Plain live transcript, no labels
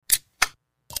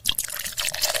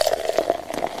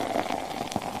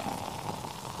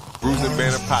Brews and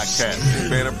Banner Podcast. Brews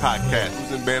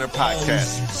and Banner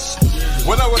Podcast.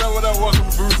 What up? Welcome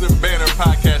to Brews and Banner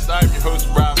Podcast. I'm your host,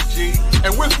 Rob G.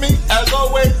 And with me, as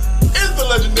always, is the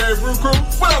legendary Brew Crew.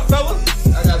 What up, fellas?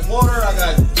 I got water, I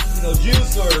got,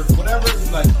 juice or whatever. It's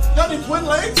like, y'all need twin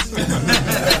legs?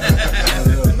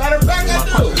 Matter of fact, I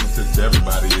do. To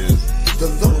everybody is,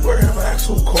 does Delaware have an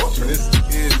actual culture? This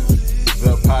is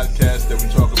the podcast that we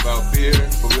talk about beer,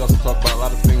 but we also talk about a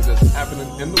lot of things that's happening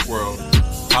in the world,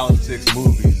 politics,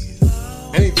 movies,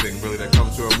 anything really that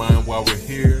comes to our mind while we're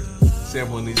here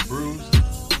sampling these brews.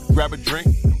 Grab a drink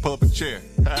and pull up a chair.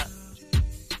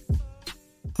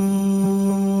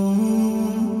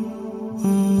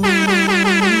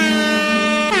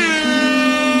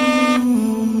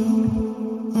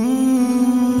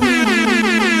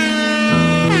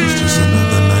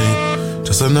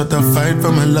 Just another fight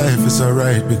for my life, it's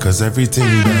alright, because everything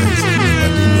dies,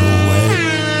 nobody know why.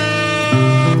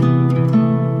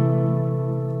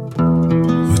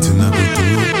 Nothing I could do,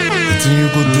 nothing you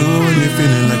could do when you're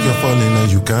feeling like you're falling and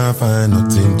you can't find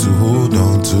nothing to hold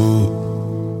on to.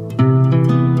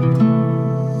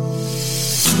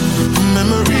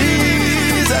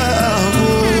 Memories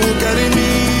are carry me.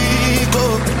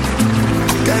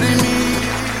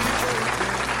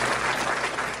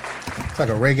 It's like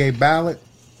a reggae ballad.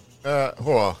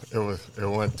 Well, it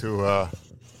went to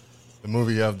the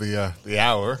movie of the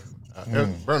hour,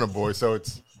 Burna Boy. So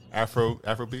it's Afro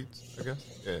beats, I guess.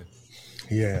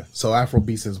 Yeah. So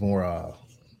Afrobeats is more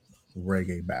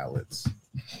reggae ballads.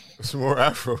 It's more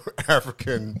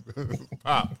African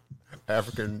pop,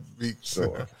 African beats.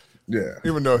 Sure. Yeah.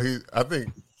 Even though I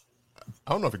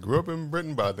don't know if he grew up in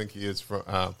Britain, but I think he is from.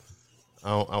 I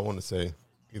want to say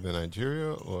either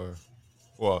Nigeria or.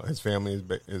 Well, his family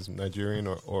is Nigerian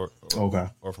or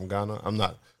from Ghana. I'm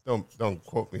not. Don't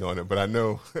quote me on it, but I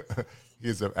know he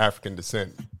is of African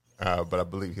descent. But I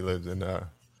believe he lives in the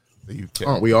UK.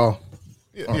 Aren't we all?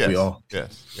 Yes, we all?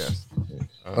 Yes.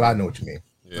 But I know what you mean.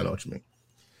 Yeah. I know what you mean.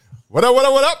 What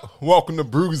up? Welcome to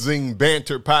Bruising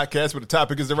Banter Podcast, where the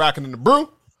topic is the rockin' and the brew.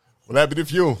 Well, that be the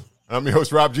fuel. I'm your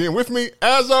host, Rob G, and with me,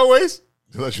 as always,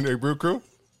 the legendary Brew Crew.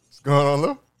 What's going on,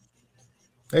 Lou?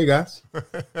 Hey guys,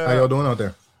 how y'all doing out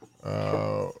there?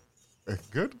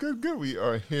 Good. We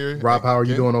are here. Rob, how are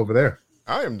you doing over there?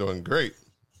 I am doing great.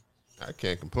 I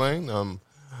can't complain. I'm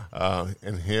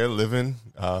in here living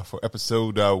for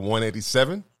episode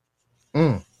 187.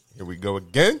 Here we go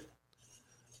again.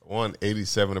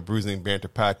 187 of Bruising Banter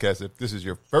Podcast. If this is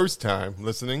your first time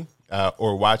listening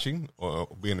or watching or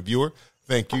being a viewer,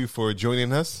 thank you for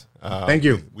joining us. Thank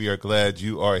you. We are glad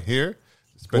you are here.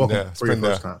 Welcome for your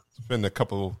first time. Spend a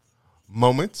couple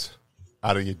moments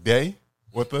out of your day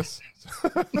with us.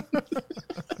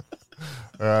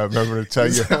 Remember to tell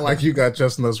you. Sound like you got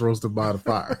chestnuts roasted by the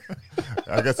fire.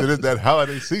 I guess it is that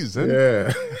holiday season.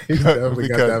 Yeah, you definitely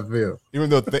got that feel.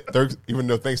 Even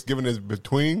though Thanksgiving is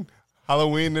between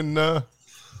Halloween and it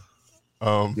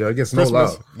gets Christmas, no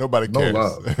love. nobody cares. No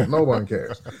love. No one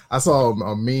cares. I saw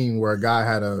a meme where a guy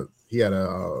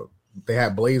they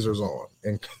had blazers on,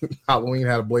 and Halloween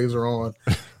had a blazer on,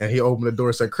 and he opened the door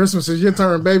and said, "Christmas is your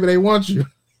turn, baby. They want you."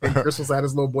 And Christmas had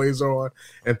his little blazer on,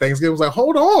 and Thanksgiving was like,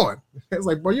 "Hold on." It's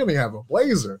like, bro, you don't even have a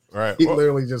blazer. Right. He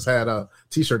literally just had a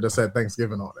T-shirt that said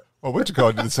Thanksgiving on it. Well, what you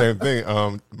call did the same thing.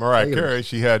 Mariah Carey,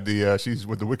 she had she's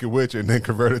with the Wicked Witch, and then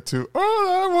converted to all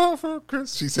I want for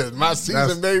Christmas. She said, "My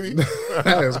season, baby."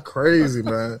 That is crazy,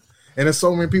 man. And there's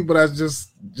so many people that's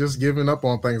just giving up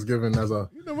on Thanksgiving as a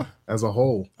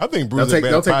whole. I think they'll take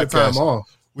the time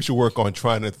off. We should work on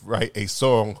trying to write a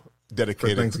song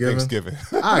dedicated to Thanksgiving.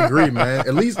 I agree, man.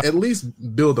 At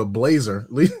least build a blazer.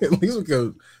 At least we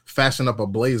could fashion up a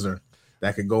blazer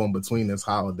that could go in between this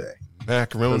holiday.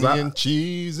 Macaroni and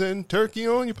cheese and turkey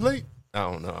on your plate. I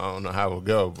don't know how it will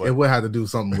go, but it would have to do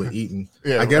something with eating.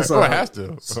 Yeah, I guess it has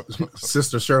to.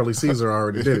 Sister Shirley Caesar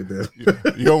already did it. Then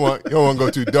you don't want to go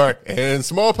too dark and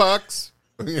smallpox.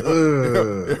 You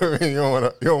don't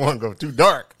want to go too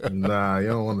dark. Nah, you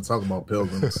don't want to talk about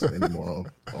pilgrims anymore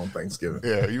on Thanksgiving.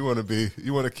 Yeah, you want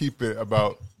to keep it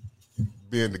about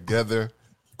being together.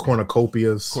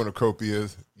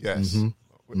 Cornucopias, yes,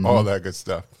 all that good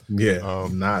stuff. Yeah,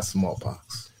 not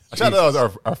smallpox. I shout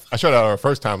out our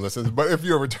first time listeners, but if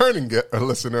you're a returning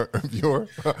listener or viewer,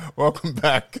 welcome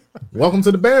back. Welcome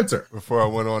to the banter. Before I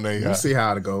went on you see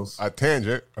how it goes. A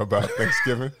tangent about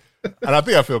Thanksgiving, and I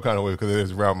think I feel kind of weird because it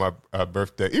is around my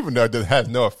birthday, even though it has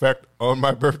no effect on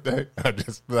my birthday. I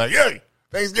just be like, "Hey,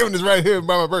 Thanksgiving is right here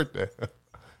by my birthday."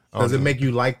 Does it make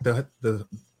you like the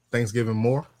Thanksgiving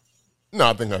more? No,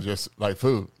 I think I just like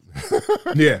food.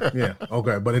 yeah,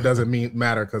 okay, but it doesn't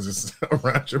matter because it's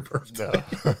around your birthday.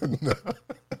 No.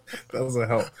 doesn't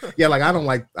help. Yeah, like I don't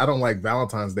like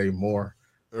Valentine's Day more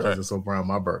because Right. it's so around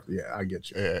my birthday. Yeah, I get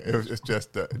you. Yeah,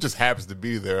 it just happens to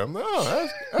be there. I'm like, oh,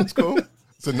 that's cool.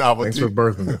 It's a novelty. Thanks for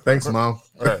birthing me. Thanks, Mom.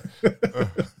 Right. I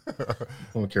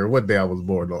don't care what day I was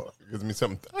born on. Gives me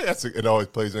something. It always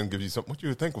plays in and gives you something. What you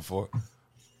were thankful for?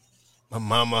 My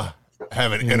mama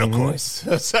having intercourse.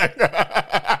 It's like,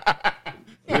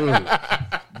 Dude,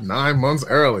 9 months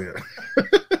earlier.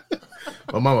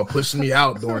 My mama pushed me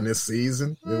out during this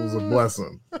season. It was a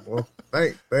blessing. Well,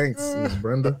 thanks, Miss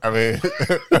Brenda. I mean,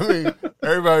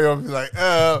 everybody gonna be like,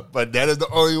 but that is the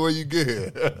only way you get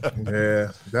here.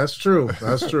 Yeah, that's true.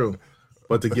 That's true.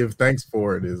 But to give thanks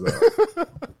for it is, I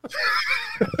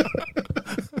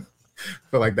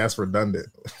feel like that's redundant.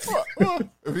 Well,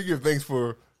 if you give thanks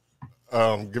for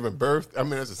giving birth, I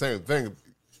mean, it's the same thing.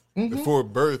 Before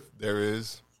birth, there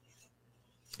is.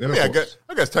 Yeah,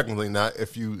 I guess technically not.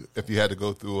 If you had to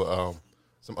go through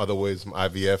some other ways, some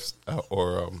IVFs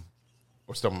or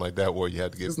something like that, where you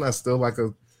had to get. It's not still like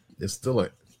a. It's still a.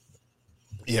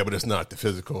 Yeah, but it's not the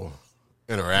physical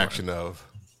interaction of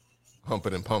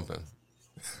humping and pumping.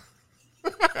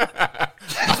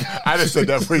 I just said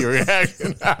that for your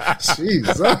reaction.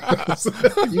 Jesus,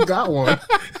 you got one.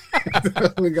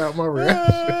 Definitely got my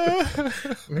reaction.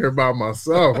 I'm here by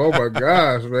myself. Oh my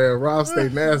gosh, man! Rob Stay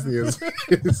Nasty is here.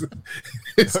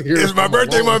 It's my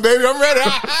birthday month, baby. I'm ready.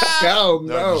 Oh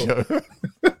no!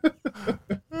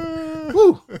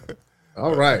 Whew.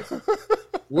 All right,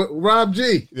 Rob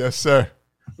G. Yes, sir.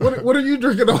 What are you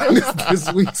drinking on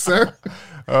this week, sir?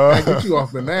 I get you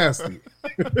off the nasty.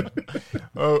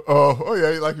 Oh,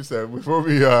 yeah. Like you said, before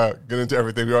we get into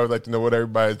everything, we always like to know what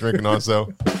everybody's drinking on. So,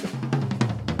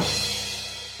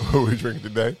 what are we drinking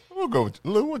today? We'll go with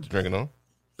Lou. What you drinking on?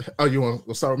 Oh, you want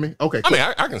to start with me? Okay. I mean,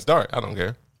 I can start. I don't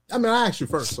care. I mean, I asked you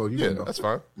first, so you can go. That's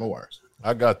fine. No worries.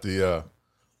 I got the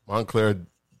Montclair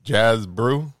Jazz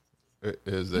Brew. It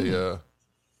is a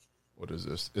what is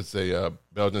this? It's a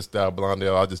Belgian style blonde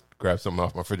ale. I just grabbed something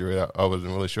off my refrigerator. I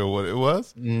wasn't really sure what it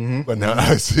was, but now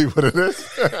I see what it is.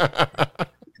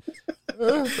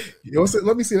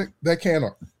 Let me see that can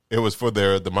art. It was for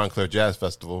the Montclair Jazz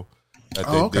Festival that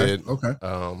they did. Okay.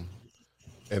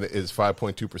 And it is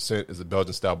 5.2%. It's a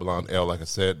Belgian style blonde ale. Like I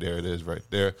said, there it is right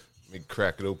there. Let me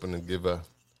crack it open and give a.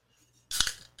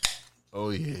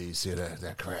 Oh yeah, you see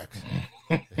that crack?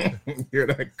 Hear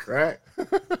that crack?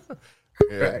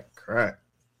 Crack.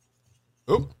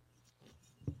 Oop.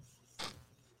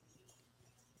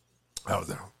 That was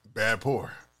a bad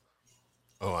pour.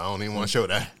 Oh, I don't even want to show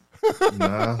that.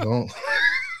 Nah, don't.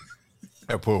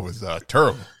 That pour was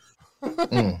terrible.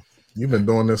 You've been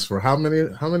doing this for how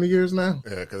many years now?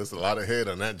 Yeah, because it's a lot of head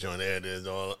on that joint. There it is.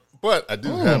 But I do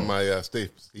have my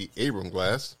Stacey Abram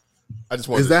glass. I just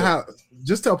want. Is that how?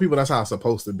 Just tell people that's how it's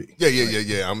supposed to be.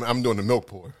 Yeah. I'm doing the milk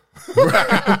pour. Right.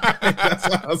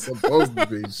 That's how it's supposed to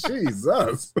be.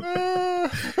 Jesus.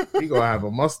 He gonna have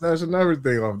a mustache and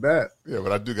everything off that. Yeah,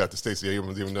 but I do got the Stacey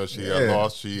Abrams, even though she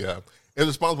lost. She is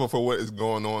responsible for what is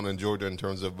going on in Georgia in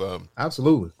terms of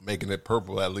absolutely making it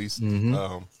purple at least.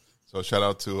 So shout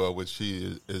out to what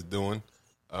she is doing.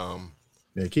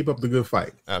 Yeah, keep up the good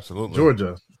fight. Absolutely,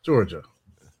 Georgia.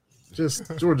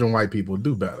 Just Georgian white people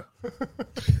do better.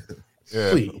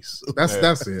 Yeah. Please.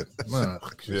 That's it.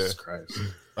 Jesus Christ.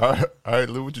 All right,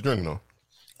 Lou, what you drinking on?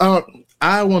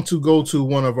 I want to go to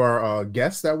one of our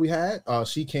guests that we had.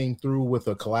 She came through with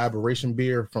a collaboration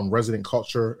beer from Resident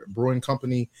Culture Brewing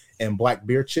Company and Black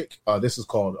Beer Chick. This is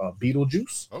called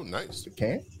Beetlejuice. Oh, nice. The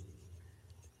can.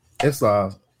 It's I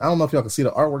don't know if y'all can see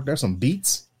the artwork. There's some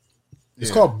beets.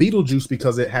 It's called Beetlejuice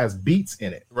because it has beets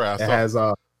in it. Right. It has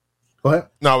go ahead.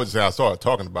 No, I was just saying I saw it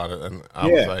talking about it, and I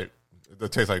was like, "Does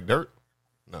it taste like dirt?"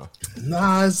 No.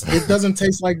 Nah, it doesn't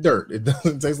taste like dirt. It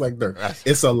doesn't taste like dirt.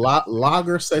 It's a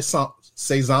lager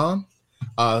saison,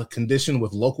 conditioned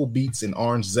with local beets and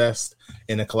orange zest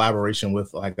in a collaboration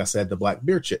with, like I said, the Black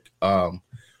Beer Chick.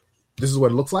 This is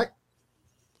what it looks like.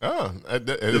 Oh,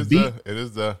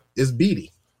 it's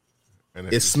beety.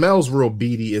 And it smells real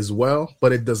beety as well,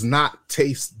 but it does not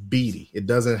taste beety. It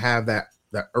doesn't have that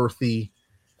earthy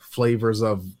flavors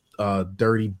of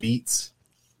dirty beets.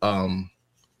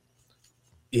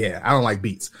 Yeah, I don't like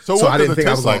beets. So what does it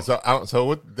taste like? So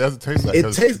what does it taste like?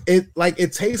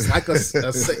 It tastes like a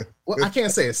well, I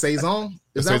can't say a saison.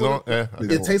 Is that saison? Yeah,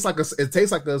 it tastes like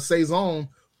a saison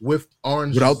with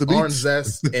orange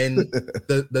zest, and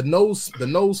the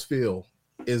nose feel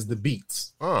is the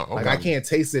beets. Oh, okay. Like I can't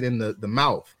taste it in the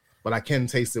mouth, but I can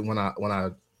taste it when I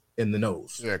in the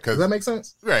nose. Yeah, does that make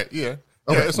sense? Right. Yeah.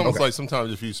 Okay, yeah, it's almost like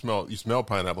sometimes if you smell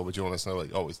pineapple, but you don't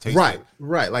necessarily always taste it.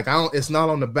 Right. Like it's not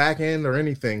on the back end or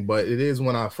anything, but it is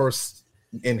when I first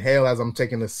inhale as I'm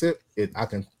taking a sip, I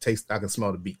can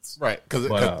smell the beets. Right, because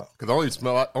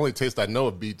the only taste I know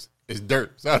of beets is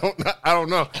dirt. So I don't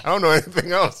know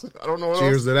anything else. I don't know what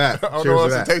Cheers else. to that. I don't know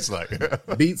what else it tastes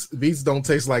like. Beets don't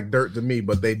taste like dirt to me,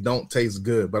 but they don't taste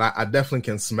good. But I definitely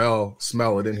can smell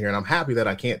it in here, and I'm happy that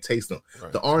I can't taste them.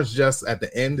 Right. The orange zest at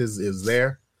the end is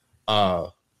there.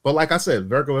 But like I said,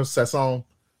 Vergler Saison,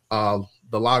 the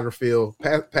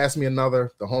Lagerfield, pass me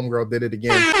another. The homegirl did it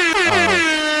again.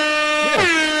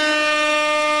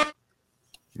 Yeah.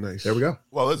 Nice. There we go.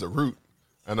 Well, there's a root.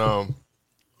 And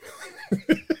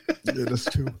yeah, that's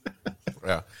true.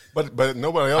 Yeah. But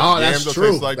nobody else that's true.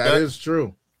 Tastes like that. That is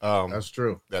true. That's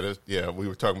true. That is, yeah. We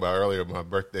were talking about earlier my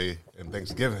birthday and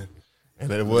Thanksgiving.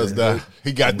 And it was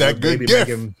he got that good gift.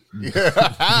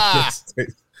 Yeah.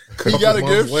 He got a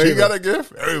gift. Later. She got a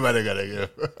gift. Everybody got a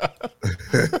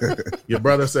gift. Your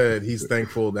brother said he's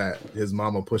thankful that his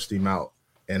mama pushed him out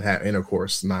and had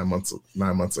intercourse 9 months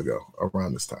ago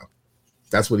around this time.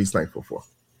 That's what he's thankful for.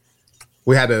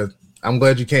 I'm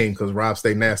glad you came because Rob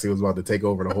Stay Nasty was about to take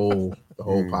over the whole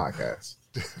podcast.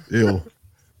 Ew.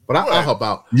 But I'll help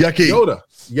out. Yucky. Yoda.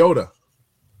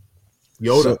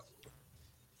 So,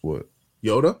 what?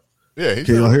 Yoda? Yeah,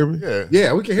 can y'all hear me?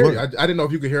 Yeah, we can hear you. I didn't know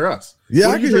if you could hear us. Yeah,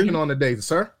 what are you drinking on today,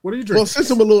 sir? What are you drinking? Well, since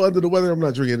I'm a little under the weather, I'm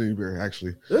not drinking any beer.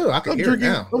 Actually, I can hear it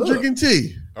now. I'm drinking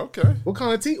tea. Okay. What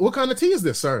kind of tea? What kind of tea is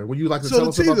this, sir? Would you like to tell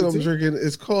us about the tea? So the tea that I'm drinking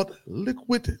is called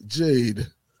Liquid Jade.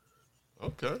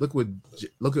 Okay. Look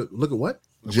at what?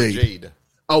 Jade.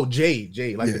 Oh,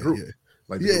 Jade, like the group. Yeah.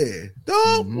 Like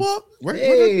Don't walk.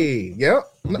 Hey, yep.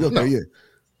 No. Yeah.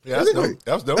 That's dope.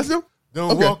 That's dope.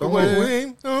 Don't walk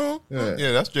away.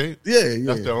 Yeah, that's Jade. Yeah.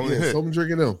 That's the only hit. So I'm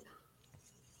drinking them.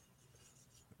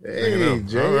 Hey,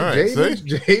 Jade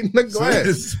in the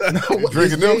glass.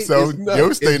 Drinking them, so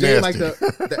you stay nasty. Like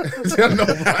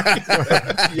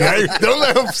don't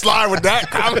let him slide with that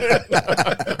comment.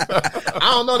 I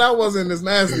don't know. That wasn't as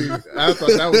nasty. I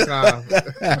thought that was kind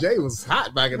of. Jade was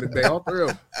hot back in the day. All three of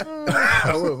them.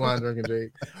 I wouldn't mind drinking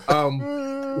Jade.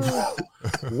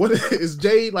 What is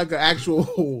Jade like? An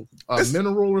actual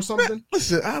mineral or something?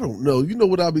 Listen, I don't know. You know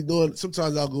what I'll be doing?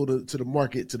 Sometimes I'll go to the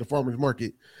market, to the farmer's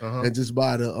market, and just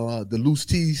buy the loose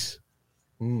teas,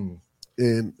 and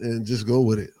just go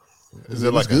with it. Is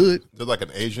it like good? Is it like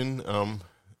an Asian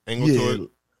angle to it?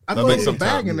 I thought it was a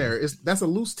bag in there. That's a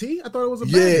loose tea. I thought it was a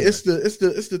bag. Yeah, it's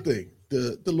the thing.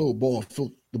 The little ball,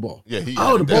 the ball. Yeah. The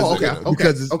ball.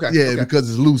 Okay. Because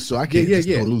it's loose, so I can't.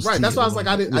 Yeah. Loose right. tea. That's why I was like,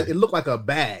 it looked like a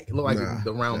bag. It looked like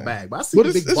the round bag. But I see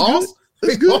the big balls.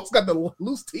 Big balls got the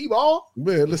loose tea ball.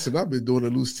 Man, listen, I've been doing the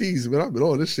loose teas, man. I've been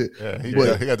on this shit. Yeah, he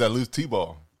got that loose tea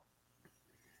ball.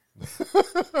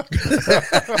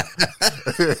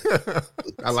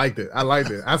 I liked it.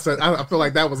 I said I feel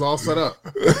like that was all set up.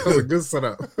 That was a good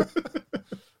setup.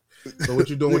 So what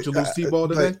you doing with your loose tea ball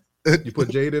today? You put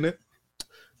Jade in it?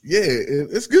 Yeah,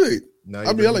 it's good.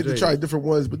 I like Jade. to try different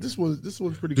ones, but this one's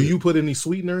pretty good. Do you put any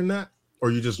sweetener in that? Or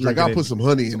you just like I'll put some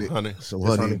honey in it. Some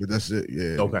honey, but that's it.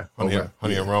 Yeah. Okay.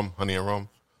 Honey and rum.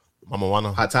 Mama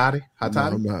Wana. Hot toddy?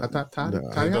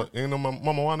 You know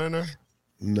Mama Wana in there?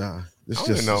 Nah. It's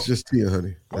just tea and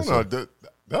honey. I don't know. Did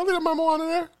I leave Mama Wana in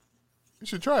there? You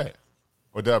should try it.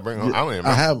 Or did I bring home? I don't even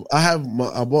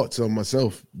remember. I bought some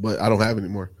myself, but I don't have any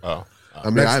more. Oh.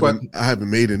 I mean, I haven't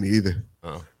made any either.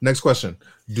 Oh. Next question.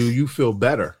 Do you feel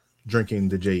better drinking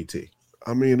the Jade tea?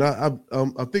 I mean, I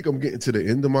think I'm getting to the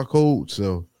end of my cold,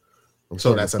 so I'm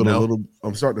starting to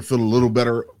feel a little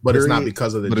better. But it's not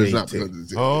because of the Jade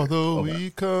tea. Although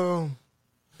we come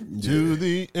to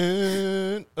the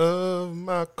end of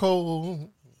my cold,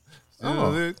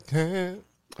 still it can't.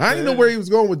 I didn't know where he was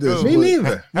going with this. Me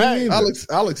neither.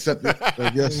 I'll accept it, I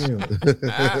guess.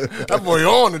 That boy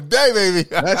on today, baby.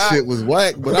 That shit was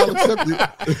whack, but I'll accept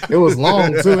it. It was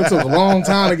long, too. It took a long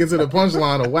time to get to the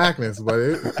punchline of whackness, but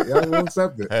I will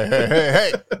accept it.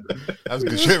 Hey. That's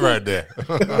good shit right there.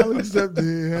 I'll accept it.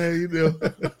 Hey,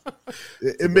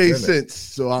 it made sense,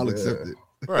 so I'll accept it.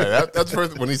 Right. That's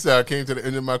first. When he said I came to the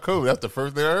end of my code, that's the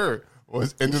first thing I heard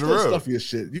was end of the road. Stuffy as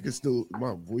shit. You can still,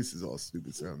 my voice is all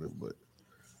stupid sounding, but.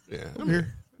 Yeah, I'm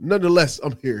here. Nonetheless,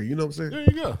 I'm here. You know what I'm saying? There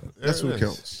you go. That's what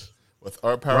counts. With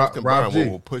our powers combined,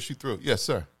 we'll push you through. Yes,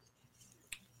 sir.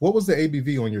 What was the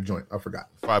ABV on your joint? I forgot.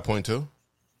 5.2.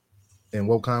 And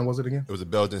what kind was it again? It was a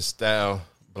Belgian style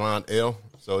blonde ale,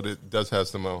 so it does have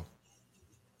some. Oh,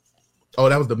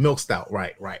 that was the milk stout.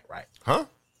 Right. Huh?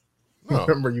 No.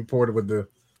 Remember you poured it with the.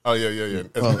 Oh yeah.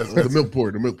 The milk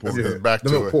pour. Yeah. Back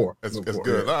the to milk it. pour. It's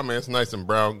good. Yeah. I mean, it's nice and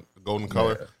brown, golden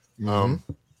color. Yeah.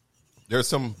 There's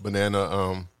some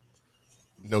banana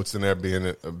notes in there,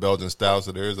 being a Belgian style,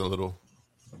 so there is a little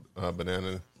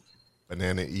banana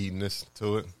banana eatiness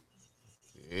to it.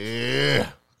 Yeah,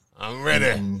 I'm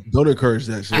ready. Don't encourage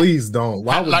that shit. Please don't.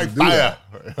 Why would like you do fire.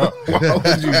 that? Why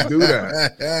would you do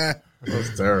that?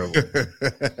 That's terrible.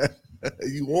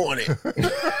 You want it?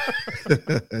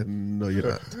 No, you're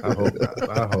not. I hope not.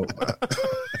 I hope not.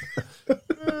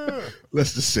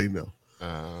 Let's just say no.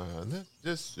 Let's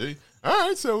just see. All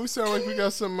right, so we sound like we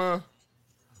got some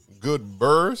good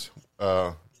burrs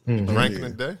drinking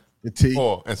today. The tea.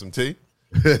 And some tea.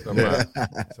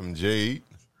 Some jade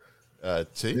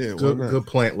tea. Yeah, Good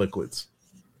plant liquids.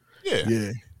 Yeah.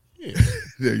 Yeah.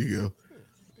 There you go.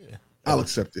 Yeah. I'll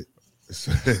accept it. Is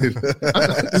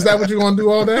that what you're gonna do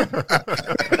all day?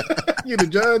 You the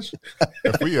judge?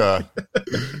 If we would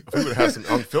have had some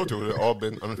unfiltered, it would have all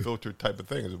been unfiltered type of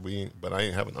things. But I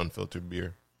ain't have an unfiltered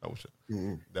beer.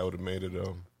 That would have made it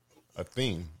a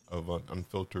theme of an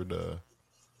unfiltered.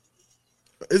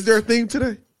 Is there a theme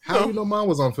today? How do you know mine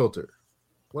was unfiltered?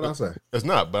 What I say? It's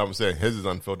not, but I'm saying his is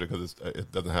unfiltered because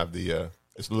it doesn't have the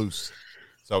it's loose.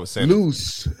 So I was saying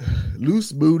Loose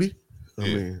booty. I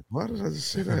Yeah. mean, why did I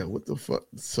just say that? What the fuck?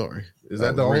 Sorry. Is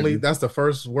that the only? That's the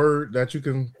first word that you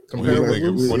can When do compare you with? think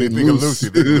Loose? when you think of Lucy,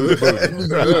 think of Lucy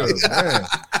booty. Man.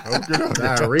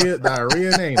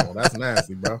 Diarrhea and anal. That's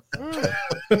nasty, bro.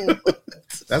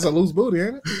 That's a loose booty,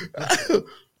 ain't it?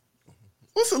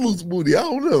 What's a loose booty? I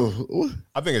don't know.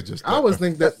 I think it's just. I always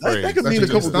think that That could that mean you a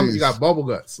couple stomach, things. you got bubble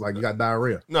guts, like you got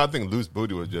diarrhea. No, I think loose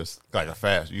booty was just like a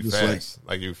fast. You Just fast,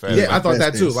 like you fast. Yeah, I like, thought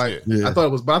that too. fast Like yeah. I thought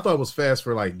it was fast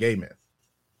for like gay men.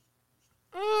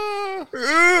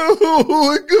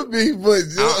 It could be, but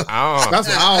That's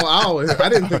what I always. I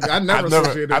didn't think. I never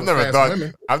associated it I've with never fast thought.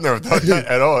 women. I've never thought that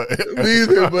at all. me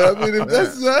either. But I mean, if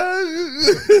that's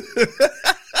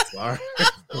Sorry.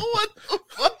 what the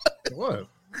fuck? What?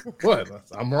 What?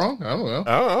 I'm wrong. I don't know.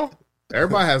 I don't know.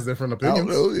 Everybody has different I don't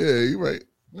opinions. know. Yeah, you're right.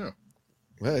 Yeah.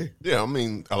 Hey, Yeah, I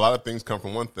mean, a lot of things come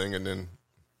from one thing, and then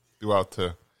throughout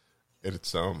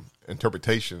its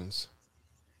interpretations.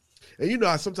 and you know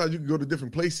how sometimes you can go to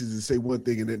different places and say one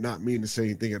thing and it not mean the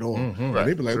same thing at all. Mhm. Right.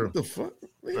 They be like, True. "What the fuck?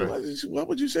 Man, Right. why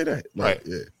would you say that?" Like, Right.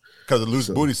 Yeah. Because a loose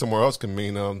booty somewhere else can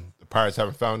mean the pirates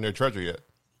haven't found their treasure yet.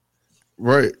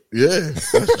 Right. Yeah.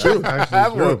 That's true.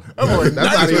 Actually, true. That's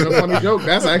not even a funny joke.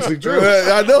 That's actually true.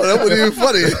 I know that wasn't even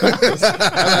funny.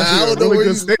 I don't know Really where good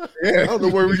you. statement. I Yeah. don't know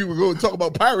where you were going to talk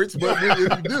about pirates, but if you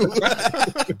do,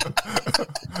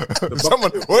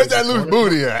 Someone, where's that loose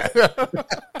booty at?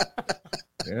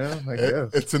 Yeah, I guess.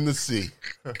 It's in the sea.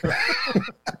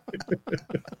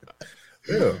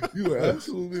 Yeah. you are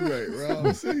absolutely right,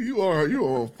 Rob. See, you're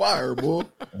on fire, boy.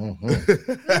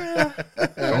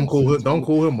 Don't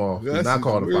cool him off. He's That's not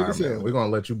called a weird as fireman. hell. We're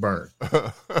gonna let you burn.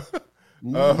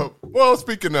 Well,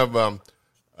 speaking of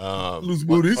Loose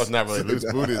booties. well, it's not really loose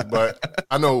booties, but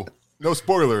I know no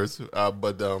spoilers.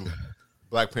 But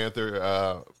Black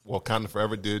Panther, Wakanda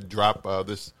Forever did drop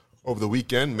this over the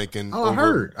weekend, making Oh, I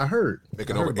heard.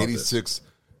 making I heard over about this. $86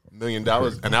 million,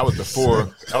 and that was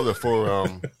before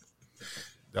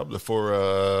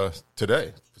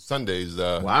today, Sunday's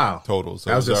Wow. total. So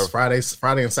That was it just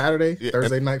Friday and Saturday, Yeah,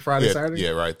 Thursday and- night, Friday, yeah, Saturday. Yeah,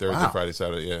 right. Thursday, Wow. Friday,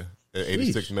 Saturday. Yeah,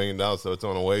 $86 million. So it's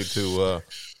on the way to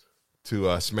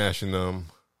smashing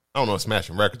I don't know,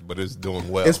 smashing records, but it's doing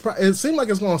well. It seemed like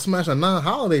it's going to smash a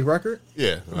non-holiday record.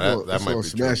 Yeah, that might be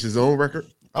smash true. his own record.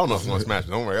 I don't know if it's going to smash it.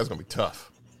 Don't worry, that's going to be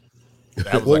tough.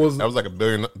 That What was, was- that was like $1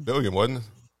 billion, wasn't it?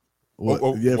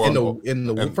 Yeah, In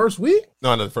the first week.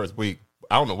 No, the first week.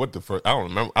 I don't know what the first. I don't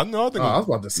remember. I think. I was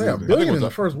about to say I $1 think billion it was in the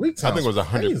a- first week. I think it was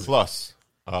 100 crazy. plus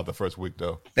the first week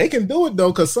though. They can do it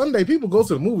though, because Sunday people go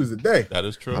to the movies today. That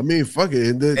is true. I mean, fuck it.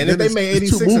 And if they made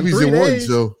it's 86 in 3 one, days-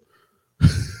 so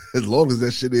as long as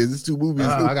that shit is, it's 2 movies.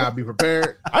 I gotta be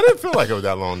prepared. I didn't feel like it was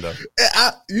that long though.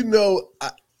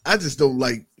 I just don't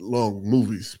like long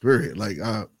movies. Period. Like,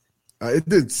 it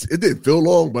didn't feel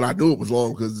long, but I knew it was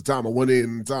long because the time I went in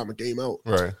and the time it came out.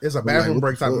 Right. It's a I'm bathroom like, what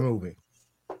break the type of fuck? movie.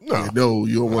 No. Yeah, no,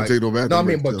 you don't want Like, to take no bathroom. No, I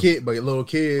mean, break, but little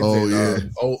kids Oh, and yeah.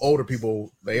 older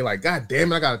people, they like, God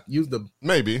damn it, I gotta use the.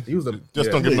 Maybe. Use the Just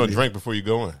yeah. don't give them no maybe. drink before you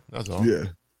go in. That's all. Yeah.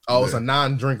 Oh, it's a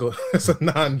non-drink. It's a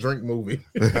non-drink movie.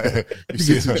 You You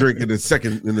see get to drink in the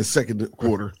second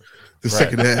quarter, the Right.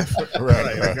 second half.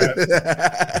 Right.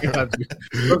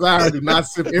 Because I already not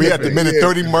sip anything. We at the minute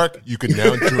 30 mark. You can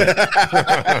now drink.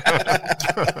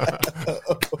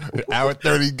 Hour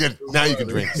 30. Good. Now you can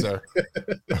drink, sir.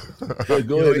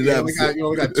 Go ahead and have a You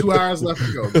only got 2 hours left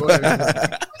to go. Go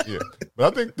ahead. Yeah,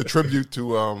 but I think the tribute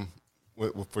to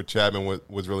for Chapman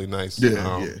was really nice.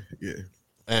 Yeah.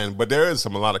 But there is a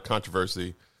lot of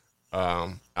controversy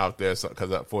out there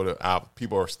because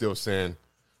people are still saying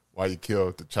why you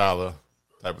killed T'Challa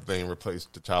type of thing, replace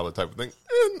T'Challa type of thing.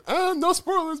 no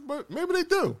spoilers, but maybe they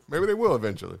do. Maybe they will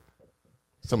eventually,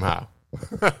 somehow.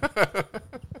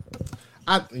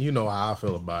 You know how I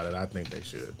feel about it. I think they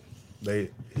should.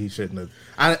 He shouldn't have.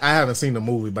 I haven't seen the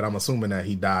movie, but I'm assuming that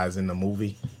he dies in the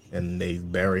movie and they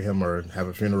bury him or have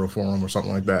a funeral for him or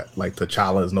something like that. Like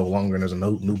T'Challa is no longer and there's a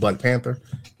new Black Panther.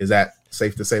 Is that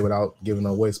safe to say without giving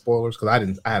away spoilers? Because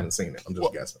I haven't seen it. I'm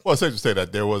just guessing. Well, it's safe to say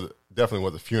that there definitely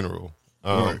was a funeral.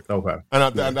 Okay. And I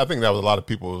think that was a lot of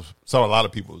people's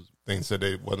things said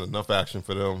there wasn't enough action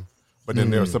for them. But then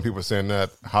there were some people saying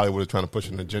that Hollywood is trying to push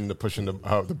an agenda, pushing the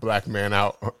black man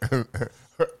out.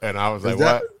 And I was like,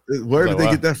 what? Where did they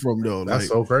get that from, though? That's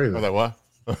so crazy. I was like,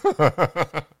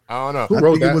 what? I don't know. Who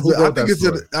wrote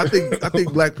that? I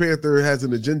think Black Panther has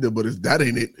an agenda, but that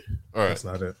ain't it. All right. That's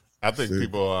not it. I think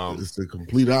people. It's the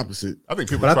complete opposite. I think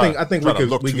people. But I think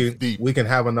we can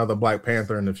have another Black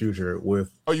Panther in the future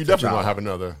with. Oh, you definitely gonna have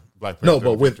another Black Panther. No,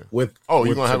 but with. Oh,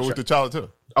 you're gonna have it with T'Challa too.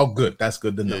 Oh, good. That's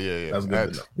good to know. Yeah. That's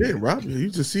good to know. Yeah, Rob, you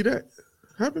just see that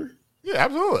happen? Yeah,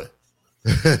 absolutely.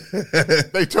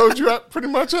 They told you pretty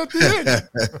much at the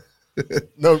end.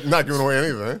 No, not giving away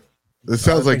anything. It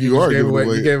sounds like you are giving away.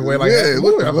 You gave away like half the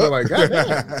movie. I feel like, God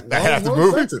damn. Half the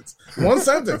movie? One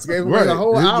sentence. Gave away the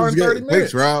whole hour and 30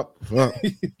 minutes. Thanks, Rob.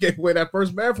 You gave away that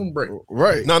first bathroom break.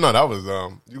 Right. No, that was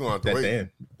you're gonna have to wait.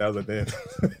 That was at the end.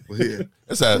 Yeah.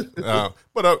 It's sad.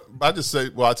 But I just say,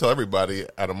 I tell everybody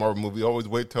at a Marvel movie, always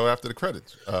wait till after the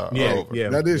credits. Yeah,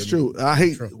 that is true. I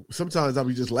hate. Sometimes I'll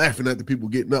be just laughing at the people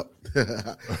getting up.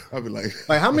 I'll be like,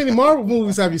 how many Marvel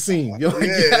movies have you seen? You're like,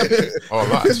 a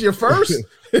lot. This your first?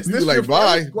 Is you this like, your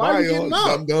bye, first? Why are you getting up?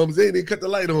 Some dumbs in, they cut the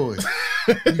light on.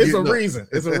 It's a reason.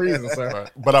 It's a reason, sir. Right.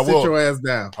 But I Sit will. your ass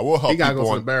down. I will help He gotta people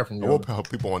go to on. the bathroom. I will help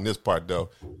people on this part though.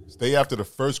 Stay after the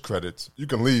first credits. You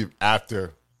can leave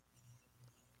after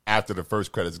the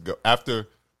first credits go. After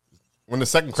when the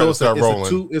second credits start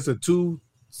rolling. It's a two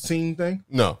scene thing.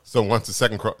 No. So once the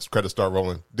second credits start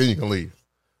rolling, then you can leave.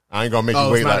 I ain't gonna make you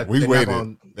wait. Like we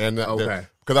waited, okay.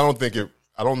 Because I don't think it.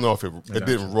 I don't know if it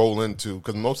didn't roll into,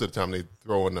 because most of the time they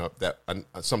throw in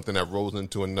something that rolls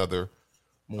into another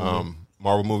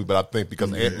Marvel movie. But I think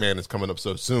because Ant-Man is coming up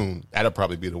so soon, that'll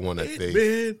probably be the one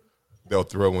that they'll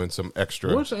throw in some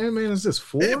extra. Which Ant-Man is this?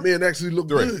 4? Ant-Man actually looked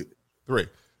good. 3.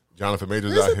 Jonathan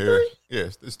Majors out here.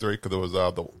 Yes, it's 3 because it was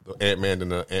the Ant-Man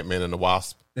and the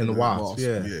Wasp. And the Wasp,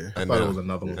 yeah. And I thought it was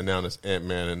another one. And now it's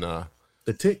Ant-Man and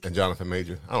the Tick and Jonathan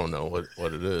Major. I don't know what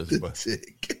it is, but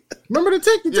Tick. Remember the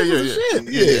Tick? The Tick was the shit.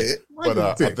 Yeah. But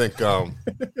I think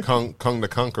Kung the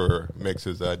Conqueror makes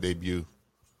his debut.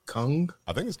 Kung?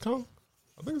 I think it's Kung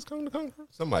the Conqueror.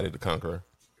 Somebody the Conqueror.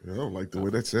 I don't like the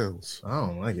way that sounds. I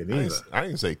don't like it either. I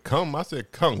didn't say Kung. I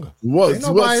said Kung. Nobody even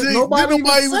said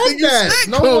that.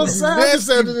 No one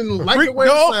said it didn't like the way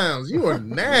it sounds. You are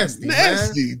nasty,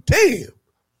 nasty. Man. Damn.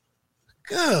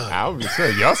 God. I was just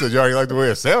saying, y'all said y'all didn't like the way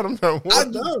it sounded.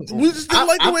 We just didn't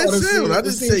like the way it sounded. I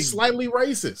just say slightly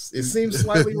racist. It seems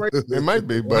slightly racist. It might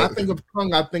be, but when I think of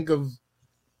Kung, I think of.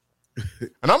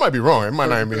 And I might be wrong. It might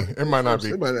not be. It might not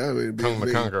be Kung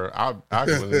the Conqueror. I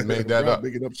actually made that up.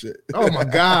 Making up shit. Oh my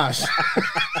gosh!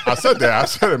 I said that. I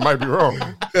said it might be wrong.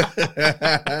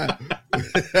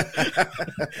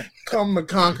 Kung the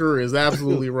Conqueror is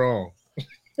absolutely wrong.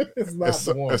 It's not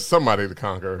the one. It's somebody the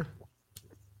Conqueror.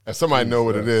 If somebody know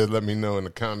what it is, let me know in the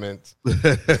comments.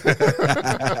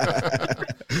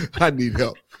 I need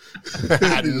help.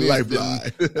 I need a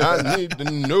lifeline. I need to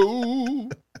know.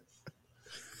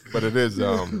 But it is.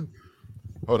 Hold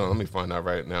on, let me find out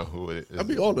right now who it is. I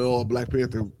mean, all in all, Black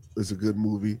Panther is a good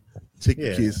movie. Take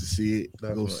your kids to see it.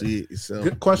 Definitely. Go see it yourself.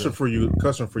 Good question for you.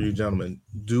 Question for you, gentlemen.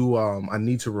 Do I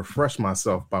need to refresh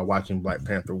myself by watching Black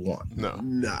Panther 1? No.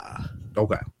 Nah.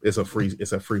 Okay, it's a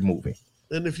free movie.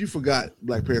 And if you forgot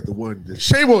Black Panther 1, then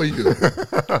shame on you.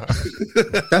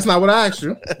 That's not what I asked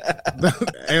you.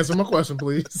 Answer my question,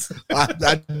 please.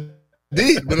 I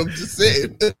did, but I'm just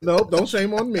saying. No, don't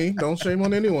shame on me. Don't shame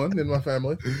on anyone in my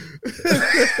family.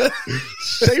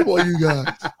 Shame on you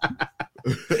guys.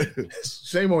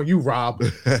 Shame on you, Rob.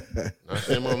 Not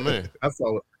shame on me. I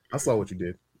saw what you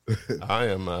did. I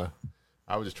am. I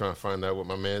was just trying to find out what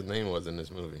my man's name was in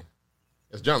this movie.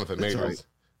 It's Jonathan Majors,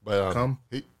 right. but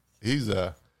he's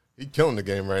killing the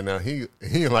game right now. He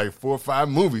in like 4 or 5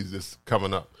 movies that's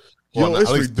coming up. Well, Yo, at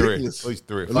least ridiculous. 3. At least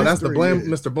 3. Oh, that's the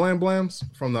Mr. Blam Blams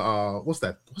from the what's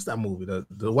that movie?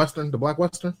 The Western, the Black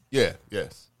Western? Yeah,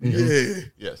 yes. Yeah.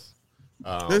 Yes.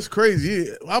 That's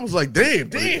crazy. I was like, damn.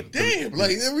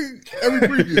 Like every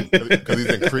preview. Because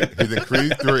he's in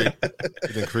Creed 3.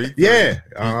 He's in Creed 3. Yeah.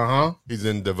 Uh-huh. He's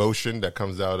in Devotion that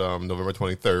comes out November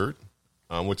 23rd,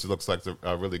 which looks like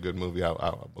a really good movie. I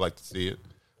would like to see it.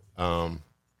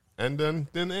 And then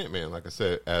Ant-Man, like I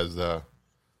said, as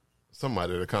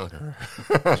somebody to conquer.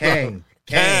 Kang.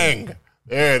 Kang.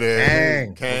 There it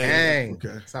is. Kang. Okay.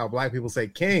 That's how black people say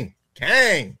king.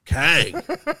 Kang. Kang.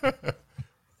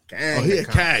 Oh, he a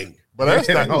Kang. But that's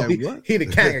not. Oh, he the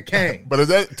Kang of Kang. But is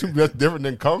that that's different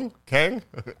than Kung? Kang?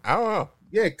 I don't know.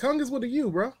 Yeah, Kung is with a U,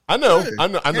 bro. I know. Yeah. I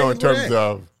know Kang in is terms with A.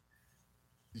 of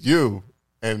you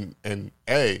and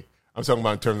A. I'm talking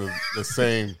about in terms of the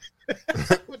same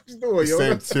What you doing, yo?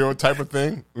 same stereotype of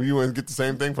thing. You want to get the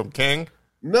same thing from Kang?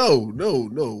 No.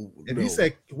 If you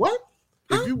say what?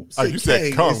 If you Oh, say you said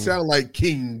Kang, Kung. it sounds like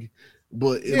king,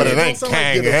 but But it ain't sound like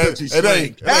Kang. get a country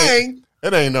slang. Kang.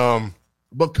 It ain't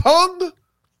But Kung.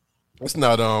 It's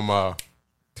not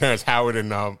Terrence Howard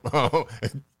and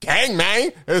Kang,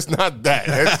 man. It's not that.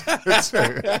 It's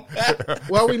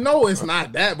Well, we know it's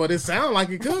not that, but it sounds like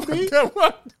it could be.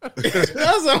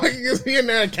 That sounds like you can be in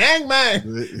there, Kang man.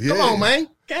 Yeah. Come on, man,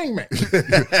 Kang man.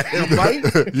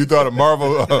 You thought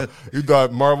Marvel? You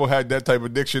thought Marvel had that type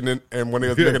of diction, and when they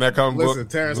was making that comic Listen, book,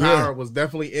 Terrence Howard was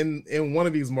definitely in one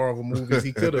of these Marvel movies.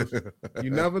 He could have. You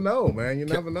never know, man. You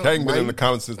never know. Kang been in the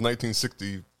comics since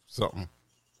 1960 something.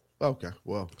 Okay,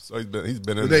 well, So he's been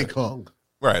in it there. ain't Kung.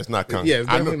 Right, it's not Kung. Yeah, it's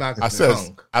definitely not I said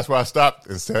Kung. that's why I stopped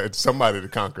and said somebody to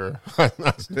conquer. I'm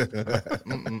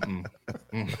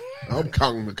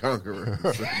Kung the Conqueror.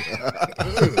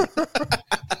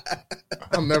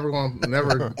 I'm never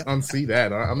unsee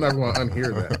that. I'm never gonna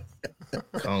unhear that.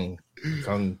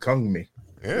 Kung me.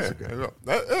 Yeah,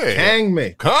 hey, Kang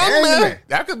me. Kung Kang man. me.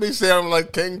 That could be sounding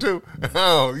like King too.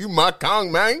 Oh, you my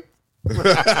Kung man.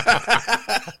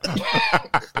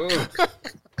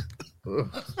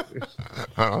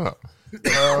 I don't know.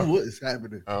 What is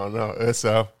happening? I don't know. It's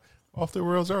off the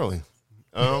rails early.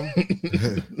 But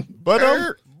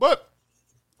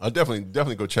I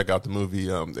definitely go check out the movie.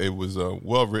 It was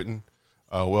well written,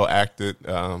 well acted.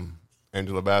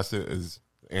 Angela Bassett is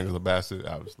Angela Bassett,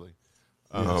 obviously.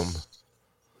 That's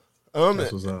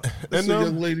what's up. There's And a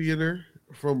young lady in there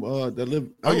from that live.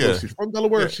 I don't know yeah. if she's from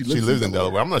Delaware. Yeah, She she lives in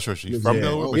Delaware. I'm not sure she's from Yeah,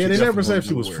 Delaware. But yeah. she They never definitely said lives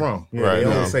she was in from. Yeah, Right, they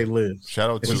only no. say lives. Shout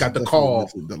out And to she got the Definitely call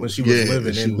lives in when she Delaware. was Yeah,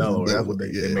 living she in was Delaware. in That's what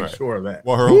they Delaware, make right. sure of that.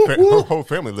 Well, her whole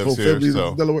family lives Whole here, family so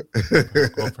in Delaware.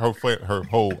 her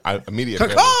whole immediate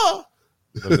family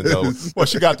lives in Delaware. Well,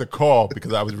 she got the call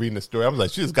because I was reading the story. I was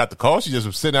like, she just got the call. She just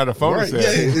was sitting at her phone Right? and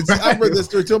Yeah, said, I read this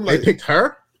story too. I'm They like, picked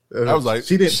her. I was like,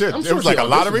 she didn't. shit. I'm It sure was she like a auditioned,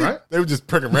 lottery. right? They were just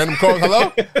picking random calls.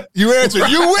 Hello, you answer.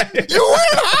 You win. You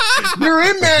win. You're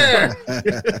in there.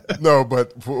 No,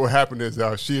 but what happened is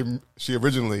she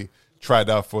originally tried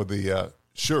out for the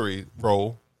Shuri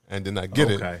role and did not get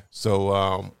Okay. it.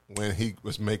 So when he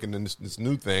was making this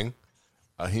new thing,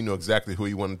 he knew exactly who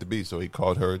he wanted to be. So he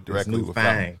called her directly new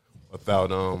without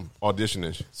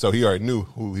auditioning. So he already knew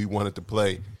who he wanted to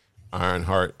play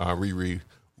Ironheart, Riri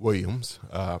Williams.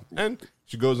 And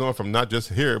she goes on from not just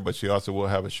here, but she also will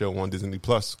have a show on Disney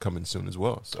Plus coming soon as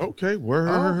well. So okay, word.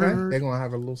 Okay. They're gonna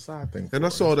have a little side thing. And I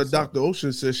saw that Dr.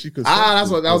 Ocean said she could. That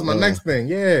was my next thing.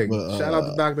 Yeah, but, shout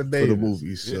out to Dr. for Davis the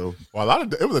movie. So well,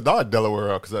 it was a lot of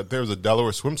Delaware because there was a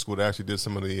Delaware swim school that actually did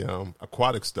some of the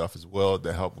aquatic stuff as well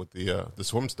to help with the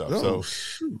swim stuff. So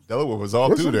shoot. Delaware was all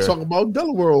We're through there. talking about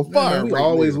Delaware on fire. Man,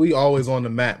 right we always on the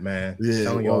map, man. there.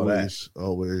 Telling Yeah, y'all that.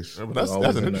 always. Yeah, but that's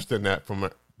always an in interesting that from.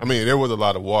 I mean, there was a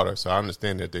lot of water, so I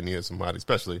understand that they needed somebody,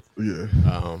 especially Yeah.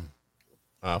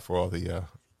 for all the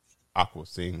aqua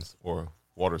scenes or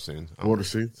water scenes. Water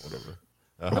scenes. Whatever.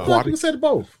 I feel like you said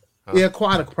both. Yeah,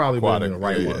 aquatic probably would have been the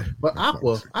right yeah, one. But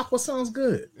aqua sounds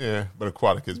good. Yeah, but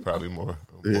aquatic is probably more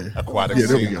Yeah. aquatic Yeah,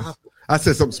 there we scenes. go. I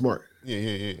said something smart.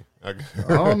 Yeah.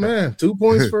 Oh man, 2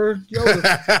 points for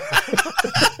Yoda.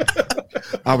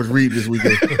 I was reading this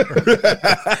weekend.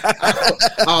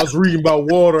 I was reading about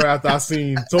water after I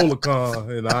seen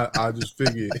Tolakon, and I just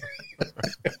figured.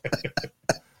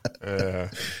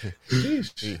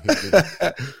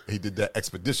 He did that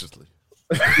expeditiously.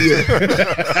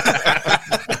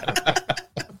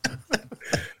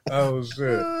 Oh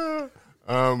shit!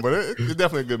 But it's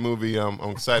definitely a good movie. I'm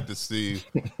excited to see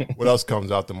what else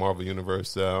comes out the Marvel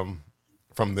Universe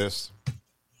from this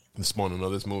morning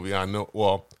of this movie. I know,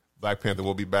 well, Black Panther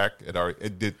will be back.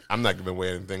 It did. I'm not giving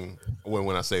away anything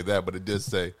when I say that, but it did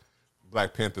say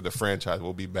Black Panther, the franchise,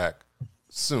 will be back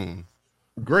soon.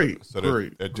 Great. So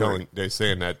Great. they're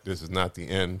saying that this is not the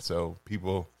end. So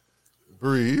people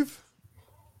breathe.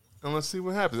 And let's see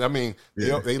what happens. I mean,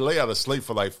 they lay out a slate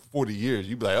for like 40 years.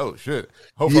 You'd be like, oh, shit.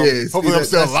 Hopefully, I'm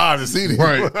still alive to see these.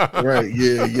 Right.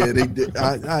 Yeah. They did.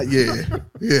 Yeah.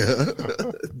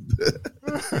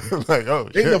 Like, oh,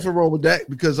 Ain't shit. nothing wrong with that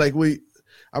because,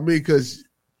 because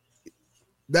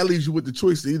that leaves you with the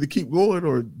choice to either keep going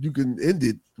or you can end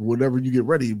it whenever you get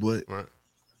ready. But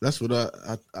that's what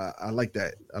I like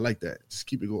that. I like that. Just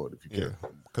keep it going if you can.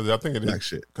 Because I think it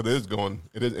is because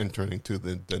it is entering into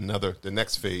the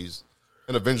next phase,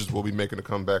 and Avengers will be making a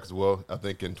comeback as well. I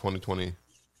think in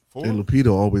 2024. And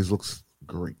Lupita always looks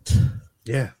great.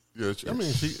 Yeah. Yeah.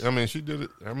 She did it.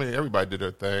 I mean, everybody did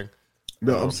their thing.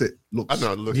 No, I'm saying looks. I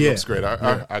know it looks great.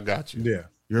 I got you. Yeah.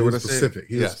 You heard what I said? Specific.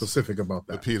 He was specific about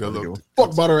that. Lupita looked.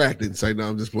 Fuck about her acting. Say no,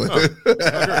 I'm just playing.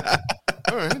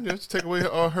 All right, just take away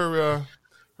all her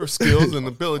skills and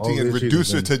ability and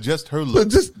reduce her to just her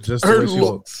looks. Just her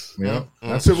looks. Yeah,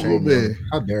 that's typical man.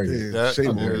 How dare you? That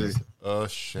is a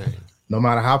shame. No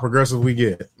matter how progressive we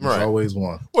get, there's Right. always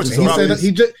one.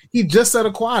 He just said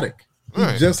aquatic. He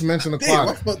Right. just mentioned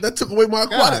aquatic. Damn, that took away my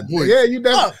aquatic point. Yeah, you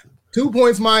definitely 2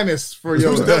 points minus for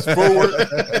your 2 steps forward,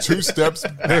 2 steps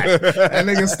back. And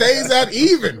nigga stays at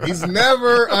even. He's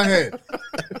never ahead.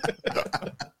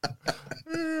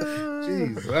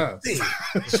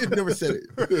 Jesus. Should never said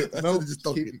it. No, just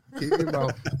keep your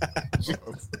mouth.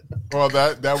 Well,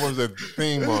 that was a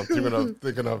theme of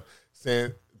thinking of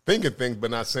saying thinking things,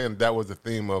 but not saying that was the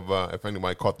theme of if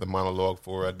anybody caught the monologue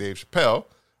for Dave Chappelle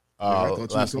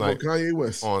last night. Kanye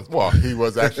West. He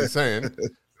was actually saying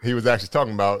he was actually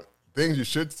talking about things you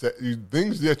should say,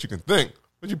 things that you can think,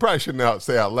 but you probably shouldn't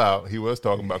say out loud. He was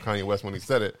talking about Kanye West when he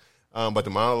said it, but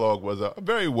the monologue was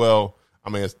very well. I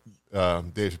mean, it's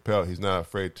Dave Chappelle. He's not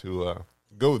afraid to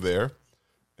go there,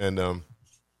 and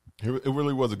it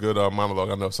really was a good monologue.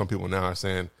 I know some people now are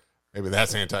saying maybe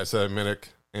that's anti-Semitic,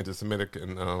 and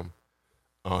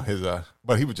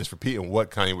but he was just repeating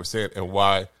what Kanye was saying and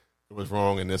why it was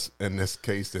wrong in this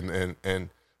case, and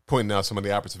pointing out some of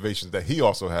the observations that he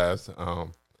also has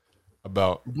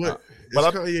about. But is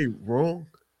Kanye wrong?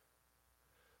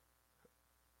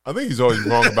 I think he's always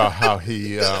wrong about how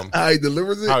he how he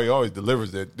delivers it. How he always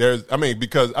delivers it.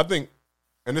 Because I think,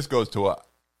 and this goes to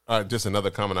just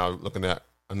another comment I was looking at.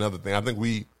 Another thing, I think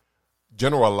we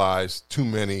generalize too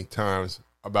many times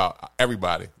about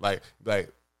everybody. Like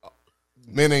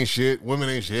men ain't shit, women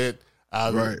ain't shit.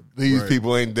 These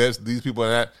people ain't this, these people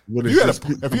ain't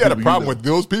that. If you had a problem with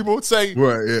those people, say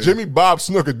Jimmy Bob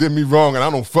Snooker did me wrong and I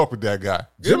don't fuck with that guy.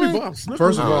 Jimmy Bob Snooker.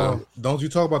 First of all, don't you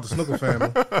talk about the Snooker family.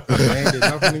 They ain't did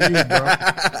nothing to you, bro.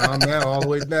 I'm there all the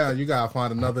way down. You gotta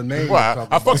find another name. Well,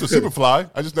 I fucks with Superfly.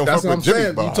 I just don't fuck with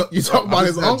Jimmy Bob. You talk about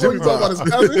his uncle, you talk about his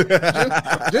cousin.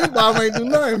 Jimmy Bob ain't do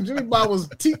nothing. Jimmy Bob was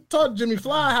taught Jimmy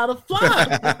Fly how to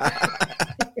fly.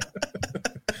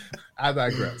 I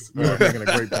digress. You are making a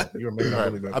great point. You are making a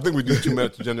really great point. I think we do too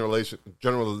much generalization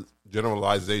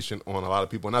on a lot of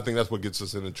people, and I think that's what gets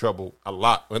us into trouble a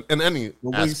lot in any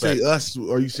when aspect. You say us,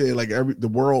 are you saying like the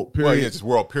world period? Well, yeah, just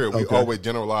world period. We always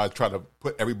generalize, try to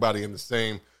put everybody in the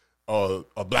same.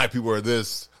 Black people are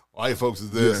this, white folks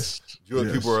is this,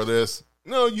 Jewish people are this.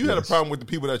 No, you had a problem with the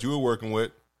people that you were working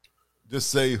with. Just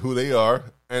say who they are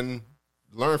and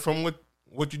learn from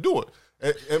what you're doing.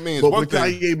 I mean, it's one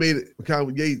thing.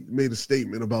 Kanye made a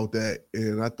statement about that,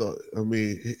 and I thought,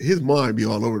 his mind be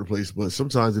all over the place, but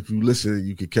sometimes if you listen,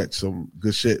 you could catch some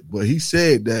good shit. But he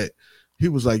said that he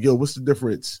was like, "Yo, what's the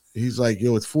difference?" He's like,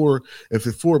 "Yo, if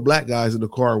it's four black guys in the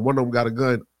car and one of them got a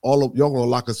gun, all of y'all gonna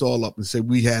lock us all up and say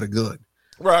we had a gun."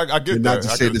 Right, I get and that. Not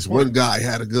just say this one guy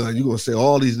had a gun. You're gonna say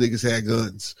all these niggas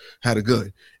had a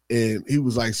gun. And he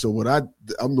was like, so what I'm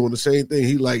doing the same thing.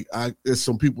 He like, there's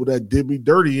some people that did me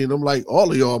dirty, and I'm like,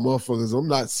 all of y'all motherfuckers, I'm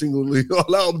not singling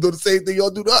y'all out. I'm doing the same thing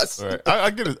y'all do to us. Right. I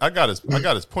get it. I got his point,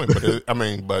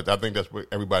 but I think that's where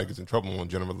everybody gets in trouble on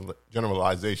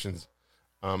generalizations.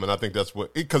 And I think that's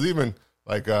because even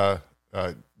like Dave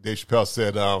Chappelle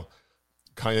said,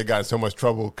 Kanye got in so much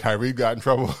trouble, Kyrie got in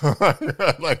trouble. Because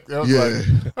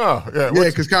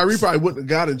Kyrie probably wouldn't have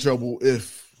got in trouble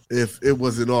if it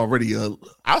wasn't already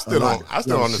I still don't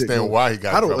understand why he got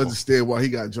in trouble. I don't understand why he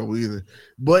got in trouble either.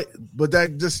 But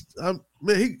that just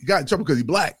he got in trouble because he's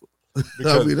black.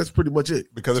 Because, that's pretty much it.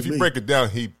 Because if you break it down,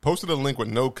 he posted a link with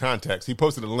no context. He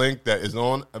posted a link that is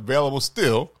available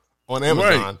still on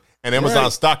Amazon, and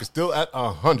Amazon stock is still at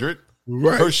 100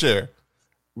 per share.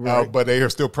 Right. But they are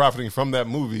still profiting from that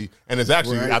movie, and it's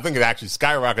actually I think it actually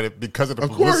skyrocketed because of the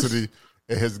publicity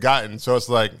it has gotten. So it's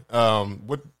like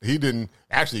what he didn't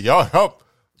actually, y'all help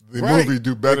the movie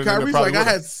do better. And Kyrie's than it like,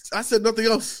 I said nothing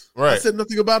else. Right. I said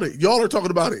nothing about it. Y'all are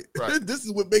talking about it. Right. This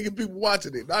is what making people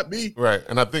watching it, not me. Right.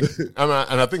 And I think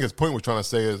I think his point we're trying to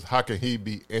say is how can he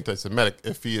be anti-Semitic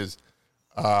if he is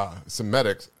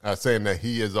Semitic, saying that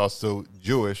he is also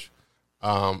Jewish,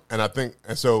 and I think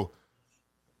so.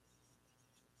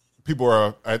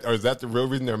 People is that the real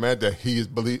reason they're mad that he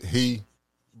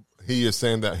he is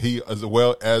saying that he, as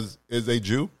well as is a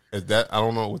Jew. Is that, I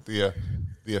don't know what the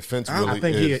offense really I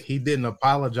think is. he didn't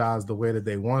apologize the way that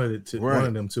they wanted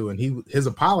him to, and his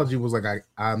apology was like,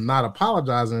 I'm not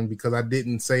apologizing because I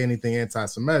didn't say anything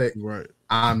anti-Semitic. Right.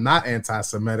 I'm not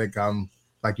anti-Semitic. I'm,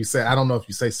 like you said, I don't know if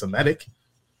you say Semitic.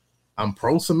 I'm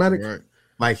pro-Semitic. Right.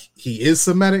 Like he is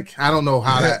Semitic. I don't know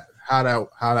how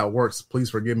that works. Please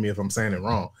forgive me if I'm saying it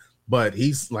wrong. But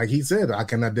he's, like he said, I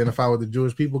can identify with the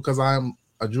Jewish people because I'm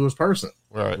a Jewish person.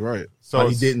 Right. Right. So but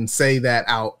he didn't say that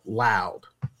out loud.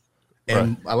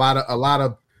 And a lot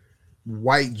of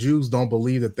white Jews don't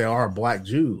believe that there are black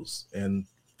Jews, and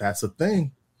that's a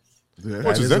thing. Yeah.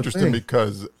 Which is interesting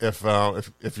because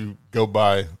if you go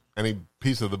by any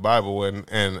piece of the Bible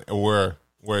and where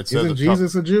it says, isn't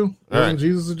Jesus a Jew? Right. Isn't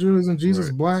Jesus a Jew? Isn't Jesus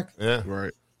black? Yeah,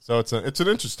 right. So it's an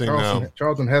interesting.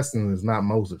 Charlton Heston is not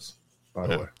Moses, by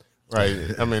the way.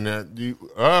 Right. I mean,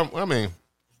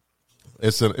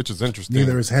 it's just interesting.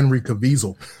 Neither is Henry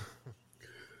Caviezel.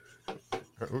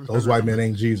 Those white men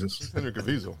ain't Jesus. Henry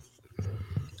Caviezel.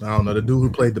 I don't know, the dude who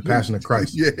played the Passion of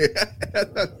Christ. Yeah,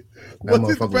 that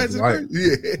motherfucker was white.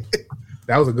 Yeah,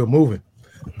 that was a good movie.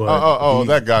 But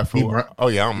that guy from. I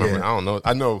don't remember. Yeah. I don't know.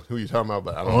 I know who you're talking about,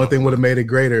 but I don't. The only thing would have made it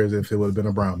greater is if it would have been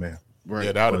a brown man. Right.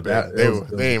 Yeah, that would have been.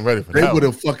 They ain't ready for that. They would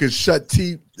have fucking shut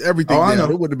everything down. There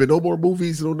wouldn't have been no more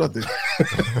movies, no nothing.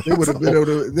 They would have been able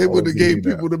to. They would have gave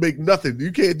people to make nothing.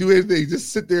 You can't do anything.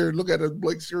 Just sit there and look at a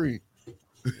blank screen.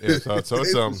 Yeah, so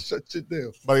it's shut shit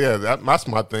down. But yeah, that's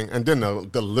my thing. And then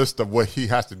the list of what he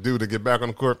has to do to get back on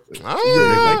the court. Like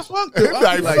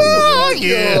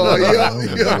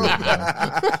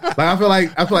I feel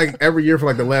like every year for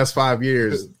like the last 5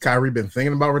 years, Kyrie been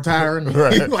thinking about retiring.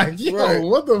 Right. He's like,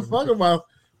 what the fuck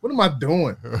what am I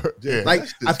doing? Yeah, like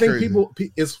I think crazy. people,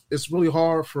 it's really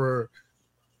hard for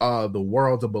the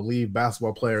world to believe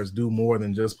basketball players do more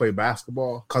than just play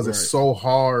basketball because it's so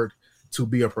hard to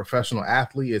be a professional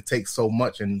athlete. It takes so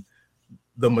much, and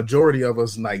the majority of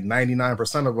us, like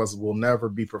 99% of us, will never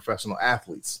be professional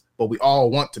athletes, but we all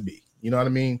want to be. You know what I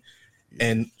mean? Yeah.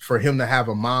 And for him to have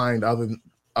a mind other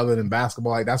than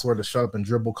basketball, like that's where the shut up and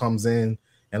dribble comes in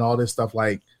and all this stuff.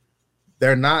 Like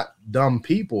they're not dumb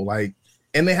people, like,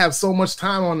 and they have so much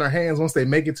time on their hands once they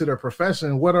make it to their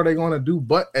profession. What are they going to do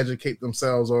but educate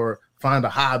themselves or find a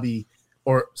hobby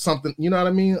or something, you know what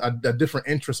I mean? A different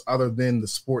interest other than the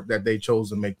sport that they chose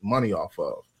to make money off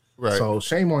of. Right. So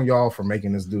shame on y'all for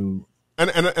making this dude. And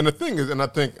the thing is, and I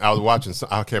think I was watching,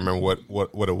 I can't remember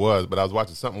what it was, but I was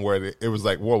watching something where it was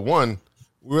like, well, one,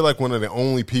 we were like one of the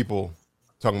only people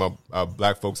talking about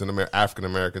black folks in America, African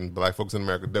American black folks in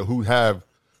America who have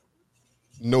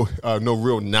no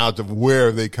real knowledge of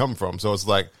where they come from. So it's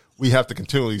like we have to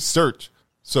continually search.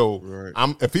 So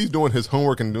if he's doing his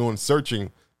homework and doing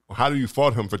searching, how do you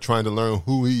fault him for trying to learn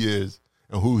who he is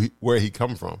and where he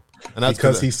come from? And that's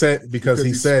because he said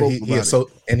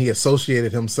he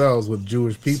associated himself with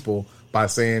Jewish people by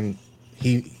saying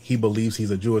he believes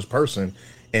he's a Jewish person,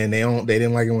 and they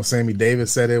didn't like it when Sammy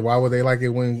Davis said it. Why would they like it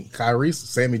when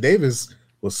Sammy Davis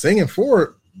was singing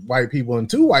for white people and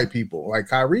to white people? Like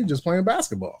Kyrie just playing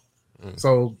basketball.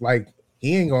 So like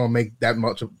he ain't gonna make that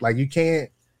much. Like you can't.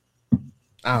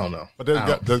 I don't know. But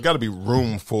there's got to be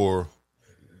room for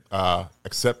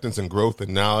acceptance and growth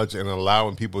and knowledge and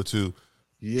allowing people to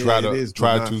try to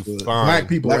find black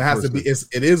people. It has to be.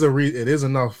 It is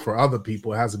enough for other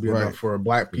people. It has to be enough for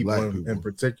black people in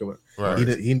particular. Right.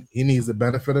 He needs the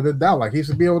benefit of the doubt. Like he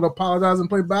should be able to apologize and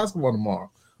play basketball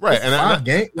tomorrow. Right, it's 5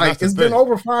 games. Like it's been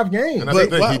over 5 games. And that's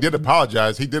the thing. He did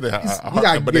apologize. He did it. He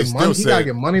gotta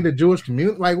get money to Jewish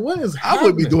community. Like what is? I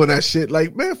wouldn't be doing that shit.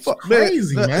 Like man, fuck,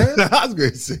 crazy man. I was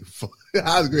going to say,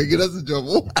 I was going to get us in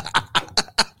trouble.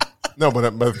 No,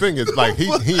 but the thing is, like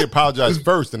he apologized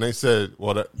first, and they said,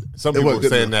 well, some people were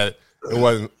saying that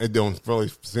it don't really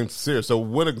seem sincere. So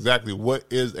what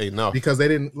is enough? Because they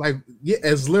didn't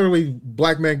it's literally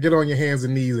black man, get on your hands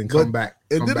and knees and come back.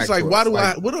 And then it's like, why do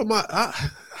what am I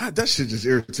that shit just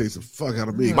irritates the fuck out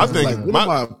of me. My thing, like, what am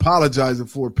I apologizing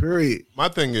for? Period. My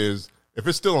thing is, if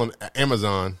it's still on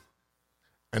Amazon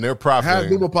and they're profiting, have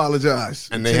them apologize,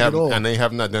 and they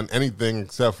have not done anything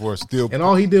except for steal. And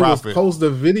all he did was post the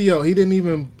video. He didn't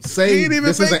even say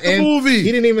this is a movie.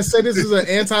 He didn't even say this is an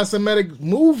anti-Semitic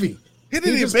movie. He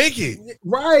didn't even make it.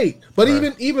 Right. But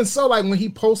even so, like when he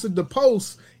posted the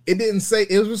post, it didn't say,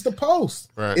 it was just a post.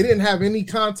 Right. It didn't have any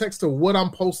context to what I'm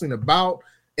posting about.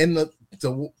 And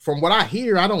from what I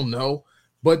hear, I don't know,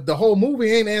 but the whole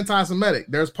movie ain't anti-Semitic.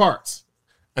 There's parts.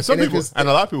 And some people, and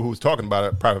a lot of people who's talking about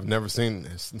it probably have never seen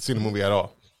the movie at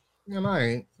all. And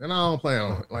I don't plan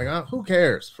on it. Like, who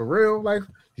cares? For real? Like,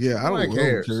 yeah, I don't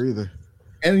care either.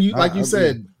 And like you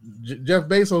said, Jeff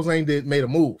Bezos ain't made a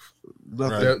move.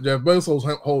 Nothing. Jeff Bezos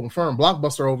holding firm.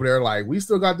 Blockbuster over there, like, we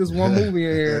still got this one movie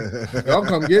in here. Y'all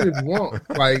come get it if you want.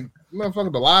 Like,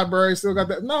 motherfucker, the library still got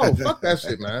that. No, fuck that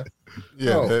shit, man.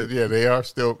 Yeah, they are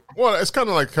still. Well, it's kind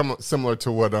of like similar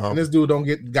to what. And this dude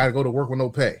got to go to work with no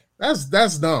pay. That's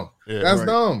dumb. Yeah, that's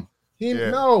dumb.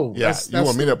 No. Yeah, that's you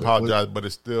want me to stupid. apologize, but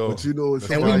it's still. But you know, it's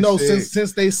and we know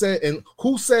since they said, and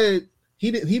who said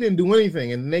he didn't do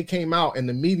anything, and they came out in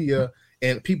the media.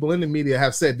 And people in the media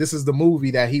have said this is the movie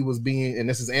that he was being, and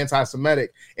this is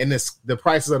anti-Semitic, and the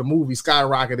prices of the movie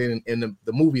skyrocketed, and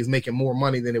the movie is making more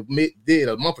money than it did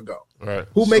a month ago. Right?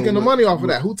 Who making the money off of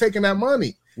that? Who taking that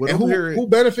money? And who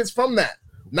benefits from that?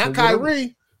 Not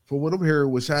Kyrie. For what I'm hearing,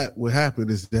 what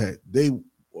happened is that they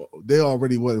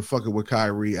already wasn't fucking with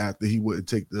Kyrie after he wouldn't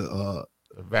take the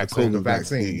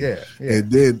vaccine. Yeah.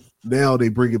 And then now they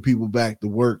bringing people back to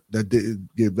work that didn't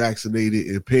get vaccinated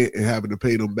and having to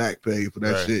pay them back pay for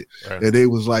that shit. Right. And they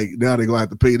was like, now they're gonna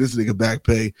have to pay this nigga back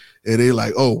pay. And they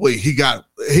like, oh wait, he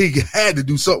had to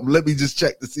do something. Let me just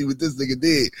check to see what this nigga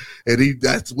did. And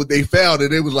that's what they found.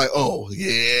 And they was like, oh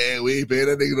yeah, we ain't paying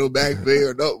that nigga no back pay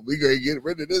or no. We gonna get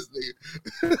rid of this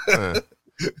nigga.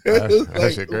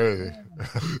 That shit crazy.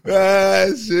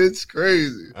 That shit's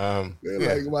crazy.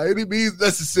 Like, by any means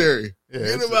necessary.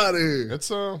 Get him out of here.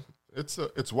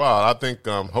 It's wild. I think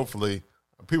hopefully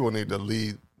people need to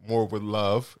lead more with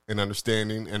love and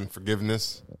understanding and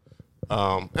forgiveness.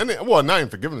 Not even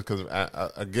forgiveness because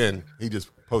again he just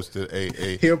posted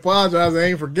a he apologized. I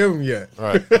ain't forgiven yet.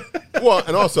 Right. Well,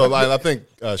 and also like I think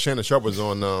Shannon Sharp was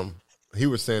on. He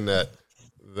was saying that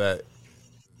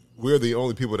we're the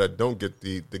only people that don't get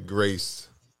the grace.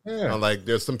 Yeah. Like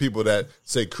there's some people that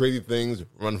say crazy things,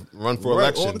 run for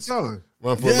elections all the time.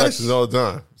 Run for elections all the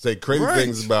time. Say crazy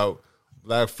things about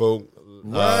black folk,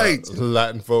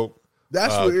 Latin folk.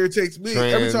 That's what irritates me.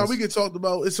 Trans. Every time we get talked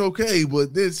about, it's okay,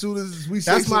 but then as soon as we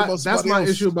say something about somebody that's my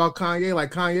issue about Kanye.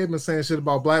 Like Kanye been saying shit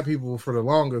about black people for the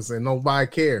longest, and nobody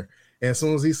care. And as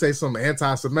soon as he say something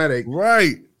anti-Semitic,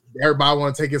 right, everybody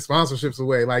want to take his sponsorships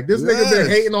away. Like this nigga been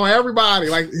hating on everybody.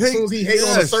 Like as soon as he hate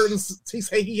on a certain,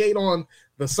 he hate on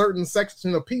the certain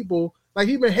section of people. Like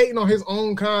he been hating on his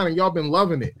own kind, and y'all been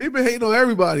loving it. He been hating on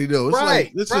everybody though. It's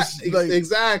right, like, right.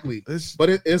 Exactly. But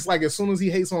it's like as soon as he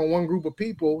hates on one group of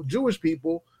people, Jewish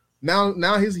people, now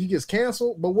he gets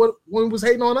canceled. But when he was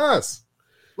hating on us,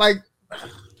 like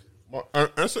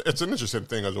it's an interesting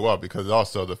thing as well because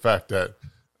also the fact that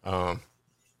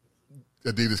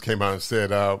Adidas came out and said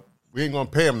we ain't gonna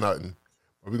pay him nothing,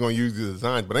 but we're gonna use the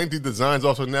designs. But ain't these designs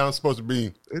also now supposed to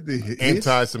be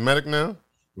anti-Semitic now?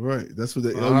 Right, that's what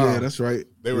they. Oh yeah, that's right.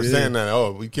 They were saying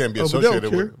that. We can't be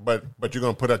associated with. But you're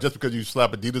gonna put out just because you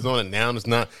slap Adidas on it now. It's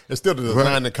not. It's still the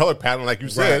design, the color pattern, like you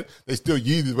said. They still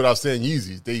Yeezys without saying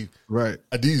Yeezys. They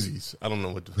Adizis. I don't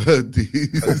know what.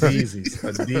 Adizis.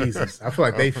 I feel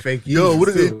like they fake Yeezys. Yo,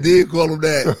 what did they did call them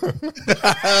that?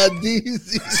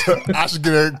 Adizis. I should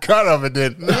get a cut of it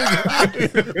then.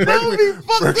 That would be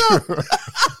fucked up.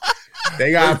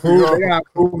 They got proof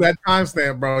that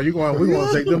timestamp, bro. We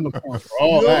gonna take them to court for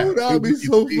all that. That would be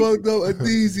so fucked up.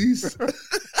 Adizis.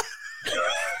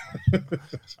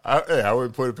 I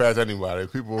wouldn't put it past anybody.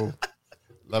 People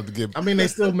love to give. I mean, they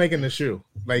still making the shoe.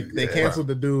 Like they canceled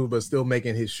the dude, but still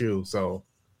making his shoe. So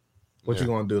what you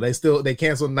gonna do?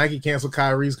 Nike canceled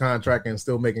Kyrie's contract and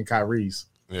still making Kyrie's.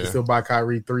 They still buy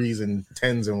Kyrie 3s and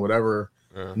 10s and whatever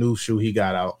new shoe he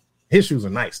got out. His shoes are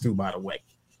nice too, by the way.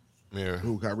 Yeah.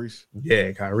 Who, Kyrie's?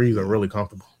 Yeah, Kyrie's are really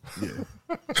comfortable. Yeah.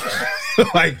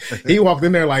 Like he walked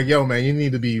in there like, yo, man, you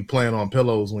need to be playing on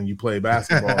pillows when you play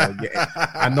basketball.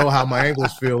 I know how my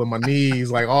ankles feel and my knees,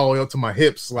 like all the way up to my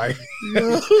hips. Like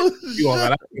you all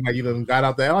got out, like you done got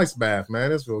out the ice bath, man.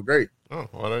 This feels great. Oh,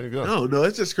 well, there you go. No,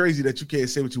 it's just crazy that you can't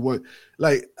say what you want.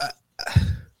 Like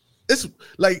it's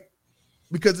like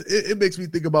because it makes me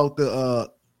think about the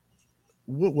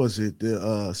what was it?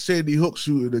 The Sandy Hook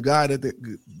shooting, the guy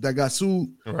that got sued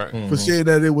for saying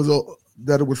that it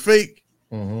was fake,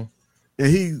 and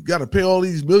he got to pay all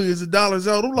these millions of dollars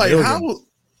out. I'm like,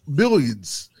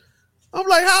 billions? I'm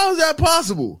like, how is that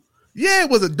possible? Yeah, it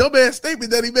was a dumbass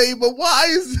statement that he made, but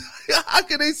how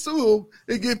can they sue him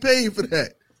and get paid for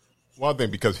that? Well, I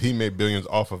think because he made billions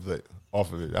off of it. I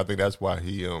think that's why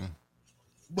he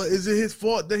But is it his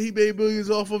fault that he made millions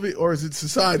off of it, or is it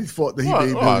society's fault that he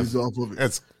made millions off of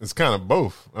it? It's kind of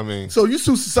both. I mean, so you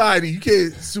sue society, you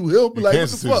can't sue him. You like, can't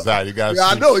sue society. You got.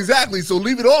 I know exactly. So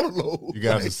leave it all alone. You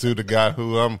got to sue the guy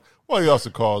who he also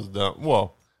calls the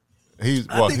he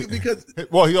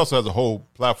also has a whole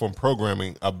platform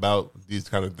programming about these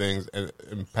kind of things and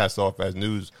passed off as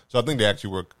news. So I think they actually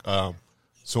were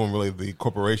suing really the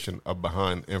corporation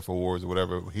behind InfoWars or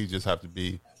whatever. He just have to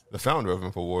be the founder of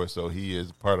InfoWars, so he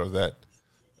is part of that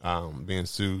being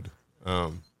sued. I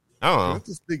don't know. I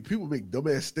just think people make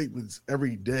dumbass statements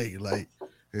every day, like,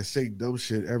 and say dumb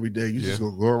shit every day. You just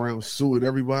gonna go around suing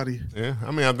everybody? Yeah,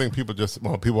 I mean, I think people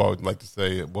people always like to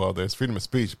say, well, there's freedom of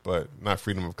speech, but not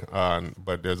freedom of,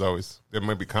 but there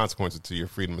might be consequences to your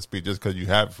freedom of speech. Just because you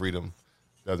have freedom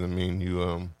doesn't mean you,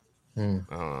 I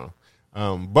don't know.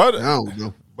 But I don't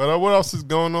know. But what else is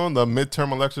going on? The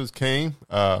midterm elections came.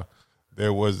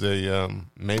 There was a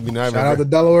maybe not. Shout out to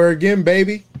Delaware again,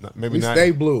 baby. Maybe not.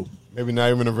 Stay blue. Maybe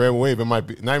not even a red wave. It might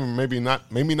be maybe not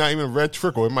even a red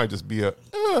trickle. It might just be a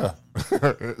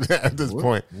at this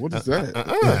point. What is that?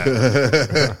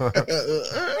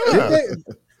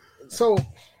 So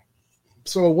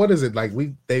what is it like?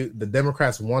 The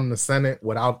Democrats won the Senate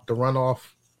without the runoff.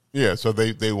 Yeah, so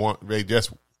they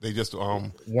just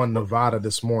won Nevada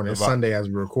this morning. It's Sunday as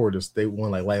we record this. They won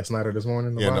like last night or this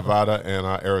morning. Nevada and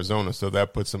Arizona. So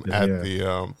that puts them at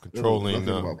the controlling.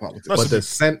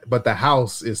 But the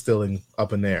House is still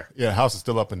up in there. Yeah, the House is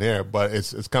still up in there. But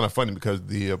it's kind of funny because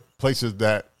the places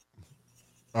that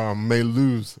may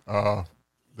lose the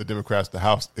Democrats the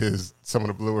House is some of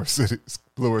the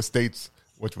bluer states,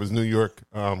 which was New York,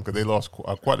 because they lost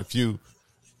quite a few.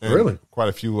 Really, quite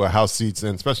a few House seats,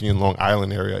 and especially in Long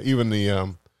Island area. Even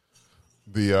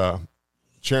the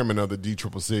chairman of the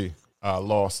DCCC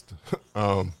lost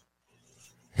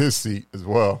his seat as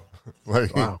well.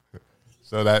 Wow.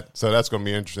 So that's going to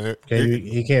be interesting.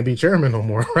 He can't be chairman no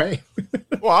more, right?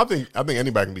 Well, I think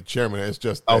anybody can be chairman. It's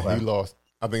just that he lost.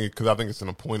 I think it's an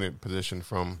appointed position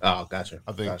from. Oh, gotcha.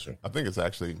 I think it's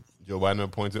actually Joe Biden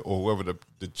appointed, or whoever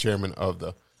the chairman of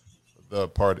the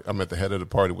party. I'm at the head of the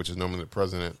party, which is normally the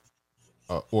president,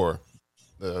 or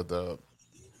the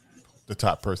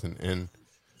top person in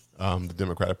the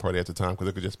Democratic Party at the time, because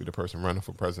it could just be the person running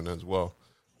for president as well.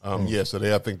 Yeah, so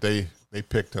I think they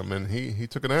picked him, and he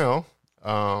took an L.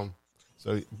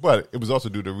 But it was also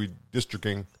due to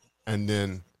redistricting, and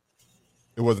then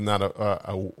it was not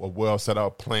a well set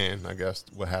out plan. I guess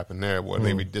what happened there, where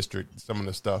they redistrict some of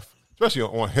the stuff, especially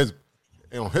on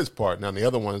his part. Now the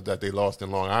other ones that they lost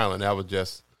in Long Island, that was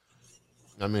just,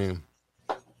 I mean,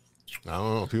 I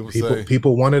don't know.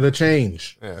 People wanted a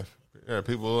change. Yeah,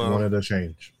 people wanted a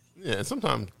change. Yeah, and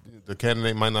sometimes the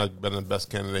candidate might not have been the best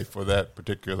candidate for that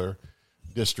particular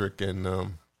district, and it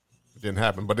didn't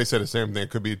happen. But they said the same thing. It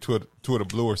could be two of the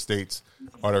bluer states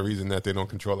are the reason that they don't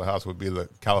control the House would be like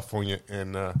California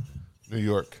and New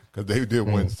York, because they did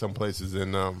win some places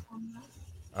in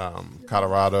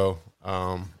Colorado,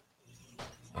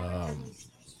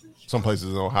 some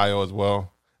places in Ohio as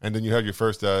well. And then you have your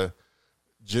first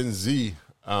Gen Z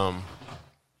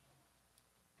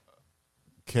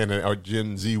candidate, or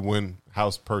Gen Z win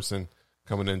House person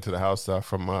coming into the House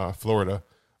from Florida,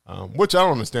 which I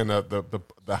don't understand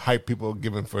the hype people are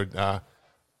giving for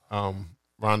Ron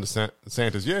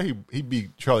DeSantis. Yeah, he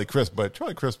beat Charlie Crist, but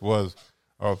Charlie Crist was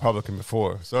a Republican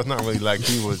before, so it's not really like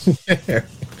he was.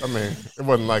 I mean, it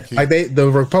wasn't like the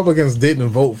Republicans didn't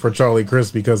vote for Charlie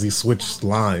Crist because he switched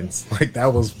lines. Like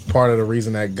that was part of the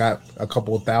reason that got a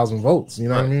couple of thousand votes. You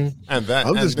know what I mean? And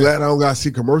I'm just glad I don't got to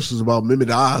see commercials about Mehmet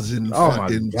Oz and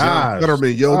fucking John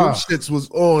Fetterman. Yo, them shits was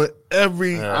on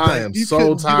every. I am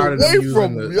so tired of them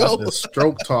using the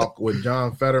stroke talk with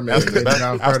John Fetterman.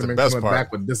 John Fetterman coming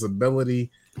back with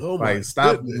disability.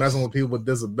 Stop messing with people with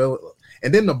disability.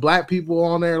 And then the black people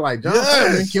on there, like John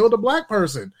Fetterman killed a black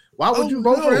person. Why would you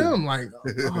vote for him? Like,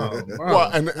 well,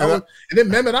 and then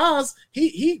Mehmet Oz,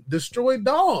 he destroyed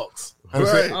dogs.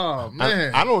 Right. Oh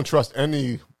man, I don't trust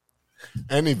any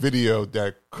video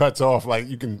that cuts off. Like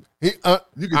you can tell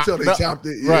they chopped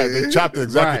it. Right, they chopped it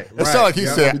exactly. It's not like he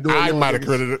said I might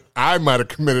have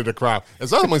committed a crime. It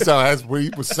sounded like that's what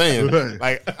he was saying. Right.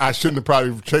 Like I shouldn't have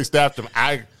probably chased after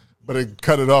him. But it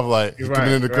cut it off like he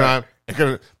committed a crime.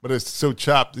 But it's so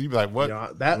chopped. You be like,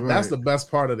 what? That's the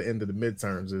best part of the end of the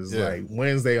midterms is like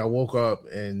Wednesday. I woke up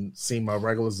and seen my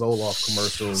regular Zoloft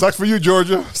commercial. Sucks for you,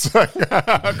 Georgia.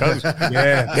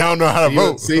 Yeah, y'all know how to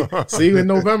vote. See you in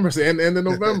November. End of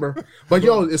November. But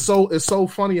it's so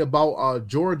funny about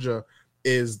Georgia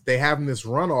is they having this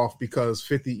runoff because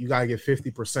you gotta get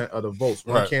 50% of the votes.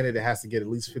 One candidate has to get at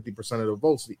least 50% of the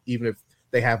votes, even if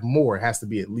they have more. It has to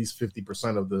be at least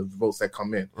 50% of the votes that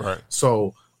come in. Right.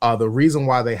 So. The reason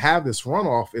why they have this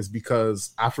runoff is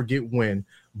because I forget when,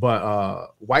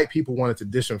 but white people wanted to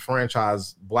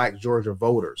disenfranchise black Georgia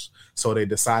voters. So they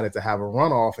decided to have a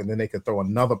runoff, and then they could throw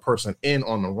another person in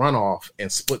on the runoff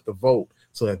and split the vote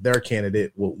so that their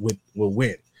candidate will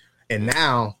win. And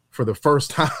now, for the first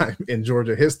time in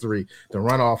Georgia history, the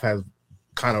runoff has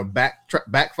kind of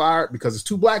backfired because it's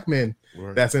two black men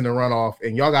that's in the runoff,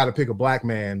 and y'all got to pick a black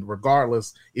man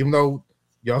regardless. Even though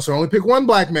y'all should only pick one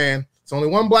black man, it's only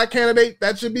one black candidate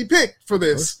that should be picked for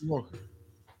this.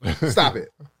 Stop it.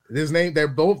 His name, they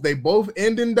both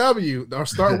end in W or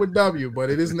start with W, but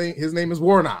his name is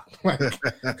Warnock. Like,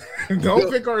 don't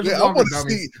pick our. Yeah, I want to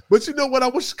see, but you know what? I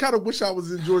kind of wish I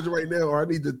was in Georgia right now, or I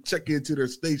need to check into their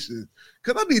station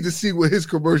because I need to see what his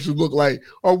commercials look like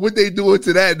or what they doing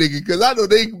to that nigga because I know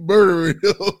they murdering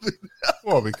him.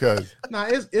 Well, because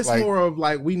it's like, more of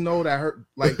like we know that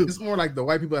it's more like the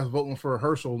white people that's voting for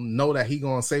Herschel know that he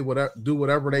gonna say whatever, do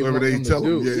whatever they want him to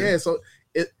do. Yeah, so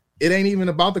it ain't even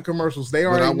about the commercials. They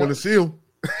already. But I want to see him.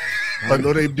 I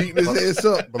know they beating his ass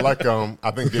up. But like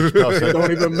I think Dave Chappelle said, it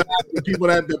don't even matter. The people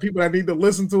that need to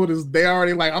listen to it is they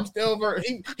already like I'm still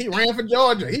he ran for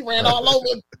Georgia. He ran all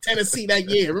over Tennessee that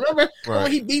year. Remember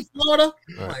when he beat Florida?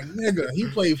 Right. Like nigga, he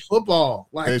played football.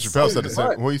 Like Dave Chappelle said the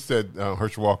same. Well, he said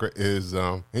Herschel Walker is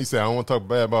he said I don't want to talk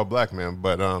bad about black man,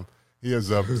 but he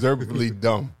is observably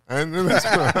dumb. And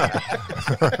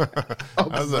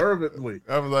observantly.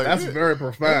 I was like, that's very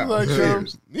profound. Like,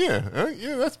 that's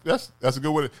a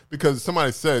good way because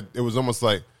somebody said it was almost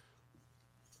like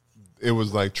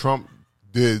Trump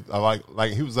did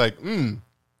like he was like,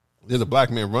 there's a black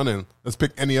man running. Let's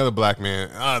pick any other black man.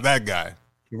 That guy.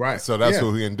 Right. So that's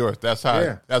who he endorsed. That's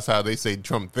how they say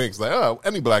Trump thinks. Like,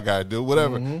 any black guy do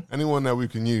whatever. Anyone that we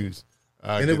can use.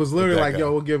 And it was literally like,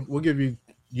 yo, we'll give you.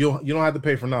 You don't have to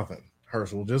pay for nothing,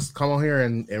 Herschel. Just come on here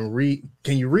and read.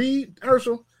 Can you read,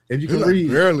 Herschel? If you can read,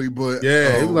 barely, but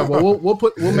yeah, he was like, well, we'll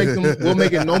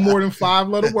make it no more than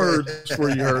 5-letter words for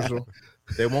you, Herschel.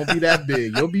 They won't be that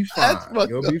big. You'll be fine.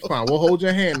 You'll be fine. We'll hold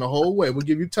your hand the whole way. We'll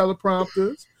give you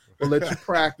teleprompters. We'll let you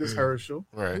practice, Herschel.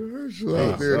 Right. Herschel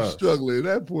out there struggling.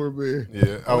 That poor man.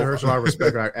 Yeah. Only Herschel I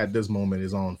respect at this moment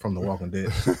is on From the Walking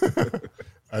Dead.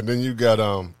 And then you got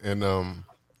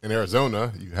in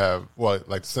Arizona, you have, like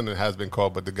the Senate has been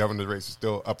called, but the governor's race is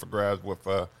still up for grabs with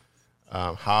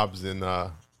Hobbs and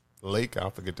Lake. I'll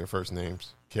forget their first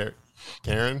names.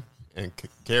 Karen and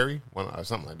Carrie,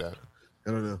 something like that.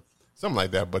 I don't know. Something like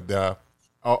that. But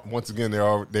once again, they're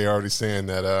already saying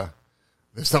that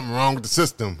there's something wrong with the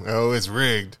system. Oh, it's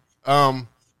rigged.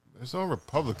 There's all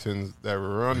Republicans that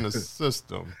run the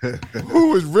system.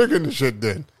 Who is rigging the shit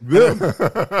then?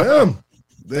 Them.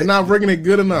 They're not rigging it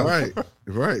good enough.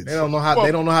 Right. They don't know how.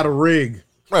 They don't know how to rig.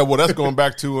 Right. Well, that's going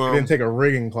back to. They didn't take a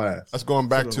rigging class. That's going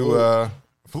back to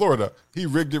Florida. He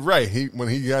rigged it right. When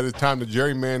he got his time to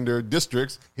gerrymander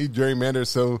districts, he gerrymandered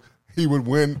so he would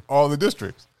win all the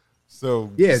districts.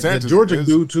 So yeah, the Georgia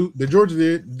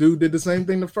dude did the same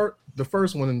thing. The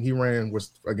first one he ran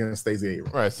was against Stacey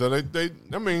Abrams. Right. So they.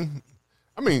 I mean,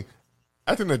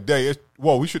 at the end of the day,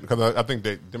 we shouldn't, because I think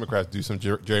that Democrats do some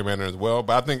gerrymandering as well,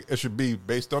 but I think it should be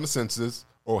based on the census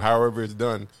or however it's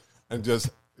done, and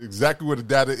just exactly what the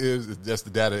data is just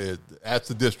the data is. That's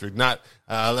the district, not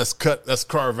let's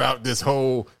carve out this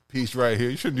whole piece right here.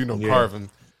 You shouldn't do no carving.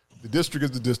 The district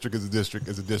is the district is the district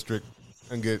is a district,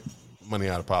 and get money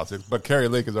out of politics. But Carrie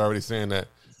Lake is already saying that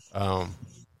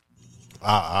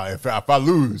if I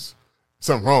lose,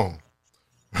 something wrong.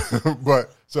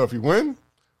 But so if you win.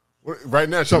 Right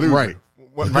now she's losing. Right.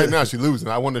 Right now she's losing.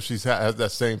 I wonder if she has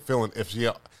that same feeling if she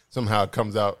somehow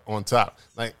comes out on top.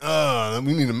 Like,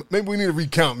 we need to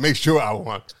recount, make sure I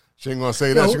won. She ain't gonna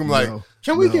say that. She's gonna be like,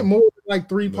 can we get more than like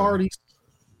 3 parties?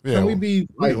 Yeah, can we be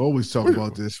like? We always talk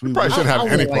about this. We probably shouldn't have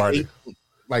any party.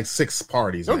 Like 6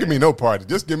 parties. Don't give me no party.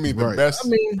 Just give me the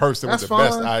best person with the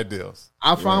best ideals.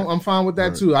 I'm fine with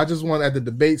that too. I just want at the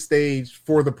debate stage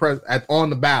for the on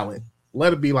the ballot.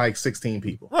 Let it be like 16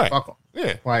 people. Right. Fuck them.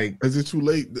 Yeah. Like, is it too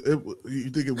late? You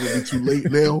think it would be too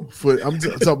late now? I'm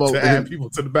talking about to add people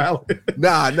to the ballot.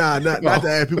 Not to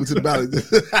add people to the ballot.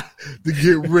 To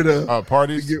get rid of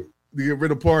parties. To get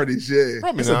rid of parties. Yeah,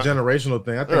 probably it's a generational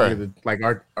thing. I think like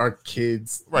our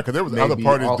kids. Right, because there was other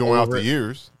parties doing out the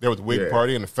years. There was the Whig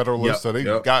Party and the Federalists, so they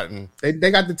got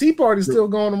the Tea Party still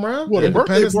going around. Well, the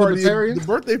birthday party.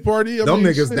 Them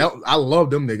niggas. I love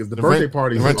them niggas. The birthday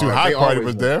party. The Rent Too High party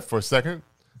was there for a second.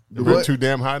 The Rent Too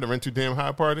Damn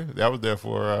High party. That was there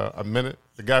for a minute.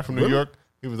 The guy from New York,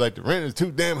 he was like, the rent is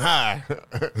too damn high.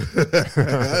 That's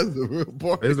the real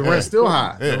part. Is the rent still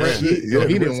high?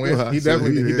 He didn't win. He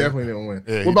definitely didn't win.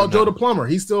 Yeah, what about Joe the Plumber?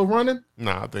 He's still running?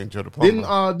 No, I think Joe the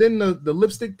Plumber. Didn't the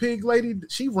lipstick pig lady,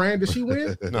 she ran? Did she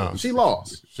win? No. She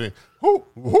lost. Who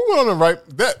went on the right?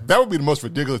 That would be the most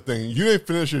ridiculous thing. You didn't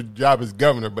finish your job as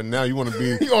governor, but now you want to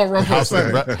be House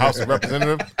of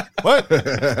Representative. What?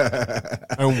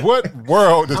 And what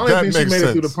world does that make sense? She made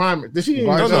it through the primary. Did she?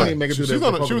 Even make it through the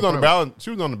Republican She was on the ballot.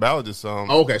 She was on the ballot. Just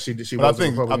okay, she was a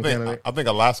Republican candidate. I think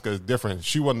Alaska is different.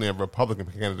 She wasn't a Republican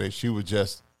candidate. She was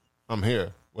just, I'm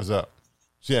here. What's up?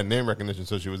 She had name recognition,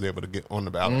 so she was able to get on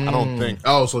the ballot. I don't think.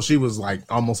 Oh, so she was like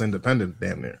almost independent,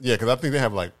 damn near. Yeah, because I think they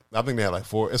had like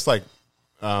 4. It's like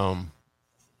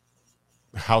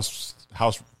house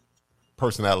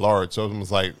person at large. So it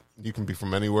was like you can be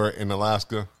from anywhere in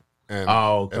Alaska. And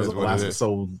because Alaska's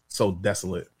so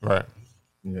desolate, right?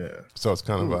 Yeah. So it's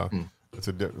kind of it's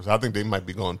a difference. I think they might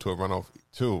be going to a runoff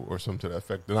too, or something to that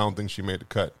effect. And I don't think she made the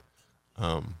cut.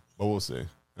 But we'll see.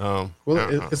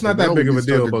 It's not that big of a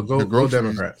deal, but go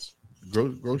Democrats.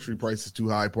 Grocery price is too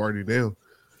high. Party now.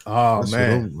 Oh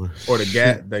man, or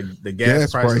the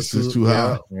gas price is too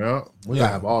high. Yeah, we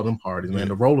gotta have all them parties, man.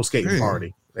 The roller skating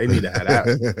party, they need to have that.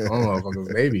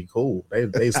 Motherfuckers, they be cool. They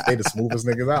the smoothest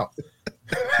niggas out.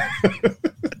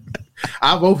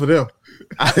 I vote for them.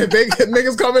 They get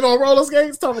niggas coming on roller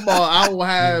skates. Talking about I will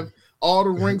have all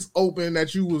the rinks open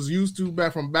that you was used to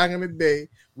back in the day.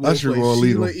 We'll play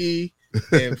Sheila E.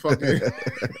 And fucking,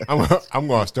 I'm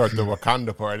gonna start the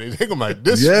Wakanda party. They gonna like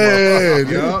this. Yeah,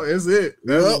 it's it.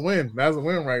 That's a win. That's a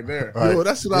win right there. Right. Yo,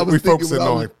 that's what I was thinking. We focusing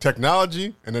on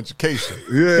technology and education.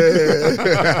 Yeah.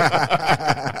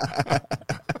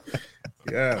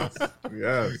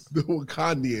 Yes. The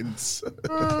Wakandians.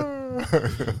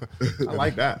 I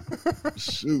like that.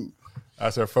 Shoot,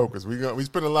 that's our focus. We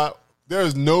spend a lot. I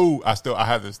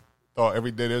have this thought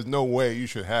every day. There's no way you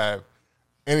should have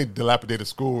any dilapidated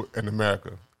school in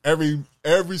America. Every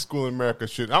school in America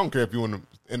should. I don't care if you're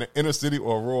in the inner city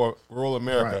or rural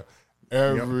America. Right.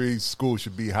 Every school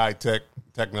should be high tech,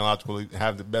 technologically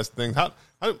have the best things. How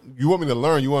you want me to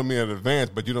learn? You want me to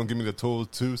advance, but you don't give me the tools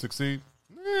to succeed.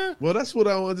 Well, that's what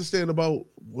I don't understand about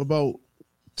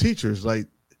teachers. Like,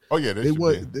 oh yeah, they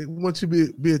want you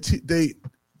to be a they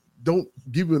don't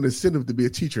give you an incentive to be a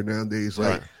teacher nowadays.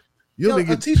 Like,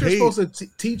 a teacher's supposed to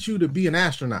teach you to be an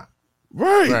astronaut.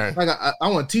 Right. Like I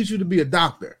want to teach you to be a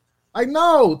doctor. Like,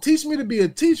 no, teach me to be a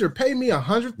teacher. Pay me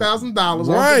 $100,000 off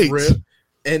the rip,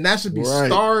 and that should be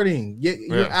starting.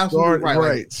 You're absolutely right.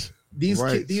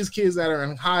 Like, these kids that are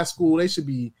in high school, they should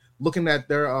be looking at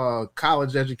their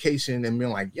college education and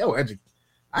being like, "Yo,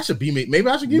 I should be maybe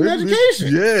I should get an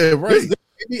education." Yeah, right.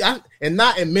 And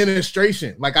not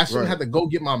administration. Like, I shouldn't have to go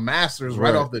get my master's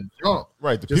right off the jump.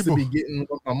 Right. To be getting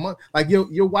my money. Like,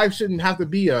 your wife shouldn't have to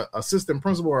be a assistant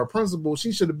principal or a principal.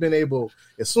 She should have been able,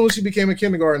 as soon as she became a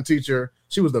kindergarten teacher,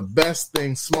 she was the best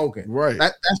thing smoking. Right.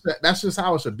 That's just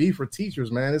how it should be for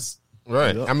teachers, man. It's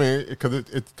right. I mean,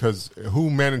 because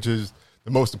who manages the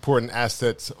most important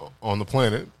assets on the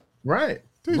planet? Right.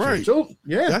 Teachers. Right.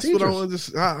 That's teachers. What I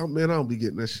understand. Man, I don't be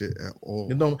getting that shit at all.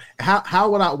 You know,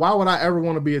 why would I ever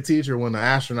want to be a teacher when an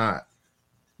astronaut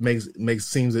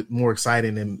seems it more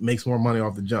exciting and makes more money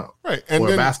off the jump? Right. And or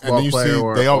then, a basketball player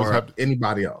or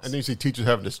anybody else. And then you see teachers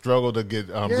having to struggle to get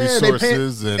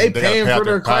resources they paying for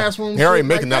their classroom. They already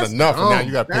making that enough, and now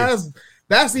you got to pay.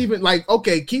 That's even like,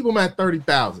 okay, keep them at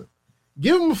 30,000.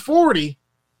 Give them 40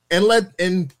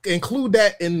 and include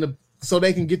that in so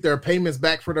they can get their payments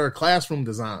back for their classroom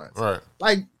designs. Right.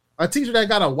 Like a teacher that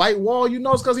got a white wall,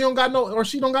 it's because he don't got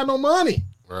she don't got no money.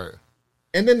 Right.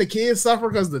 And then the kids suffer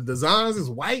because the designs is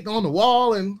white on the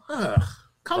wall and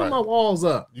color my walls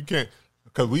up. You can't,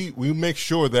 because we make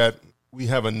sure that we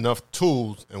have enough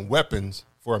tools and weapons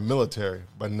for our military,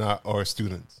 but not our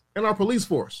students. And our police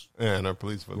force. And our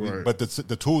police force. Right. But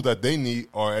the tools that they need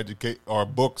are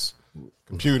books,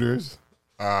 computers,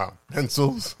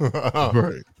 pencils.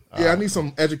 Right. I need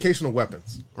some educational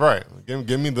weapons. Right.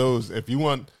 Give me those if you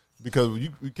want, because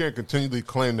we can't continually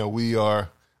claim that we are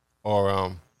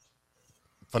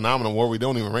phenomenal where we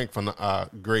don't even rank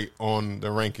great on the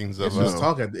rankings of.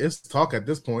 It's talk at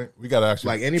this point. We got to actually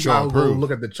like anybody who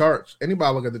look at the charts.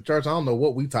 Anybody look at the charts. I don't know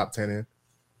what we top 10 in.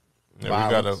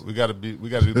 Yeah, we gotta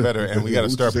do better, and we gotta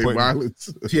start putting violence.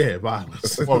 Yeah,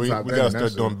 violence. Well, we gotta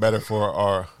start doing better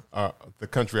for the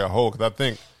country as a whole. Because I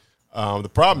think the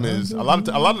problem is a lot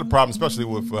of the problem, especially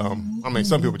with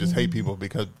some people just hate people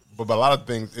but a lot of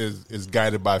things is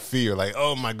guided by fear. Like,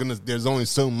 oh my goodness, there's only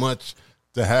so much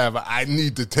to have. I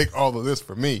need to take all of this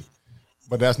for me,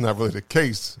 but that's not really the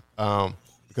case. Because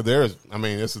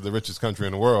this is the richest country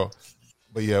in the world,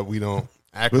 but yeah, we don't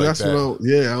act like that. I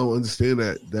don't understand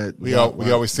that. We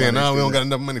always saying, we don't got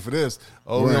enough money for this.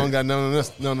 Oh, we don't got none of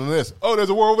this. Oh, there's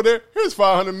a war over there. Here's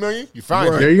 $500 million. You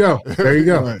find it. There you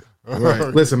go.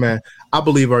 Right. Listen, man, I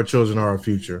believe our children are our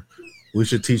future. We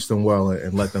should teach them well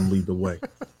and let them lead the way.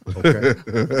 Okay,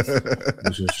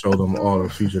 we should show them all the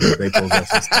future that they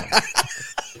possess.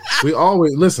 We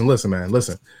always listen, man.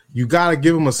 Listen, you gotta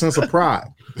give them a sense of pride.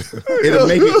 It'll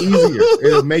make it easier.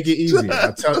 It'll make it easier.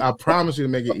 I promise you, to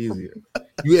make it easier.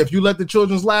 If you let the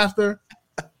children's laughter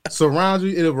surround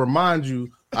you, it'll remind you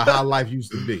of how life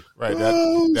used to be. Right.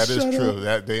 That is true. Up.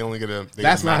 That they only get a.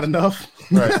 That's not enough.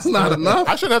 Right. That's not enough.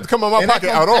 I shouldn't have to come out of my pocket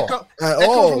at all.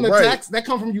 That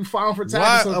comes from you filing for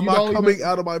taxes. Why am I coming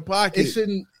out of my pocket? It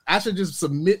shouldn't. I should just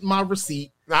submit my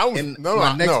receipt.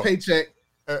 My next paycheck.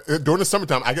 During the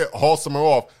summertime, I get all summer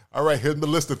off. All right, here's the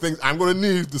list of things I'm going to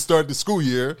need to start the school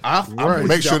year.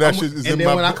 Make sure that shit is in my. And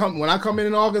then when I come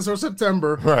in August or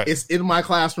September, it's in my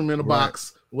classroom in a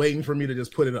box, waiting for me to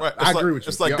just put it up. Right. I agree with you.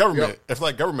 It's like government. Yep. It's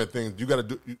like government things. You got to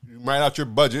do. You write out your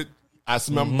budget. I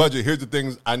see my budget. Here's the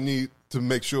things I need to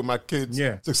make sure my kids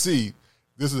succeed.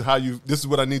 This is how you. This is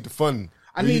what I need to fund.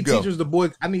 I need teachers to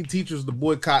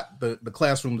boycott the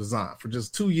classroom design for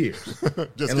just 2 years.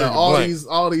 Just and let all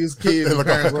these kids and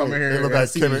parents come in here and look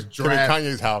like Kim and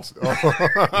Kanye's house.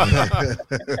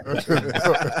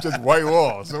 Just white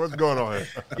walls. So what's going on here?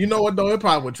 You know what though? It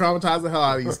probably would traumatize the hell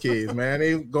out of these kids, man.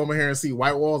 They go in here and see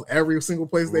white walls every single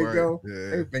place they go.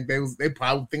 Yeah. They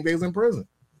probably think they was in prison.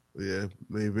 Yeah,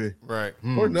 maybe. Right.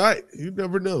 Or not. You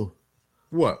never know.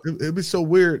 What? It'd be so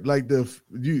weird. Like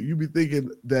you be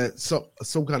thinking that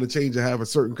some kind of change will have a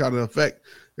certain kind of effect,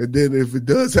 and then if it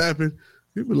does happen,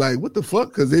 you be like, "What the fuck?"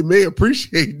 Because they may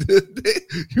appreciate it.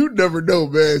 You never know,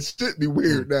 man. Shit be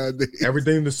weird nowadays.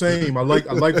 Everything the same. I like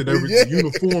that the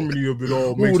uniformity of it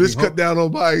all. Ooh, this cut down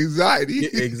on my anxiety.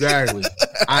 Yeah, exactly.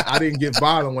 I didn't get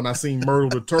violent when I seen Myrtle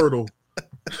the turtle.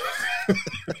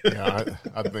 Yeah,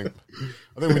 I think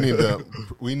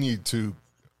we need to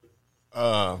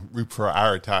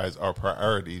reprioritize our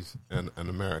priorities in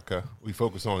America. We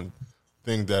focus on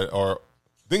things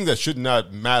that should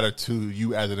not matter to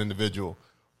you as an individual.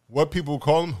 What people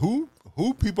call them, who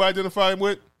people identify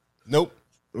with, nope,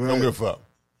 don't give a fuck.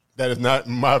 That is not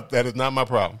my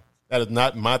problem. That is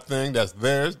not my thing. That's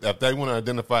theirs. If they want to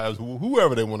identify as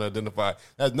whoever they want to identify,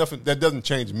 that's nothing. That doesn't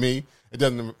change me. It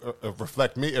doesn't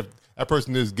reflect me. If that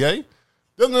person is gay, it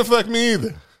doesn't reflect me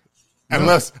either.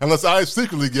 Unless I'm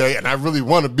secretly gay and I really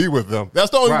want to be with them. That's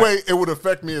the only way it would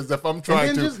affect me is if I'm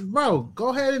trying to. Bro,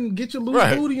 go ahead and get your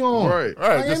loose booty on. Right.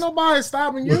 Like, ain't nobody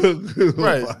stopping you.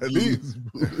 Right.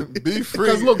 Be free.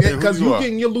 Because you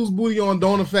getting your loose booty on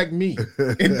don't affect me.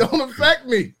 It don't affect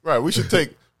me. Right. We should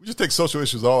take social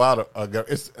issues all out of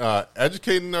it's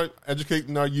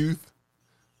educating our youth.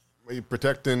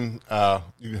 Protecting.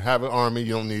 You have an army.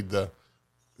 You don't need the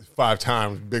 5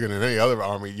 times bigger than any other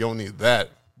army. You don't need that.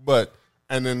 But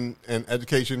and then in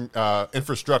education,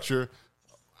 infrastructure,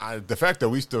 the fact that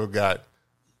we still got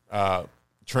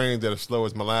trains that are slow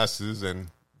as molasses and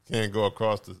can't go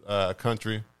across the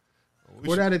country.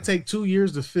 What did it take 2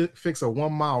 years to fix a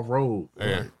 1 mile road?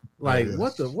 Yeah. Like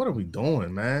what are we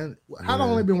doing, man? How long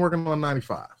have they been working on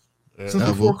 95? Since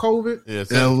before COVID?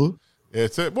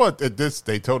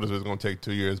 They told us it was going to take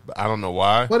 2 years, but I don't know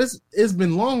why. But it's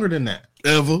been longer than that.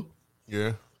 Ever?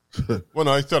 Yeah. Well,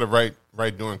 no, it started right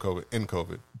during COVID, in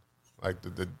COVID, like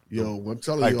I'm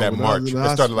telling like you, that March. It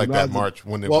started like that March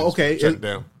when it shut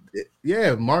down.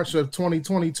 March of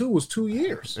 2022 was 2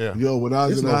 years. Yeah. Yo, when I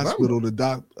was in the hospital,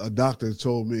 a doctor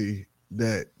told me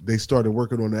that they started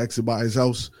working on the exit by his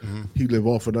house. Mm-hmm. He lived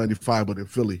off of 95, but in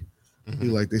Philly.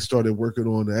 Mm-hmm. They started working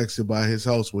on the exit by his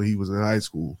house when he was in high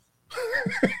school.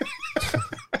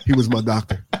 He was my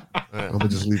doctor. I'm gonna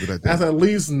just leave it at that. That's at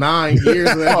least 9 years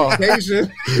of education.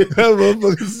 He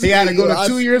had to go to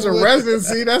 2 years of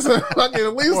residency. That's at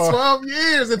least 12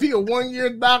 years if he a 1 year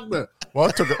doctor. Well,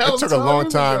 it took a long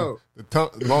time.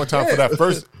 Long time for that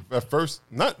first.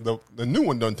 Not the new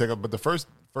one doesn't take up, but the first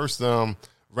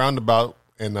roundabout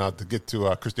and to get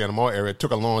to Christiana Mall area, it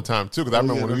took a long time too. Because I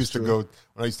remember when I used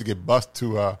to get bused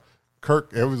to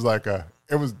Kirk, it was like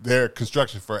it was their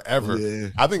construction forever. Yeah.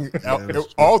 I think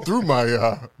all through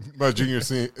my my junior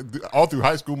scene, all through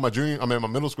high school, my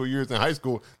middle school years in high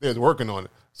school, they was working on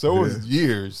it. So it was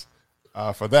years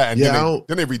for that. And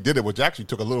then they redid it, which actually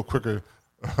took a little quicker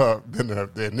than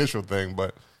the initial thing.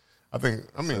 But I think,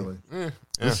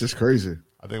 it's just crazy.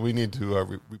 I think we need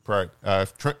to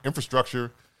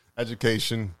infrastructure,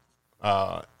 education,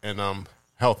 and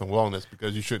health and wellness,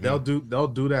 because you shouldn't. They'll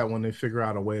do that when they figure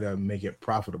out a way to make it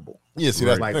profitable. Yeah, see,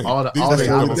 that's like the all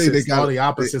the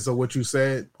opposites of what you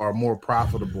said are more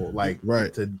profitable. Like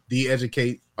to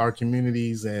de-educate our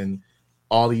communities and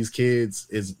all these kids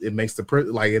it makes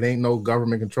it ain't no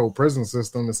government controlled prison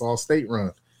system. It's all state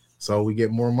run. So we get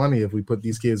more money if we put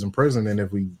these kids in prison than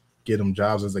if we get them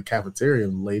jobs as a cafeteria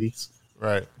ladies.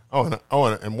 Right.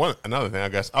 Another thing, I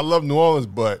guess I love New Orleans,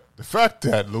 but the fact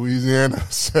that Louisiana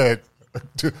said,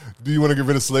 "Do you want to get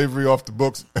rid of slavery off the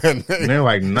books?" And they're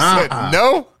like, "Nah, said,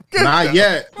 no, not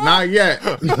yet.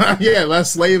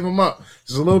 Let's slave them up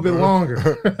just a little bit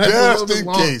longer, just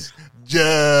in case."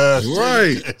 Just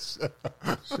right.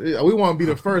 We want to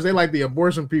be the first. They like the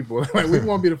abortion people. Like, we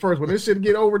want to be the first when this shit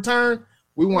get overturned.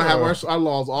 We want to have our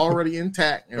laws already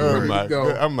intact and ready to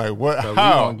go. I'm like, what? So how?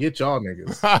 We gonna get y'all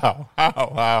niggas.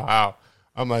 How?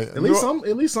 I'm like, at least some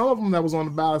of them that was on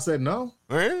the ballot said no.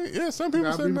 Yeah, some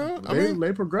people said no.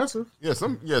 They progressive. Yeah,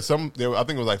 some. I think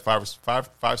it was like five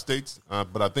states,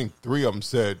 but I think 3 of them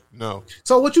said no.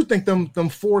 So what you think? Them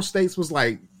 4 states was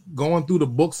like going through the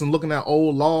books and looking at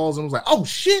old laws and was like, oh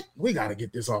shit, we got to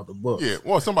get this off the books. Yeah,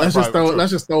 well, let's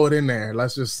just throw it in there.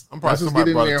 Let's just get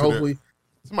in there. Hopefully.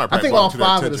 I think all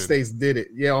 5 of the states did it.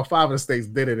 Yeah, all 5 of the states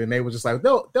did it, and they were just like,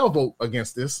 they'll vote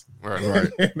against this. Right.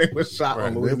 And they were shot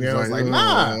on Louisiana. I was like,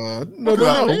 nah, no,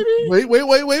 baby.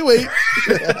 Wait.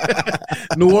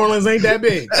 New Orleans ain't that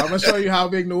big. I'm gonna show you how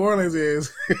big New Orleans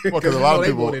is. Because a lot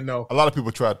of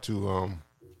people try to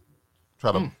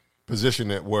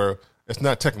position it where it's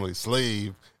not technically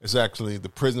slave. It's actually the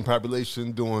prison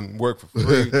population doing work for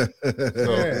free.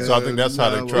 So I think that's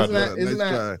how they try to. Isn't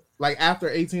that like after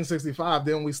 1865?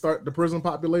 Then we start the prison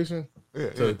population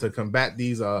to combat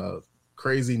these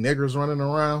crazy niggers running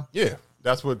around. Yeah,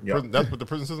 that's what the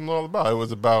prison system is all about. It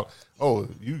was about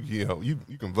you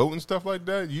can vote and stuff like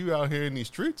that. You out here in these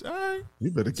streets, all right.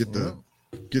 You better get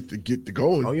the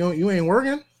going. Oh, you ain't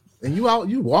working. And you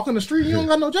walking the street, you don't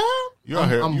got no job? You out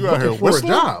here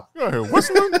whistling? Job. You out here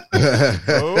whistling?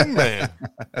 Oh, man.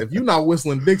 If you're not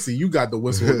whistling Dixie, you got the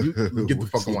whistle. You get the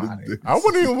fuck out of here. I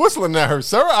wasn't even whistling at her,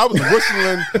 sir. I was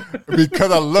whistling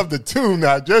because I love the tune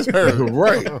I just heard.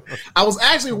 Right. I was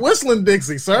actually whistling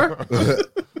Dixie, sir.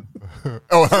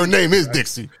 Oh, her name is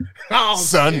Dixie. Oh,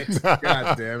 son. Shit.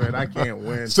 God damn it. I can't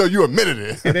win. So you admitted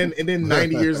it. And then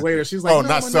 90 years later, she's like, oh,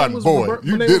 not son, boy.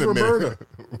 You did admit it.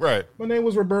 Right. My name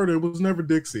was Roberta. It was never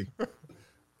Dixie.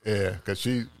 Yeah, because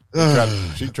she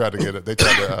tried to get it. They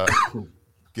tried to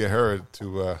get her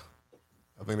to,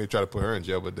 I think they tried to put her in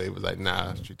jail, but they was like,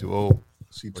 nah, she too old.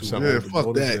 She too old. Yeah,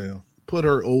 fuck that. Put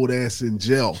her old ass in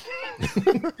jail.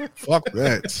 Fuck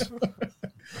that.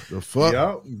 The fuck?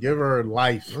 Yep, give her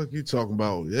life. What you talking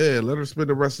about? Yeah, let her spend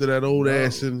the rest of that old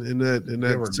ass in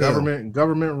that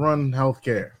government run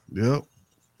healthcare. Yep.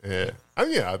 Yeah.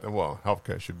 Well,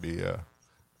 healthcare should be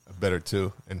better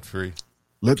too and free.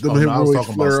 Let them hemorrhoids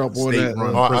flare up on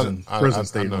that prison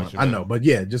state run. I know, but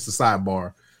yeah, just a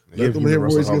sidebar. Let them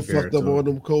hemorrhoids get fucked up on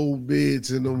them cold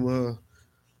beds and them.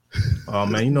 Oh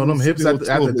man, you know them hips after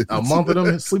a month of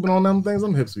them sleeping on them things,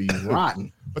 them hips be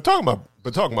rotten. But talking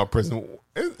about prison,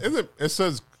 it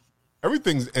says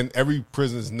everything's in every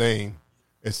prison's name.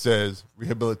 It says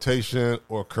rehabilitation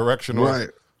or correctional. Right.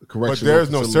 But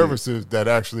there's no services that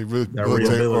actually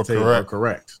rehabilitate or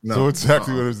correct. No, so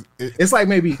exactly what it is. It's like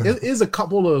maybe it is a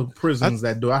couple of prisons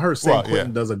that do. I heard St.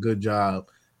 Quentin does a good job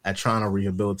at trying to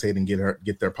rehabilitate and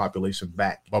get their population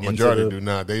back. But majority do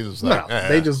not. They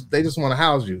just they just want to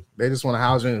house you. They just want to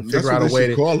house you and figure out a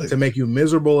way to make you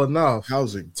miserable enough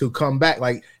to come back.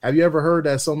 Like, have you ever heard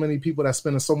that so many people that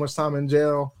spend so much time in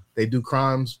jail, they do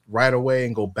crimes right away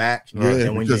and go back? Yeah,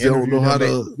 and when you interview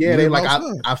them, they like,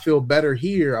 I feel better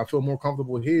here. I feel more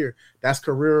comfortable here. That's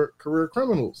career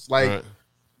criminals. Like,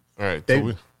 all right.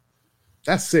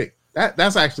 That's sick.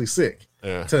 That's actually sick.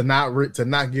 Yeah. To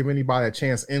not give anybody a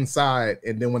chance inside,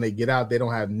 and then when they get out, they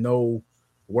don't have no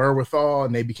wherewithal,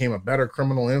 and they became a better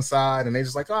criminal inside, and they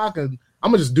just like, I'm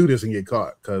gonna just do this and get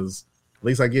caught because at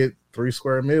least I get 3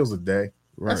 square meals a day.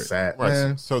 Right. That's sad, right.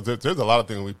 Man. So there's a lot of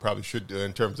things we probably should do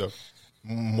in terms of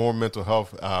more mental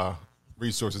health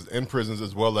resources in prisons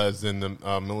as well as in the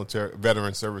military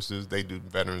veteran services. They do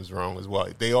veterans wrong as well.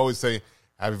 They always say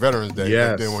Happy Veterans Day.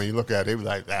 Yes. But then when you look at it, they be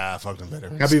like, fuck them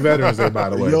veterans. Happy Veterans Day, by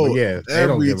the way. Yo, yeah,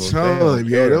 every time,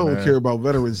 they don't care about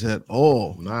veterans at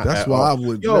all. That's why I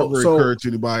would never encourage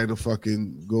anybody to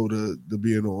fucking go to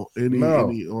being on any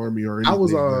army or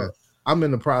anything. I'm in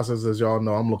the process, as y'all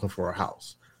know, I'm looking for a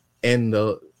house. And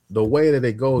the way that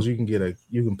it goes, you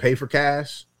can pay for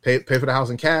cash, pay for the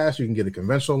house in cash, you can get a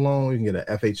conventional loan, you can get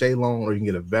an FHA loan, or you can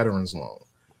get a veterans loan.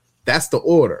 That's the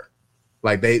order.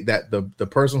 Like the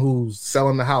person who's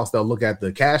selling the house, they'll look at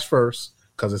the cash first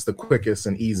because it's the quickest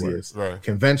and easiest. Right.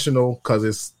 Conventional because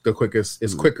it's the quickest,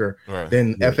 it's quicker. Right.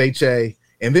 Then FHA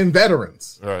and then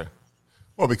veterans. Right.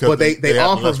 Well, because they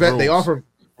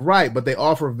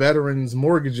offer veterans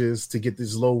mortgages to get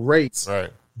these low rates. Right.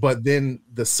 But then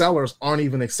the sellers aren't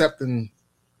even accepting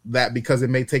that because it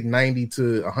may take 90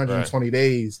 to 120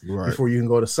 days before you can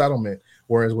go to settlement.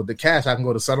 Whereas with the cash, I can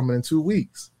go to settlement in 2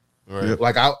 weeks. Right.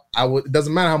 Like I would. It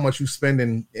doesn't matter how much you spend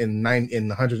in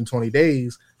 120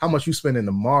 days. How much you spend in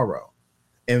tomorrow.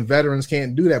 And veterans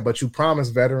can't do that. But you promise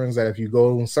veterans that if you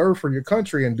go and serve for your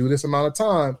country and do this amount of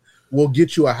time, we'll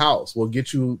get you a house. We'll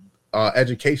get you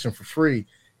education for free.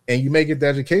 And you may get the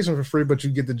education for free, but you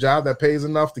get the job that pays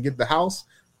enough to get the house,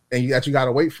 and you got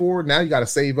to wait for. Now you got to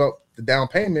save up the down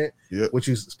payment, which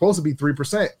is supposed to be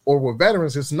 3%. Or with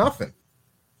veterans, it's nothing.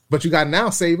 But you got to now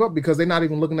save up because they're not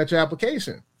even looking at your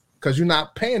application. Because you're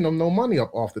not paying them no money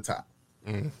up off the top.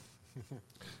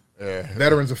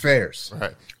 Veterans Affairs,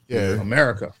 right? Yeah,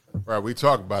 America, right. We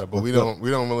talk about it, but we don't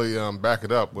really back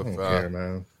it up with. I don't care,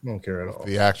 man. I don't care at all.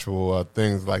 The actual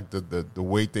things like the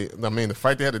weight the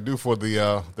fight they had to do for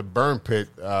the burn pit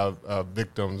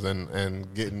victims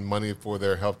and getting money for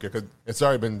their health care, because it's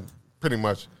already been pretty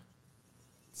much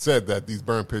said that these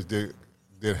burn pits did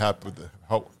help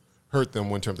hurt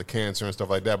them in terms of cancer and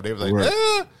stuff like that. But they was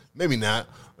like, maybe not.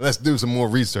 Let's do some more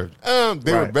research.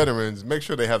 They were veterans. Make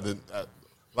sure they have the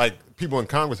like people in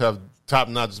Congress have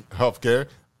top-notch health care.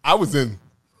 I was in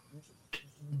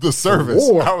the service.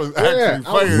 I was actually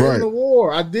fighting. In the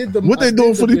war. I did the. What they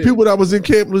doing for these people that was in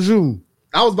Camp Lejeune?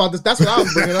 I was about to. That's what I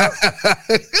was bringing up.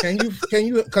 Can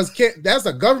you? Because that's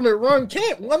a government-run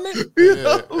camp, wasn't it?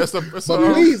 Yeah,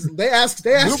 please, they asked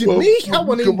me. I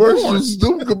wasn't even born.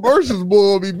 Them commercials,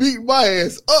 boy, be beating my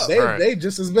ass up. They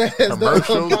just as bad as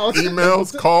commercials,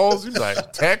 emails, calls. You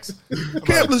like text.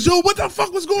 Camp Lejeune. What the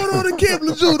fuck was going on in Camp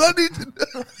Lejeune? I need to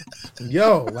know.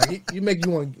 Yo, like you make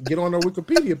you want to get on their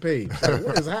Wikipedia page. Like,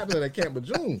 what is happening at Camp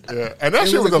Lejeune? Yeah, and that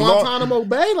shit was a Guantanamo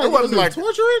Bay. Like, it wasn't like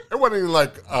torturing. It wasn't even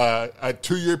like a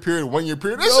 2-year period, 1 year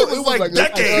period. That shit was like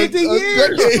decades. 50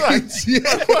 years.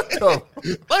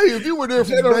 Like if you were there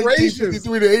from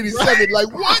 1953 to 87,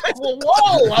 like what?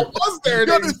 Whoa, I was there.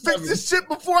 You to fix this shit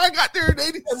before I got there in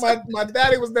 87. My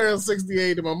daddy was there in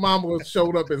 68, and my mom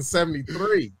showed up in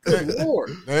 73. Good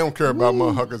Lord. They don't care about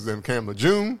motherfuckers in Camp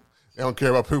Lejeune. They don't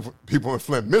care about people in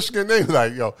Flint, Michigan. They be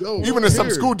like, yo even in some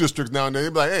school districts now and then, they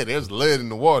be like, hey, there's lead in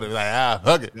the water. They're like,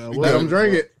 hug it. Let them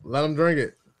drink it. Let them drink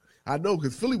it. I know,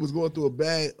 because Philly was going through a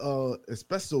bad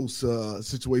asbestos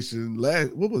situation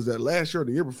last year or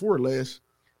the year before last.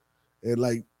 And,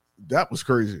 like, that was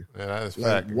crazy. Yeah, that is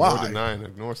like, fact. Why?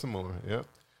 Ignore some more. Yep.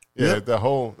 Yeah, the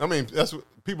whole, that's what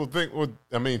people think.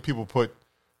 People put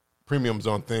premiums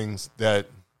on things that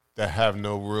have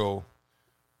no real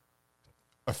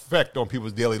effect on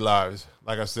people's daily lives.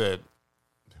 Like I said,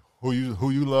 who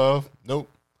you love, nope.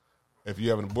 If you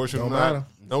have an abortion don't or not, matter.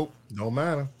 Nope. Don't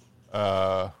matter.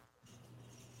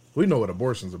 We know what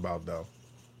abortion's about, though.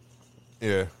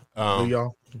 Yeah. Do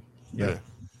y'all? Yeah.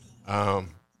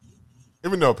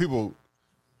 Even though people,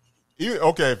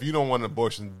 if you don't want an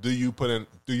abortion, do you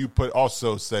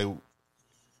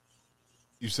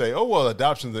say, oh well,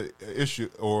 adoption's the issue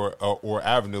or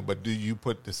avenue, but do you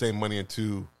put the same money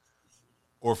into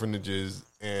orphanages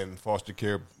and foster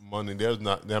care money? There's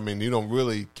not. You don't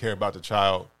really care about the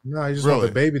child. No, you just want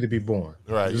the baby to be born.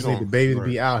 Right. You just need the baby to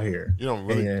be out here. You don't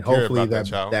really and care hopefully about that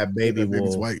child. That baby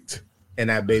will white,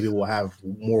 and that baby will have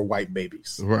more white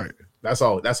babies. Right. That's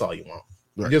all you want.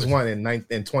 Right. You just want in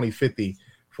 2050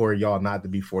 for y'all not to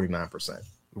be 49%.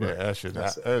 Yeah, that should.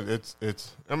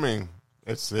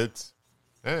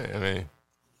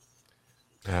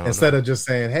 Instead of just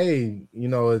saying, hey,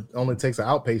 it only takes an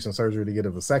outpatient surgery to get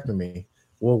a vasectomy.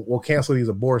 We'll cancel these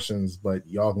abortions, but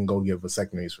y'all can go get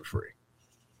vasectomies for free.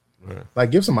 Right.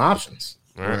 Like, give some options.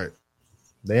 Right.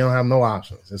 They don't have no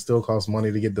options. It still costs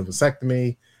money to get the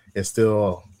vasectomy. It's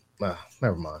still,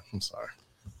 never mind. I'm sorry.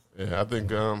 Yeah, I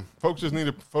think folks just need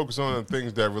to focus on the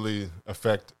things that really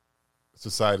affect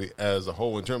society as a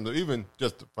whole in terms of even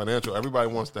just financial. Everybody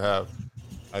wants to have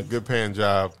a good paying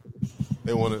job.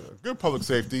 They want a good public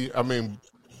safety.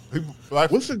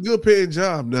 What's a good paying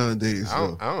job nowadays?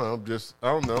 I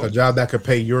don't know. A job that could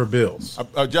pay your bills.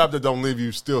 A job that don't leave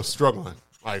you still struggling.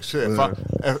 Like shit.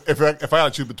 If I had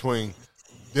to choose between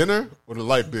dinner or the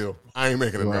light bill, I ain't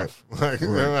making enough.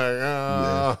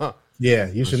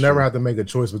 Yeah, you should never have to make a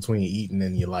choice between eating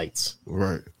and your lights.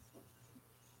 Right.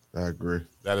 I agree.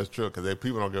 That is true, because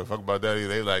people don't give a fuck about that either.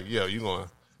 They like, you gonna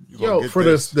for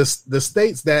the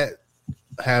states that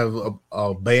have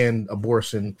a banned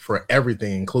abortion for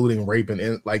everything, including rape,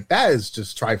 and like that is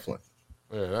just trifling.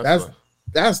 Yeah,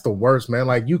 that's the worst, man.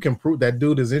 Like, you can prove that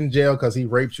dude is in jail because he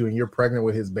raped you and you're pregnant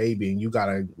with his baby, and you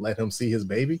gotta let him see his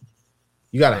baby.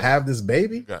 You gotta have this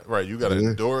baby, You gotta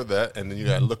endure that, and then you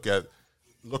gotta look at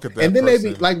that. And then they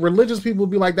be like, religious people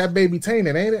be like, that baby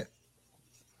tainted, ain't it?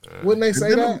 Wouldn't they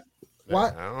say that?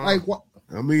 Why? Like what?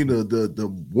 The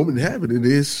woman having it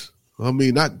is. I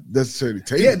mean, not necessarily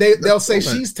tainted. Yeah, they'll say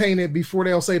she's tainted before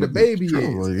they'll say the baby is,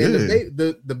 and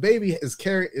the baby has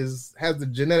the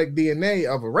genetic DNA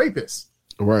of a rapist.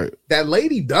 Right. That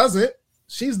lady doesn't.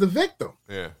 She's the victim.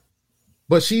 Yeah.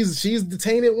 But she's the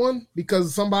tainted one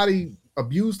because somebody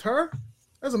abused her.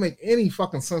 Doesn't make any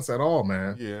fucking sense at all,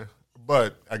 man. Yeah,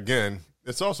 but again,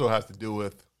 this also has to do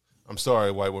with. I'm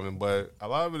sorry, white women, but a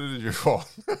lot of it is your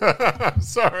fault.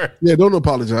 Sorry. Yeah, don't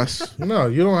apologize. No,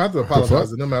 you don't have to apologize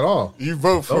to them at all. You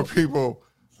vote for people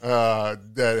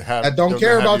that don't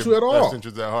care about you at all. Best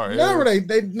interests at heart. Never,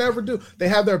 they never do. They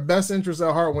have their best interests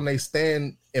at heart when they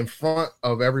stand in front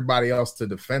of everybody else to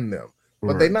defend them.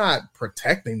 But they're not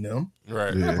protecting them.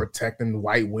 Right. They're not protecting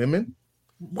white women.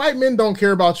 White men don't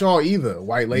care about y'all either,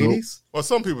 white ladies. Well,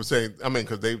 some people say,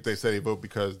 because they say they vote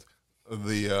because of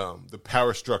the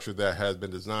power structure that has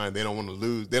been designed. They don't want to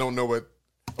lose. They don't know what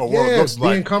a world looks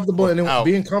like.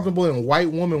 Being comfortable in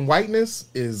white woman whiteness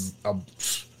is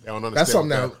that's something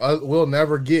that we'll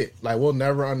never get. Like, we'll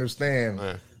never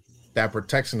understand that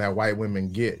protection that white women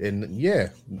get. And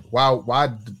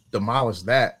why demolish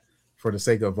that for the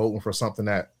sake of voting for something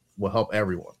that will help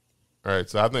everyone? All right,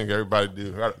 so I think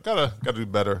everybody gotta do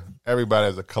better. Everybody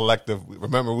as a collective.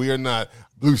 Remember, we are not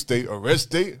blue state or red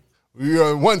state. We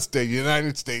are in one state,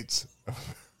 United States of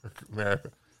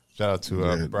America. Shout out to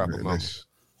Barack Obama.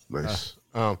 Nice.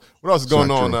 What else is going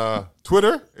on?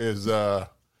 Twitter is going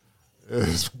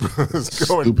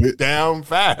stupid. Down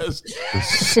fast.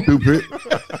 Stupid.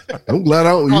 I'm glad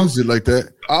I don't use it like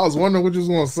that. I was wondering what you was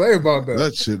going to say about that.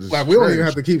 That shit is like, we don't even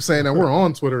have to keep saying that we're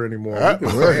on Twitter anymore.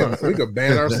 We could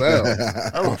ban ourselves.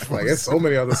 Like, there's so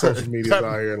many other social medias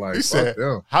out here. Like, he said,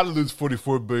 how to lose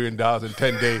 $44 billion in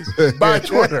 10 days. Buy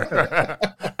Twitter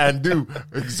and do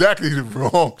exactly the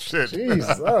wrong shit.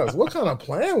 Jesus, what kind of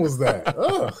plan was that?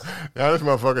 Ugh. Now this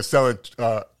motherfucker selling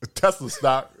Tesla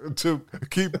stock to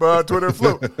keep Twitter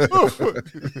afloat.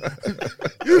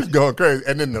 He was going crazy.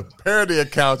 And then the parody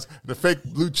accounts, the fake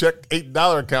blue check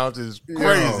 $8 accounts is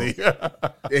crazy.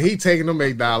 He taking them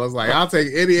 $8. Like, I'll take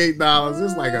any $8.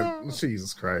 It's like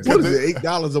Jesus Christ. What is it,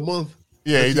 $8 a month?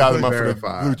 Yeah, $8 a month for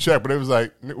the blue check. But it was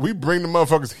like, we bring the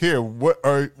motherfuckers here. What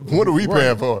are we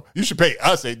paying for? You should pay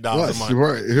us $8 a month.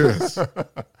 Right, yes.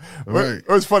 Right. It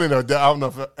was funny though. I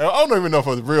don't even know if it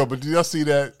was real, but did y'all see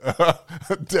that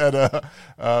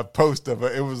post of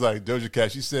it? It was like Doja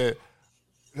Cat. She said,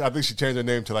 I think she changed her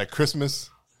name to like Christmas.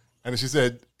 And she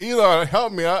said, Elon,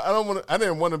 help me.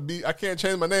 I can't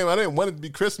change my name. I didn't want it to be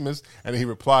Christmas. And he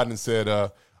replied and said,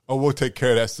 we'll take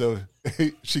care of that. So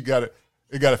she got it.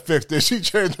 It got it fixed. Then she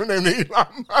changed her name to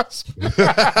Elon Musk.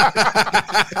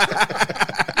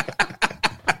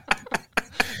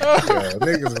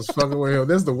 Niggas was fucking with him.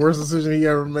 That's the worst decision he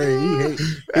ever made.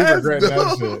 He regretting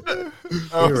that shit.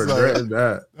 He regretting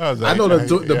that. I know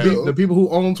the people who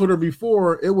owned Twitter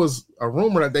before, it was a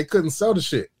rumor that they couldn't sell the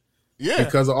shit. Yeah,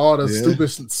 because of all the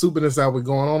stupidness that was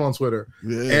going on Twitter.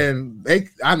 Yeah. And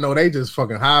I know they just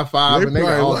fucking high five and they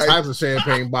got all types of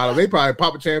champagne bottles. They probably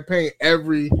pop a champagne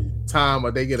every time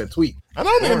they get a tweet. I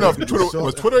don't even know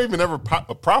if Twitter even ever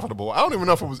profitable. I don't even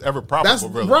know if it was ever profitable.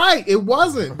 That's right. It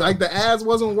wasn't. Like, the ads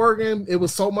wasn't working. It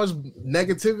was so much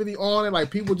negativity on it.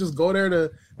 Like, people just go there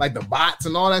to, like, the bots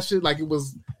and all that shit. Like, it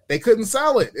was, they couldn't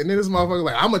sell it. And then this motherfucker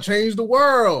like, I'm gonna change the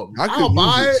world. I'll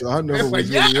buy it. So I never was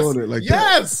really on it like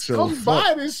that. Yes, come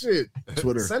buy this shit.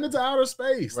 Twitter. Send it to outer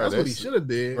space. That's what he should have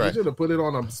did. Right. He should have put it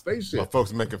on a spaceship. Well,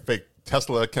 folks making fake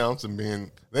Tesla accounts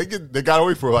and they got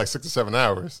away for like 6 to 7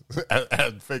 hours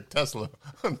at fake Tesla.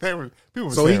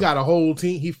 He got a whole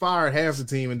team. He fired half the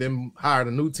team and then hired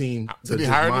a new team to just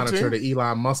monitor the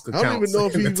Elon Musk accounts. I don't even know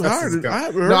if he hired it. I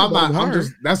haven't heard I'm not.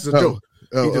 That's the joke.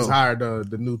 He just hired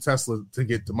the new Tesla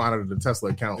to monitor the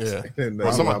Tesla accounts. Yeah.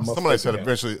 Well, somebody said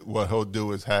eventually what he'll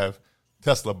do is have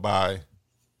Tesla buy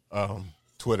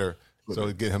Twitter,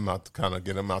 so get him out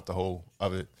the whole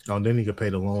of it. Oh, and then he could pay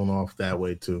the loan off that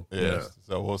way too. Yeah.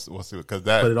 So we'll see because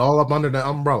that put it all up under the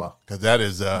umbrella. Because that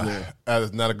is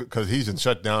not a good. Because he's in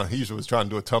shutdown. He was trying to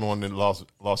do a tunnel in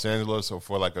Los Angeles or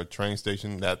for like a train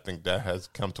station. I think that has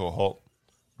come to a halt.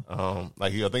 I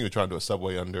think he was trying to do a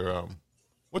subway under.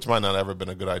 Which might not ever been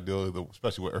a good idea,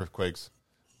 especially with earthquakes.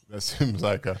 That seems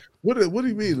like a. What do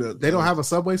you mean? They don't have a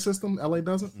subway system. LA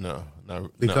doesn't. No,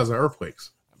 because of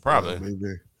earthquakes. Probably.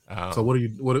 Maybe. So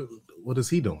what is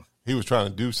he doing? He was trying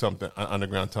to do something, an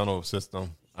underground tunnel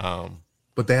system.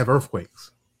 But they have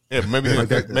earthquakes. Yeah, maybe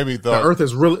maybe the Earth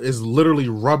is literally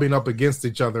rubbing up against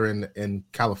each other in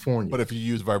California. But if you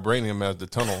use vibranium as the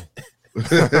tunnel,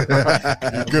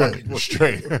 you're good. You're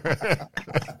straight.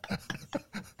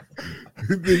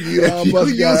 You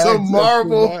use a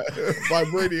marble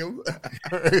vibranium.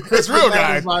 It's real,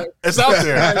 guys. It's out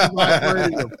there.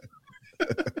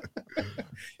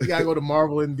 You gotta go to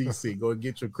Marvel in DC. Go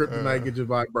get your kryptonite, get your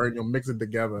vibranium, mix it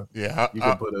together. Yeah, you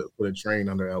can put a train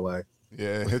under LA.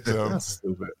 Yeah, that's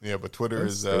stupid. Yeah, but Twitter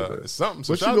is something. So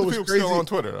but shout out to people still on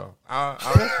Twitter though.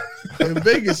 In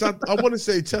Vegas, I want to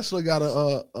say Tesla got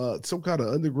some kind of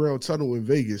underground tunnel in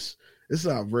Vegas. It's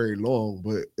not very long,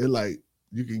 but it like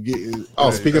you can get in.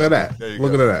 Speaking of that,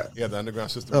 look at that. Yeah, the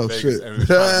underground system in Vegas. Shit. And he was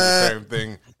trying to do the same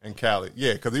thing in Cali.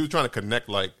 Yeah, because he was trying to connect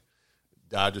like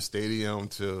Dodger Stadium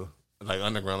to like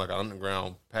underground, like an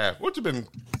underground path, which would have been,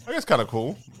 I guess, kind of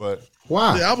cool. But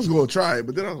why? Yeah, I was going to try it,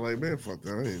 but then I was like, man, fuck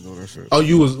that. I didn't know that shit. Oh,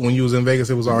 when you was in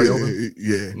Vegas, it was already open?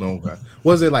 Yeah. No, okay.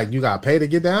 Was it like you got paid to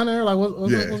get down there? Like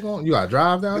what's going on? You got to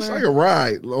drive down there? It's like a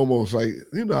ride, almost. Like,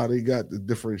 you know how they got the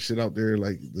different shit out there,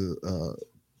 like the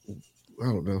I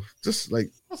don't know, just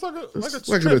like it's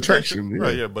like an attraction,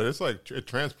 right? Yeah, but it's like it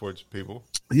transports people.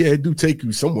 Yeah, it do take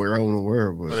you somewhere. I don't know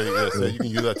where, but so you can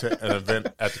use that to an event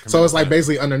at the. So it's like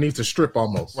basically underneath the strip,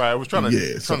 almost. Right. I was trying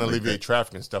to alleviate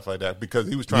traffic and stuff like that because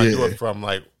he was trying to do it from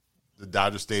like the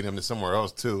Dodger Stadium to somewhere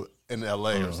else too in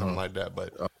LA or something like that.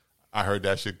 But I heard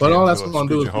that shit. But all that's going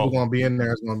to do is people going to be in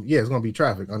there. It's going to be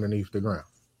traffic underneath the ground.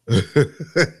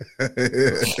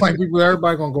 Like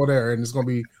everybody going to go there, and it's going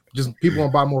to be just people going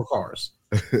to buy more cars.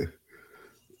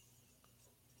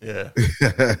 Yeah.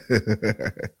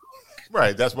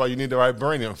 Right. That's why you need the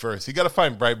vibranium first. You got to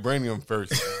find vibranium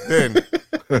first. Then you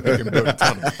can build a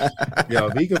tunnel. Yo,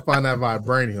 if he can find that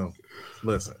vibranium,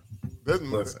 listen.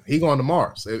 He going to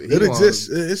Mars. It exists.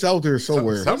 It's out there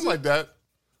somewhere. Something like that.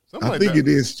 I think it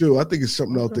is too. I think it's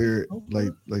something out there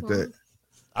like that.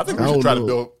 I think we should try to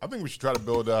build. I think we should try to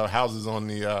build houses on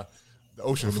the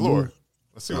ocean floor.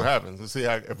 Let's see what happens. Let's see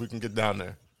if we can get down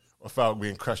there without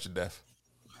being crushed to death.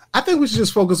 I think we should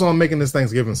just focus on making this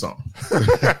Thanksgiving song. Like,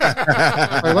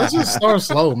 let's just start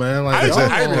slow, man. Like,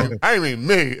 I mean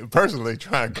me personally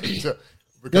trying to.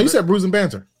 No, you said Bruise and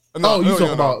Banter. No, you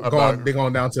talking about they're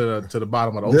going down to the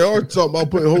bottom of the ocean. They are talking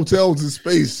about putting hotels in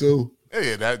space, so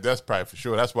yeah, that's probably for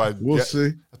sure. That's why we'll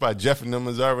see. That's why Jeff and them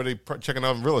is already checking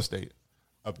out real estate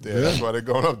up there. Yeah. That's why they're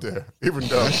going up there. Even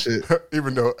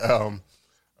though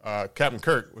Captain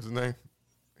Kirk was his name.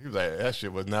 He was like, that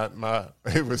shit was not my.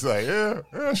 He was like, yeah,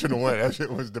 I shouldn't have went. That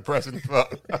shit was depressing.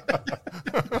 Fuck.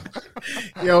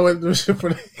 Yo, he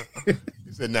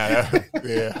said, nah,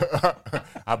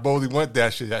 I boldly went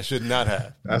that shit. I should not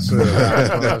have. That's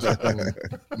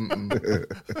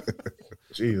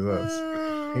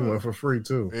Jesus. He went for free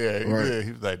too. Yeah, he did.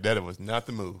 He was like, that was not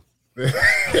the move.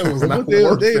 It was not they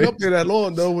ain't up there that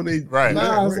long though when they it's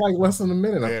like less than a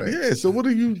minute. I think. Yeah. So what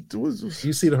do you do?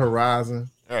 You see the horizon.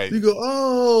 Right. You go,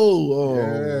 oh,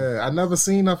 yeah. I never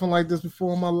seen nothing like this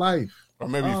before in my life. Or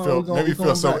maybe you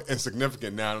feel so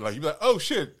insignificant now. Like you be like, oh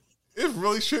shit,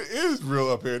 shit is real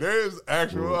up here. There is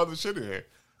actual other shit in here.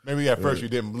 Maybe at first you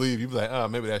didn't believe. You be like, oh,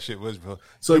 maybe that shit was real.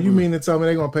 So you mean to tell me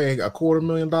they're gonna pay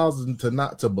 $250,000 to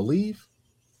not to believe?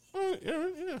 Yeah.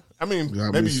 I mean,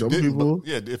 maybe you didn't.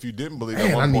 If you didn't believe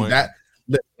at one I need point, that.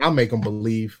 I'll make them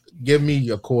believe. Give me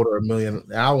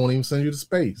 $250,000. I won't even send you to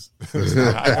space.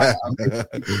 I'll make you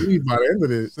believe by the end of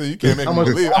this. So you can't make me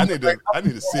believe. I need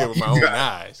to see it with my own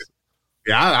eyes.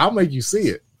 Yeah, I'll make you see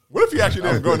it. What if you actually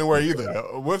didn't go anywhere either?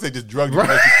 What if they just drugged you and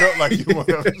you felt like you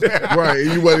wanted right,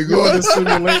 you want to go on the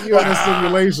simulation. You're in a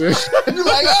simulation. You're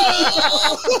like,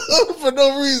 oh, for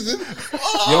no reason.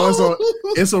 Yo,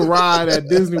 it's a ride at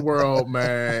Disney World,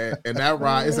 man. And that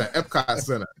ride is at Epcot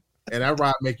Center. And that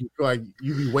ride make you feel like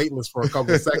you be weightless for a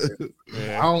couple of seconds.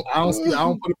 Yeah. I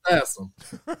don't put it past them.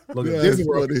 Look at Disney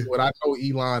World. What I know,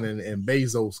 Elon and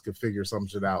Bezos could figure some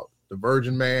shit out. The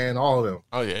Virgin Man, all of them.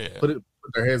 Oh yeah. Put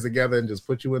their heads together and just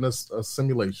put you in a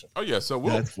simulation. Oh yeah. So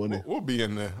we'll be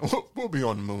in there. We'll be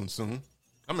on the moon soon.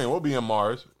 I mean, we'll be in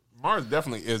Mars. Mars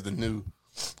definitely is the new.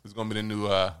 It's gonna be the new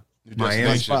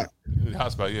destination.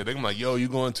 Hotspot. Yeah, they're gonna be like, yo, you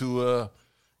going to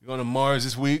Mars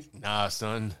this week? Nah,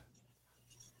 son.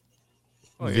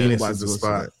 Oh, Venus is the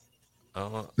spot.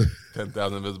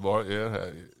 10,000 invisible.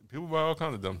 Yeah, people buy all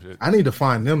kinds of dumb shit. I need to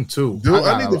find them too. Dude,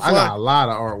 I got a lot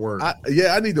of artwork.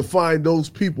 I need to find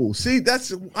those people. See,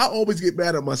 I always get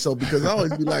mad at myself because I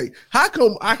always be like, how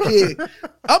come I can't?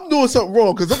 I'm doing something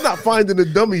wrong because I'm not finding the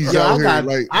dummies out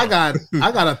here. I got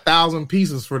 1,000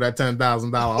 pieces for that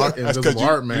 $10,000 invisible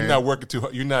art, man. You're not working too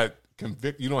hard. You're not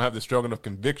convict. You don't have the strong enough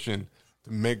conviction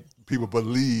to make people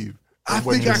believe. I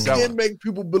think I can make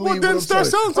people believe. Well, then start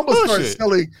selling some bullshit. Start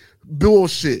selling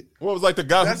bullshit. What was like the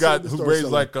guy who raised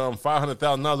like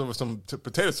 $500,000 over some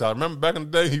potato salad? Remember back in the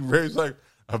day, he raised like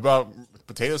about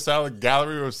potato salad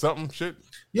gallery or something shit.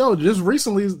 Yo, just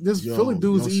recently, this Philly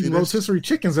dude's eating rotisserie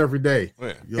chickens every day.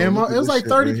 Yeah. And it was like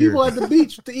 30 people at the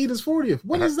beach to eat his 40th.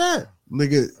 What is that?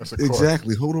 Nigga,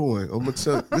 exactly. Hold on. I'm gonna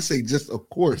tell this ain't just a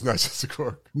cork. It's not just a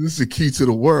cork. This is the key to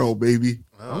the world, baby.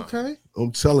 Okay.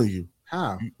 I'm telling you.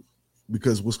 How?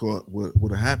 Because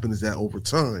what'll happen is that over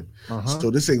time. So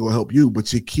this ain't gonna help you,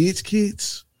 but your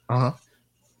kids.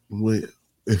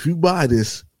 If you buy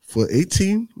this for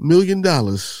 $18 million.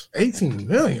 18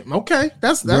 million. Okay.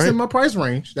 That's right? In my price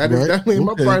range. That is definitely in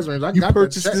my price range. You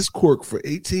purchased this cork for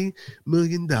 $18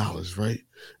 million, right?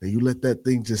 And you let that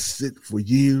thing just sit for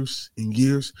years and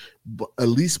years, but at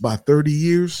least by 30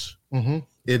 years,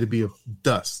 it'll be a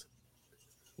dust.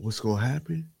 What's gonna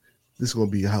happen? This is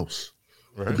gonna be your house.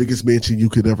 Right. The biggest mansion you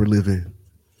could ever live in.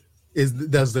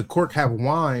 Does the cork have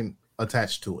wine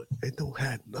attached to it? It don't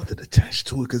have nothing attached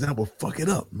to it because that will fuck it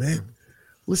up, man.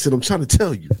 Listen, I'm trying to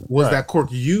tell you. Was that cork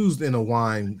used in a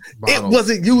wine bottle? It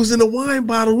wasn't used in a wine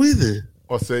bottle either.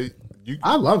 Or say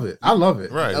I love it. I love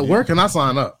it. Right. Where can I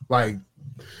sign up? Like,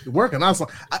 where can I sign?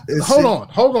 Hold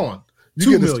on.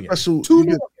 $2 million. $2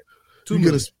 million.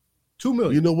 $2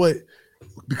 million. You know what?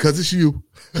 Because it's you.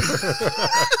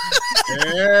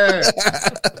 Yeah,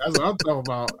 that's what I'm talking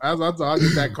about. That's what I'm talking. I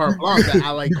get that carte blanche. That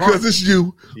I like because it's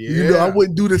you. Yeah. You know, I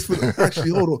wouldn't do this for. Actually,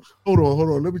 hold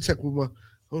on. Let me check with my.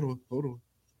 Hold on.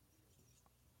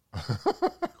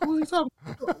 Who are you talking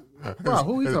about? Bro,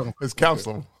 who are you talking about? It's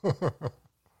counseling.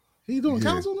 He doing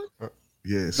counseling?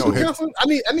 Yeah. So counseling? I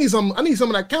need some of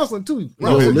that counseling too.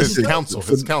 Bro, his counsel.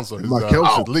 His counsel. His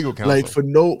legal counsel. Like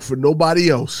for nobody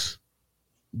else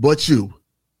but you.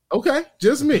 Okay,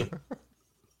 just me.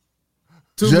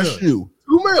 Just you.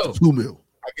 $2 million.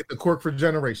 I get the cork for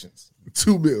generations.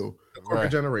 $2 million. The cork for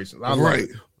generations. I right.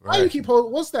 Why you keep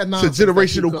holding? What's that nonsense? It's a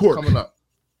generational cork coming up.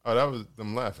 Oh, that was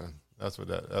them laughing. That's what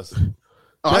that's.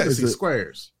 I can see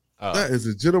squares. That is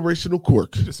a generational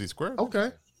cork. You just see squares.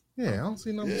 Okay. Yeah, I don't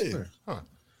see no squares. Huh.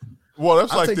 Well,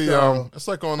 that's like it's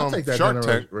like on Shark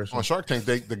Tank. On Shark Tank,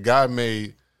 the guy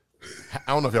made.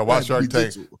 I don't know if y'all watch Shark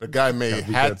Tank. The guy made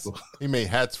hats. He made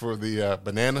hats for the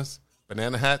banana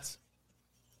hats,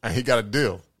 and he got a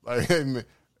deal. Like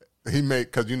he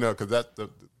made because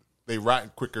they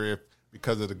rot quicker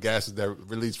because of the gases that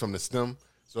release from the stem.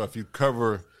 So if you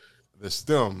cover the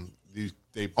stem,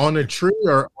 they on the tree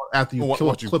or after you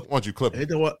once you clip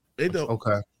it.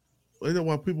 Okay. You know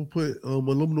why people put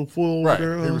aluminum foil right.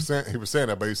 over there? He was saying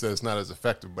that, but he said it's not as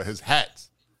effective. But his hats.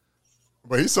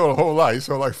 But he sold a whole lot. He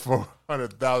sold like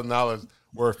 $400,000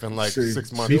 worth in like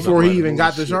 6 months. Before he even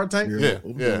got the Shark Tank? Yeah.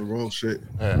 I'm doing the wrong shit.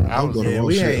 I'm doing the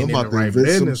wrong shit. I'm about to invent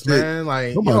some shit. Man.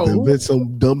 Like, I'm about to invent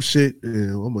some dumb shit,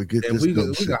 and I'm going to get this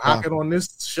dumb shit. We can hawk it on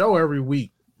this show every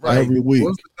week. Right. Every week.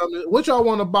 What y'all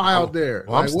want to buy out there?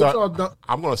 Well,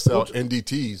 I'm going to sell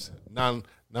NDTs,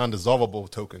 non-dissolvable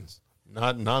tokens,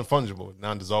 not non-fungible,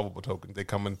 non-dissolvable tokens. They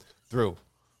coming through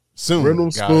soon,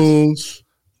 Reynolds spoons.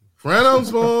 Reynolds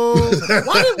spoons.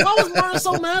 Why was Martin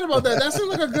so mad about that? That seems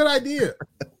like a good idea.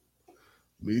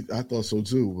 I thought so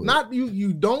too. But. Not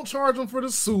you don't charge them for the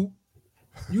soup.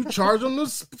 You charge them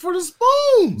for the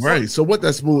spoons. Right. So what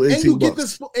that spoon?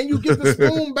 $18. And you get the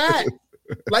spoon back.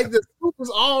 Like the soup is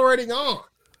already gone.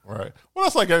 Right. Well,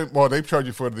 that's like they charge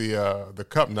you for the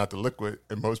cup, not the liquid.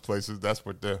 In most places, that's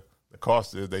what the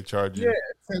cost is. They charge you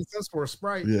 10 cents for a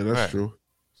Sprite. Yeah, that's true.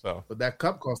 So, but that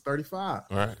cup costs $35.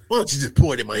 All right. Why don't you just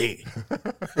pour it in my hand?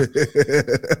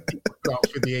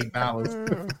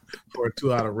 $58 for a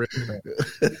 2-hour rib.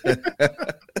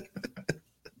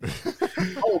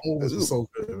 Oh, movies are so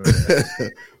good, man.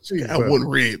 Jeez, I one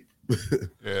rib.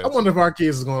 I wonder if our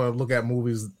kids is going to look at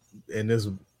movies in this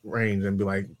range and be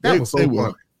like, "That was so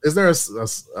fun." Is there a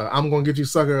 "I'm going to get you,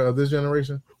 sucker" of this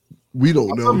generation? We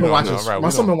don't know. My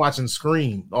son been watching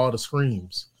Scream, all the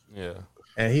Screams. Yeah,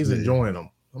 and he's enjoying them.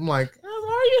 I'm like,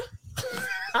 are you?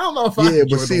 I don't know if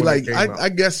but see, like I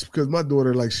guess because my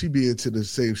daughter, like, she be into the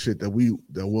same shit that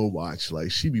we'll watch.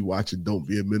 Like, she be watching Don't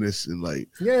Be a Menace and like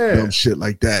dumb shit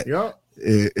like that. Yeah,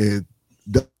 and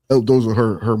those are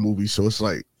her movies. So it's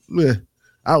like, I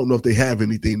don't know if they have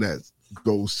anything that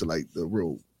goes to like the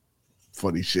real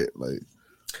funny shit. Like,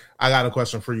 I got a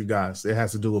question for you guys. It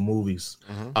has to do with movies,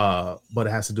 but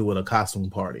it has to do with a costume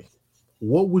party.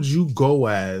 What would you go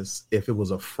as if it was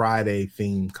a Friday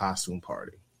themed costume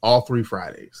party? All 3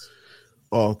 Fridays.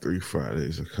 All 3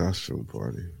 Fridays, a costume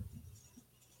party.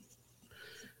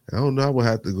 I don't know. I would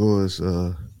have to go as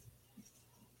I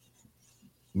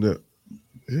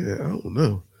don't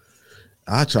know.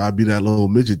 I try to be that little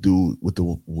midget dude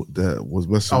that was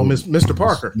messing. Oh, Mr.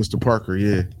 Parker. Mr. Parker,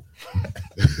 yeah.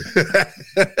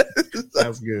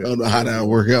 That's good. I don't know how that would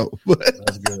work out. But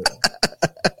that's good.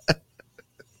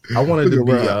 I wanted to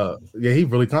be. around. He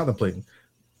really contemplating.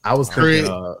 I was Craig.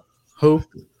 thinking, who?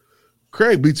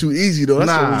 Craig be too easy though. That's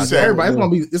Nah, what we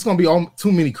everybody. It's gonna be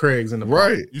too many Craigs in the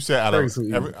right. You said out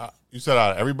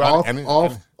of everybody,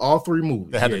 all three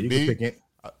movies. They had to you be. could pick it.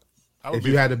 If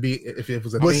you had to be, if it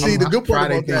was a But theme, see, the good part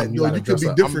Friday about that, theme, yo, you could be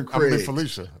up. different. I'm be Craig.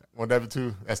 Felicia. Want that be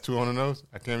two? That's two on the nose.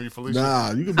 I can't be Felicia.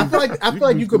 Nah, you could be. I feel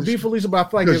like you could be Felicia, but I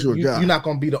feel like Because you're a guy. you're not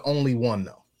gonna be the only one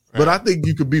though. But I think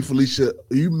you could be Felicia.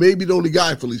 You may be the only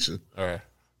guy, Felicia. All right.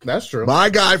 That's true.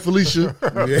 My guy, Felicia.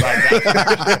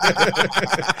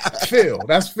 Phil.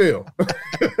 That's Phil.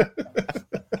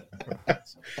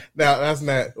 Now that's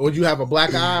not. Would you have a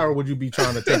black eye or would you be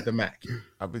trying to take the Mac?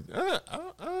 I'll be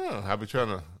trying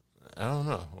to. I don't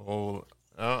know. Well,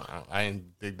 I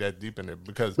didn't dig that deep in it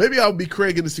because Maybe I'll be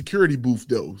Craig in the security booth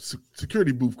though.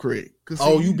 Security booth Craig.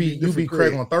 You be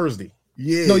Craig on Thursday.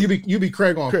 Yeah. No, you be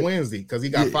Craig on Wednesday because he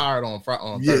got fired on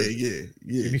Thursday. Yeah.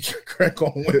 You be Craig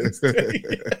on Wednesday.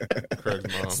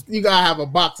 Craig's mom. You gotta have a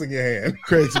box in your hand.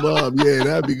 Craig's mom. Yeah,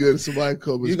 that'd be good if somebody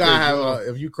comes. You gotta have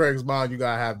if you Craig's mom, you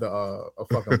gotta have the a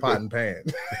fucking pot and pan.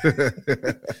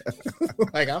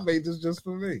 Like I made this just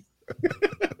for me.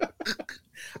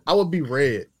 I would be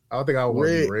red. I don't think I would want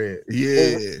to be red.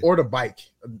 Yeah. Or the bike.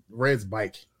 Red's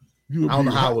bike. I don't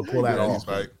know how I would pull that off.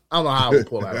 I don't know how I would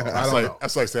pull that off. I don't know.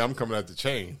 That's like saying I'm coming out the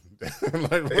chain. Yeah.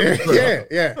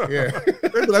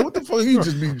 They'd be like, what the fuck? You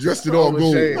just be dressed in all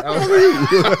gold.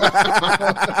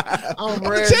 I'm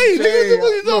red. Chain.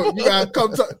 Look, you gotta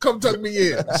come tuck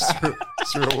me in.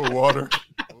 Cereal with water.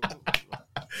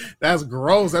 That's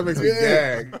gross. That makes me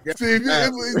gag. See,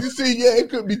 it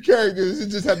couldn't be characters. It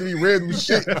just had to be random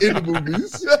shit in the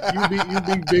movies. You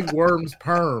be Big Worm's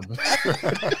perm.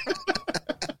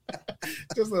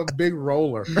 Just a big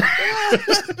roller. Yo,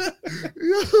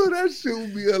 that shit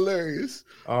would be hilarious.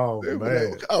 Oh man, like,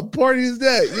 what kind of party is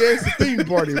that? Yeah, it's a theme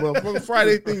party, motherfucker.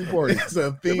 Friday theme party. It's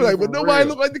a theme. Like, but nobody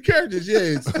look like the characters. Yeah,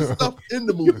 it's stuff in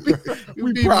the movie.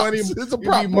 You be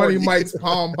Money Mike's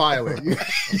Palm Pilot.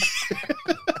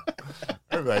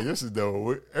 Like, this is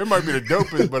dope. It might be the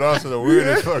dopest, but also the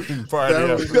weirdest fucking party.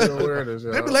 That would be the weirdest,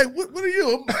 They be like, what are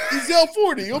you? He's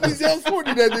L40. I'm these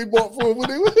L40 that they bought for him when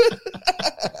they were.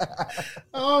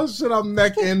 Oh shit, I'm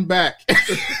neck and back.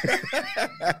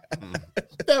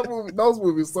 That movie, those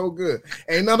movies so good.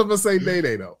 Ain't none of us say Day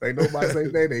though. Ain't nobody say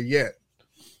Day yet.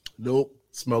 Nope.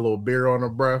 Smell a little beer on her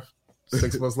breath.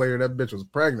 6 months later, that bitch was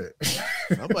pregnant.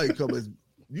 I might come as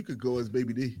you could go as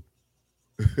Baby D.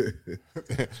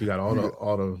 She got all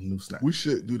the new snacks. We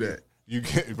should do that. You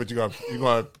can't, but you're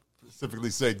gonna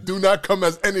specifically say, do not come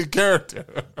as any character.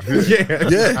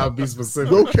 Yeah. I'll be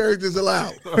specific. No characters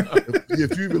allowed.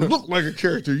 If you even look like a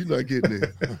character, you're not getting in.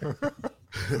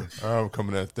 I'm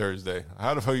coming out Thursday.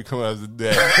 How the fuck you coming out as a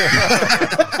day?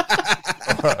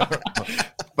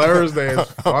 Thursday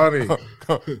is funny.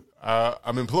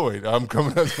 I'm employed. I'm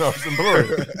coming as I was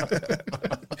employed.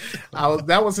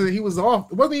 He was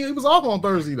off. Wasn't he? He was off on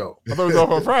Thursday though. I thought it was off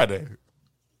on Friday.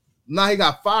 Nah, he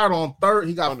got fired on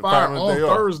He got fired on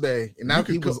Thursday, and now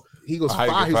he was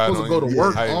fired. He's supposed to go to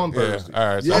work on Thursday.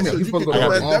 All right, Yeah, so so he's you supposed can to go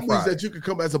come to as, work that on means Friday. that you could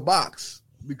come as a box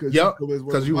because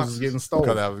you was getting stolen.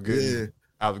 because I was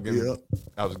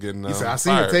getting He said, "I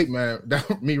seen fired. the tape, man.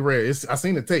 That me red. I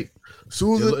seen the tape.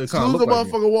 Soon It as kinda the look like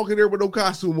motherfucker walk in there with no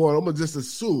costume on, I'm gonna just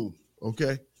assume,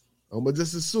 okay? I'm gonna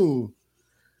just assume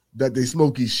that they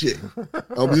smoky shit.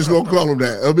 I'm just gonna call them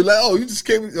that. I'll be like, oh, you just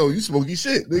came, oh, you smoky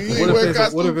shit. You ain't wearing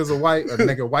costume. What if it's a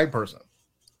naked white person?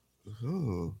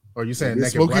 Oh. Or you saying It's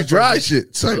naked smoky black dry person? shit.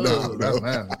 It's like, no. That's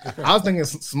nasty. I was thinking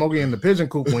Smokey in the pigeon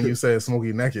coop when you said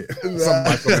Smokey naked.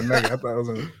 Somebody fucking naked. I thought it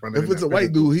was If it's a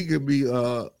white dude, he could be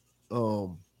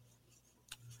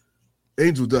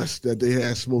angel dust that they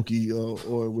had Smokey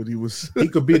on when he was. He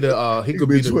could be the dog. He could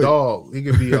be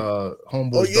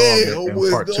homeboy's dog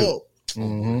in part dog. 2.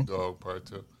 Mm-hmm. Dog part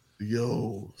 2.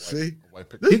 Yo, see,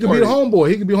 he could be the homeboy.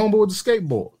 He could be homeboy with the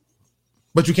skateboard.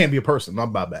 But you can't be a person. Not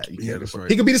about that. Yeah, that's right.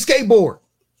 He could be the skateboard.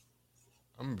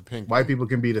 I'm gonna be pink. White people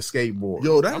can be the skateboard.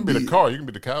 Yo, I'm that gonna be the car. You can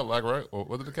be the Cadillac, right? Or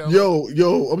what is the Cadillac?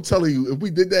 Yo, I'm telling you, if we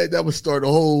did that, that would start a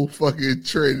whole fucking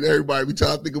trend. Everybody be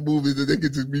trying to think of movies that they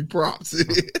could just be props.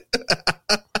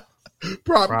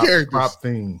 prop characters.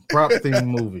 Prop theme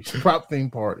movies. Prop theme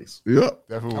parties. Yep.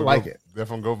 Definitely I like it.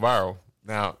 Definitely go viral.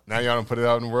 Now y'all don't put it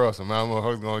out in the world, so my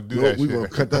motherfuckers gonna do that We're shit. gonna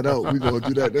cut that out. We're gonna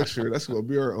do that next year. That's gonna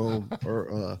be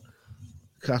our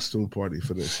costume party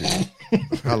for this year.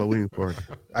 Halloween party.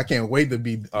 I can't wait to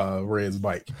be Red's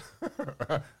bike.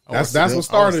 That's what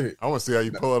started it. I want to see how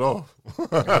you pull it off.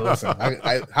 Listen,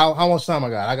 how much time I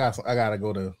got? I gotta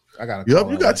go to. Yep,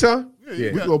 you got time.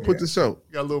 Yeah, we're gonna put this out.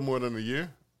 You got a little more than a year.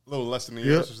 A little less than a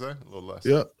year, I should say. A little less.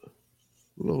 Yep.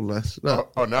 A little less. No.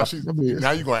 Now now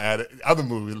you're gonna add it. Other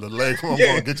movie, the leg. I'm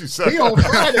gonna get you sucked. He on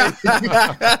Friday.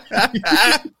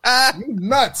 You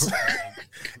nuts.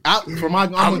 I'm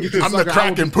the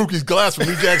crack in Pookie's glass from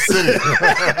New Jack City.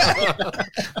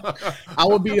 I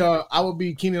would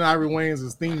be Keenan Ivory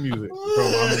Wayans' theme music. So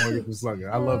I'm gonna get the sucker.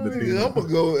 I love the theme. I'm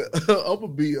gonna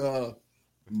be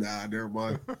nah, never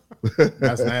mind.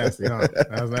 That's nasty, huh?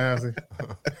 That's nasty.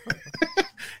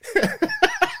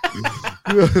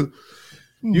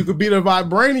 You could be the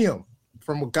vibranium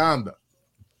from Wakanda.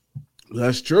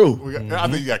 That's true. I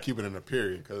think you got to keep it in a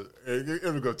period because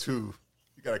it'll go too.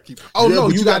 You got to keep it. Oh no,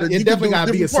 you got it. Definitely got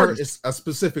to be a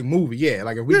specific movie. Yeah,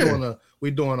 like if we're doing a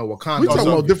Wakanda. We're talking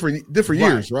about different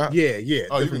years, right? Yeah.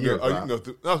 Oh, you can go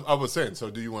through. I was saying.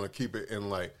 So, do you want to keep it in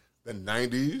like the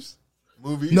 90s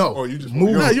movies? No, or you just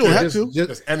movies. No, you don't have to.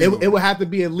 It would have to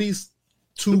be at least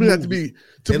two. It have to be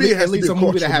at least a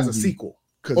movie that has a sequel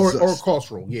or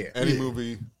cultural. Yeah, any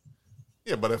movie.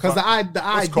 Yeah, but because the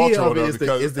idea of it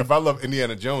is if I love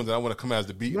Indiana Jones and I want to come as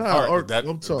the beating heart, but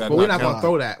we're not gonna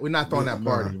throw that. We're not throwing that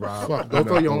party, bro. Don't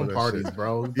throw your own parties,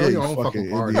 bro. Throw your own fucking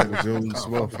party.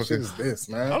 What shit is this,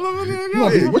 man?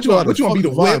 What you want to be the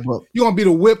whip? You want to be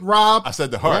the whip, Rob? I said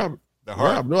the heart. The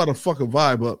heart. Rob know how to fucking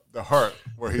vibe up. The heart,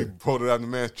 where he pulled it out of the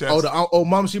man's chest. Oh,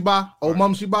 Mum Shiba.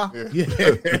 Mum Shiba. Yeah.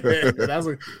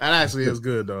 That actually is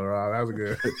good though, Rob. That was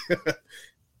good.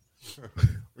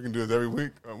 We can do this every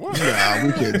week. What? Nah,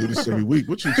 we can't do this every week.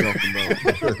 What you talking about?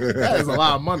 That is a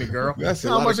lot of money, girl. You know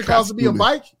how much it costs to be a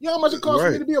bike? You know how much it costs for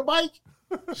me to be a bike?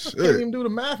 Shit. I can't even do the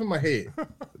math in my head.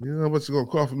 You know how much it's going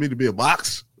to cost for me to be a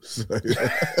box?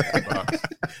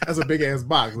 That's a big ass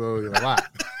box, though. A lot.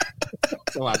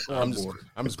 I'm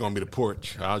just going to be the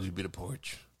porch. I'll just be the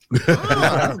porch.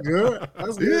 That's good.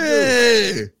 That's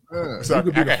good. Yeah. So I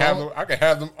can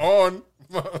have them on.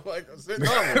 Like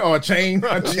or a chain.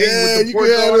 Yeah, you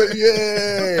can have it.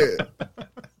 Yeah.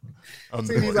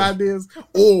 See these ideas?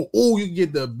 Oh, you can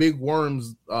get the Big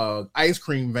Worms ice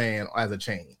cream van as a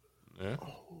chain. Yeah.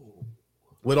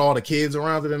 With all the kids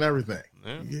around it and everything.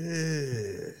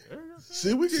 Yeah.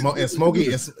 See, we can and Smokey.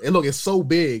 It's so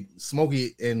big.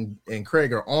 Smokey and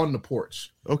Craig are on the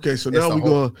porch. Okay, so now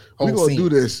we're gonna do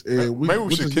this, and maybe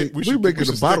we should make it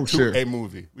a bottle share. A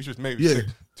movie. We should maybe stick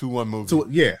to one movie.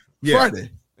 Friday.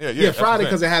 Yeah, Friday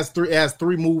because it has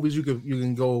three movies. You can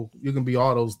be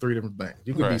all those three different things.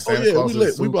 You can be Santa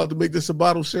Claus. We about to make this a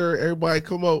bottle share. Everybody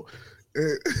come out.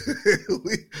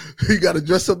 We got to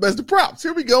dress up as the props.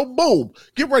 Here we go. Boom.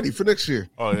 Get ready for next year.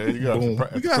 Oh yeah, you got it.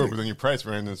 Then your price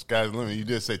ran the sky's the limit. You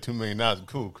did say $2 million.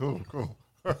 Cool.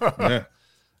 Yeah.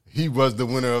 He was the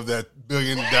winner of that $1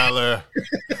 billion.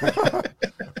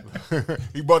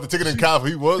 He bought the ticket in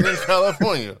California. He was in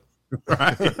California.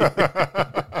 Right.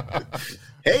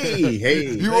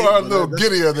 Hey. You are a little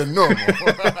giddier than normal.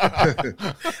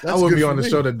 I wouldn't be on the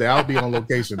show today. I'll be on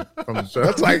location from the show.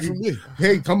 That's like,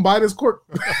 hey, come buy this cork.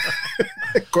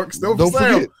 Cork still for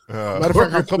sale. Matter of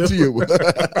fact, I'll come to you.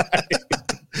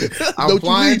 I'm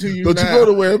flying to you now. Don't you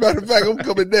go nowhere. Matter of fact, I'm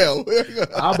coming down.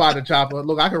 I'll buy the chopper.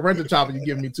 Look, I can rent the chopper. You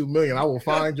give me $2 million. I will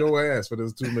find your ass for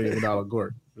this $2 million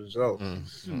cork. For sure.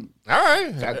 Mm-hmm. All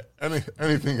right.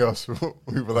 Anything else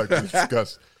we would like to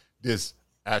discuss this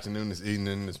afternoon, this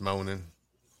evening, this morning?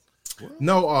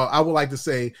 No, I would like to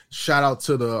say shout out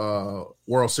to the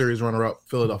World Series runner-up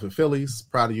Philadelphia Phillies.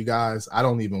 Proud of you guys. I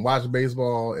don't even watch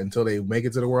baseball until they make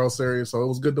it to the World Series, so it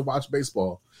was good to watch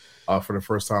baseball for the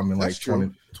first time in like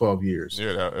 12 years.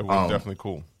 Yeah, it was definitely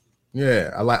cool.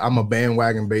 Yeah, I'm a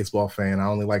bandwagon baseball fan. I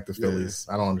only like the Phillies.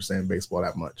 I don't understand baseball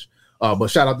that much. But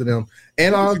shout out to them.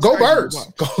 And go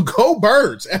Birds. Go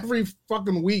Birds every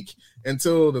fucking week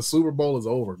until the Super Bowl is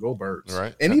over. Go Birds.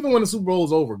 Right. And even when the Super Bowl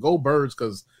is over, go Birds,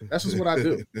 because that's just what I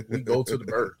do. We go to the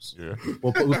Birds. Yeah.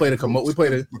 We play the commode. We play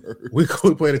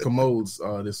the commodes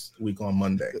this week on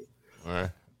Monday. All right.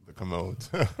 The commodes.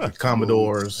 The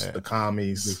Commodores, the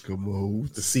commies, the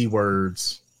commodes, the C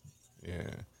words. Yeah.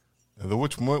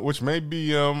 Which may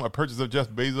be a purchase of Jeff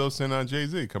Bezos and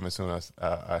Jay-Z coming soon,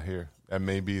 I hear.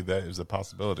 That is a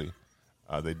possibility.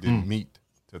 They did meet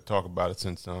to talk about it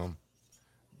since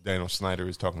Daniel Snyder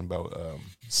is talking about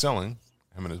selling.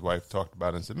 Him and his wife talked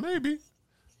about it and said, maybe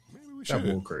we should.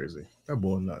 That boy crazy. That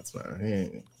boy nuts,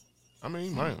 man.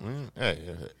 Hey,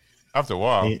 after a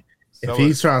while. If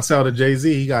he's trying to sell to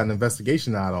Jay-Z, he got an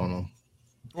investigation out on him.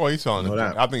 Well, he's selling it.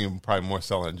 I think he's probably more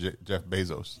selling Jeff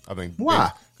Bezos. I think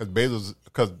why?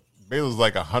 Because Bezos is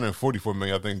like 144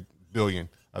 million, I think, billion.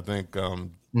 I think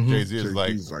Jay-Z is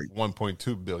like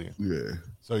 1.2 billion. Yeah.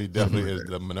 So he definitely is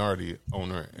the minority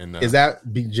owner. Is that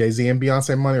Jay-Z and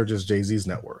Beyonce money or just Jay-Z's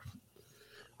net worth?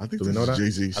 I think Do we know that?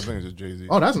 Jay-Z's. I think it's just Jay-Z.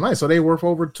 Oh, that's nice. So they worth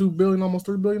over $2 billion, almost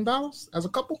 $3 billion as a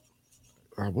couple.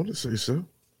 I want to say so.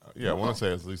 Yeah, I want to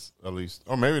say at least,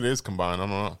 or maybe it is combined. I don't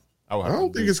know. I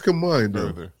don't think it's combined though.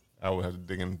 further. I would have to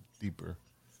dig in deeper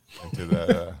into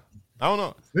that. I don't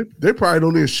know. They probably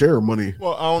don't even share money.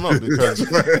 Well, I don't know because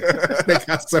They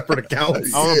got separate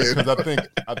accounts. I don't know because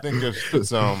I think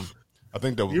it's I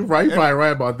think that You're right. You're probably right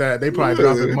about that. They probably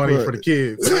dropping money for the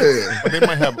kids. Yeah.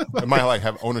 but they might like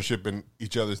have ownership in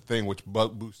each other's thing, which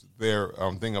boosts their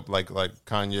thing up. Like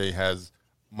Kanye has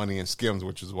money in Skims,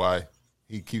 which is why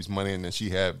he keeps money, and then she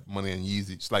had money in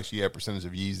Yeezy. It's like she had percentage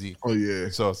of Yeezy. Oh yeah.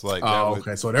 So it's like,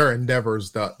 Okay. So their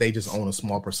endeavors, they just own a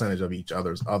small percentage of each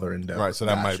other's other endeavors. right? So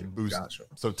that might boost. Gotcha.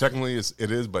 So technically,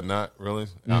 it is, but not really.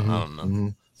 I don't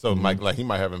know. So Mike, like he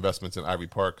might have investments in Ivy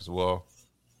Park as well.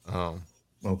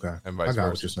 Okay. And vice I got what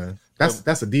versa. you're saying. That's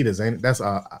Adidas, ain't it? That's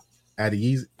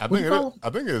Adidas. I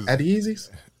think it is Adidas.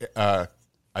 a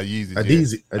Yeezy.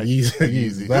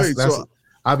 Adidas. Wait, That's so-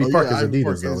 Ivy Park is Ivy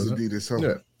Park Adidas, though, isn't it? Adidas, huh?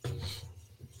 Yeah.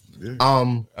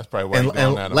 Yeah. That's probably why he's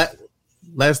doing that.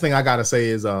 Last thing I gotta say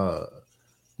is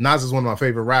Nas is one of my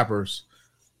favorite rappers.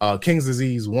 King's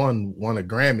Disease 1 won a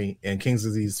Grammy, and King's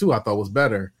Disease 2 I thought was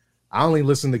better. I only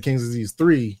listened to King's Disease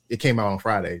 3. It came out on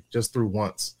Friday, just through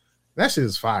once. That shit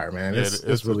is fire, man.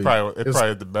 It's really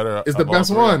probably the better. it's the of all best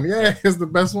three. one. Yeah, it's the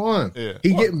best one. Yeah.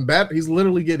 He getting better. He's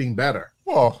literally getting better.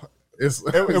 Well, It was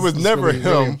never really,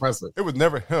 really him. impressive. It was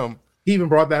never him. He even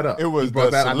brought that up. It was he brought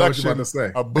the that. I know what you're selection about to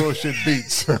say. of bullshit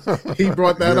beats. He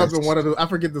brought that up Yes. in one of the. I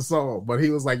forget the song, but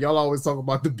he was like, "Y'all always talk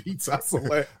about the beats I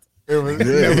select." It was,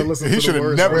 Never listened to he the should have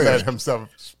words never right. let himself.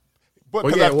 But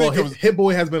Well, 'cause yeah, I think it was Hit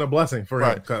Boy has been a blessing for him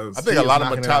right. because I think a lot of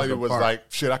mentality was like,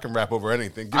 "Shit, I can rap over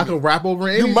anything." I can rap over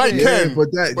anything. You might Yeah, can, but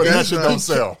but that's that shit not- don't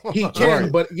sell. He can,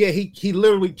 Right. but yeah, he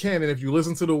literally can. And if you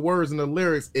listen to the words and the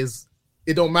lyrics,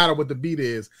 it don't matter what the beat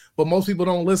is. But most people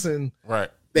don't listen.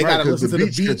 Right. They Right, gotta 'cause listen the to the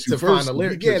beats beat catch you to find first. the The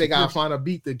lyric. beat Yeah, catch they you gotta first. find a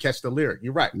beat to catch the lyric.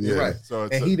 You're right. You're Yeah. right. So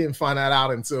it's And he didn't find that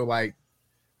out until like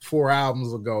 4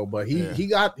 albums ago. But he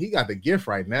got the gift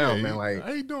right now, man. Like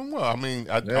he doing well. I mean,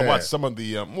 I Yeah. watched some of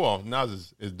the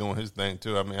Nas is doing his thing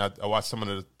too. I mean, I watched some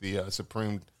of the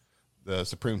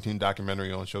Supreme Team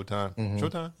documentary on Showtime.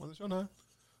 Showtime, was it Showtime?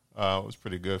 It was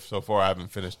pretty good so far. I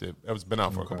haven't finished it. It's been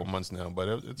out for a couple months now, but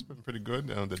it's been pretty good.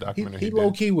 The documentary he did.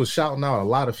 low key was shouting out a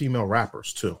lot of female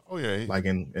rappers too. Oh yeah, Like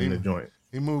in the joint.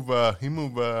 He moved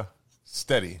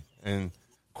steady and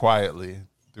quietly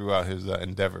throughout his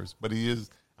endeavors. But he is.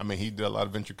 I mean, he did a lot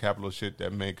of venture capital shit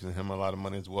that makes him a lot of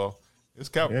money as well. This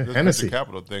Yeah, this Hennessy. venture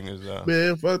capital thing is.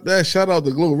 Man, fuck that. Shout out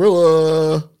to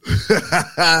Glorilla.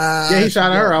 Yeah, he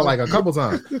shouted her out like a couple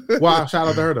times. Well, shout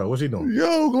out to her though. What's she doing?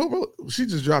 Yo, Glorilla. She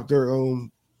just dropped her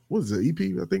what is it, EP?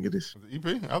 I think it is. Was it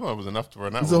EP? I thought it was enough for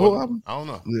an album. It's a whole album? I don't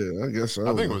know. Yeah, I guess so.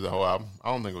 I think it was a whole album.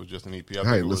 I don't think it was just an EP.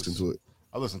 I ain't listened to it.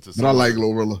 I listened to But I like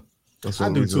Glorilla. That's the I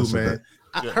only do reason too, said man.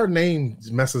 that. Her name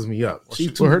messes me up. She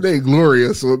Well, her name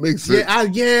Gloria, so it makes sense.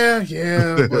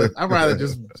 yeah. But I'd rather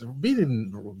just beat it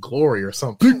in Glory or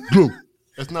something.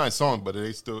 It's 9 songs, but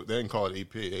they didn't call it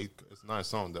EP. It's 9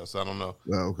 songs though, so I don't know.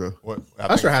 Oh, okay. What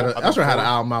Usher had an four-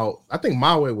 album out. I think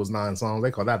My Way was 9 songs.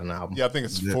 They call that an album. Yeah, I think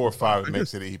it's 4 or 5 that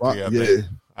makes it an EP. Yeah.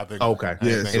 I think. Okay.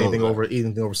 Yeah, anything so-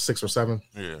 over 6 or 7,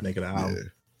 Yeah. make it an album. Yeah.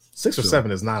 6 or So-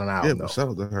 7 is not an Yeah, album but though. shout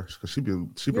out to her because she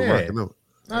been Yeah. rocking out.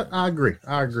 I agree.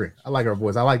 I like her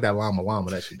voice. I like that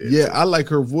llama that she did. Yeah, I like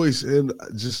her voice and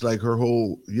just like her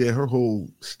whole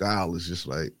style is just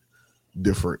like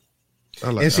different.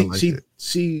 I like. And I like it.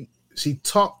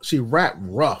 she rap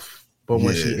rough, but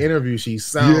when she Yeah. interviews, she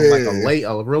sounds like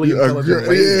a really intelligent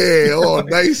lady. Yeah, all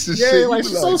nice and shit. Yeah, like You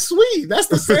she's so sweet. That's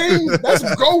the same. That's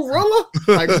Gorilla.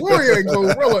 Like Gloria and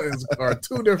Gorilla are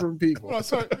 2 different people. Well,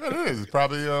 so it is. It's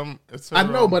probably It's her, I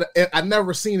know, but I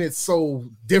never seen it so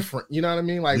different. You know what I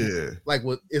mean? Like, Yeah. like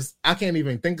what is? I can't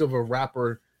even think of a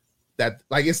rapper that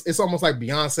like it's almost like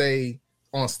Beyonce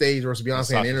on stage versus Beyonce in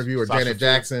Sasha- an interview, or Sasha Janet Fierce.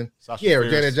 Jackson. Sasha Yeah, or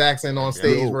Fierce. Janet Jackson on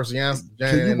stage Yo, versus Janet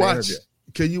Can you in the watch? interview.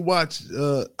 Can you watch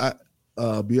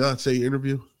Beyonce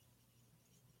interview?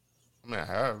 I mean,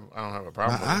 I don't have a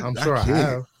problem with it. I'm sure I can't.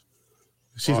 have.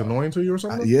 She's annoying to you or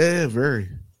something? Yeah, very.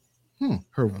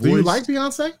 Her voice. Do you like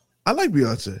Beyonce I like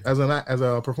Beyonce. as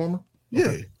a performer? Yeah,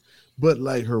 Okay. but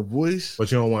like her voice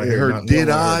But you don't want to and hear her nothing- you dead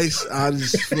don't wanna hear- eyes. I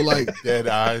just feel like Dead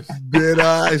eyes. dead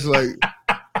eyes. Like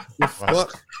the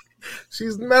fuck.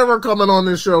 She's never coming on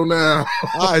this show now.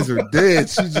 Eyes are dead.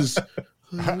 She just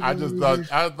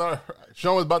I thought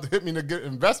Sean was about to hit me to get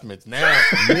investments. Now,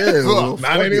 yeah. well, Look,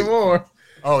 Not fuck it. anymore.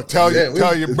 oh, tell Yeah,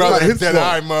 your it's brother not his that fault.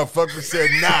 I motherfucker said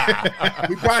nah.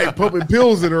 He probably pumping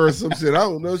pills in her or some shit. I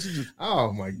don't know. She just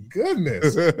Oh my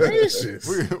goodness gracious!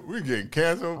 we getting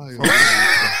canceled.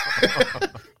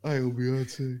 I ain't gonna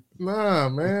be Nah,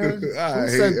 man. I Who hate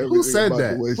said everything about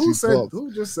that? the way Who she said? talks.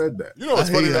 Who just said that? You know, I it's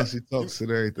hate funny how that she talks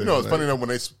and everything. you know, it's like, funny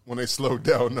that when they slowed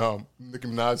down Nicki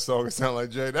Minaj's song, it sounded like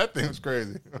Jay. That thing was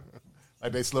crazy.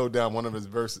 Like they slowed down one of his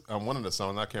verses on one of the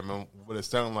songs. I can't remember what it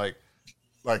sounded like.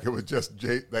 Like it was just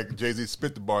Jay-Z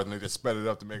spit the bars and they just sped it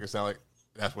up to make it sound like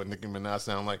that's what Nicki Minaj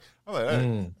sounded like. I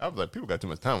was like, people got too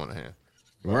much time on their hand.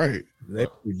 right. They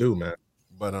do, man.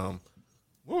 But I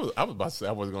was about to say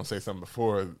I was gonna say something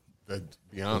before the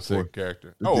Beyonce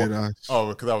character. Did I?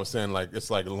 Because I was saying like it's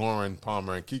like Lauren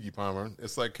Palmer and Keke Palmer.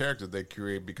 It's like characters they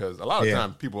create because a lot of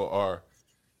times people are,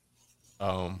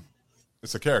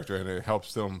 it's a character and it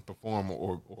helps them perform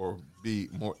or be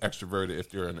more extroverted if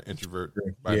they're an introvert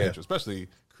by nature. Especially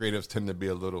creatives tend to be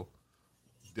a little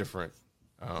different,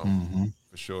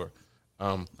 for sure.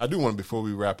 I do want to, before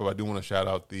we wrap up, I do want to shout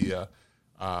out the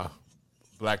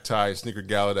Black Tie Sneaker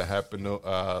Gala that happened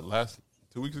last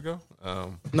 2 weeks ago.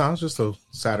 No, it's just a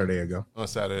Saturday ago. On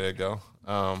Saturday ago.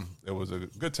 It was a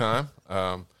good time.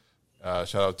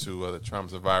 Shout out to the trauma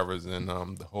survivors and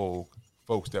the whole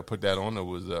folks that put that on. It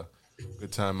was a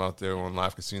good time out there on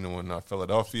Live Casino in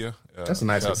Philadelphia. That's a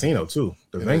nice casino too.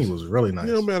 The venue was really nice.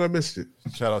 Yeah, man, I missed it.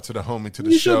 Shout out to the homie to the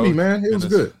You show. should be, man. It was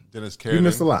good. Dennis You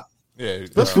missed a lot. Yeah,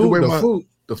 Especially The food where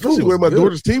was my good.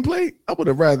 daughter's team played. I would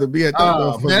have rather be at that.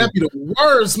 Oh, man, that'd be the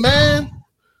worst, man.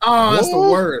 Oh, that's the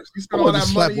Boy, worst. You I spend all want to that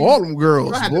slap money. all them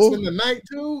girls, I had to boy. spend the night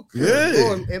too. Yeah.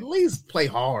 Boy, at least play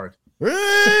hard.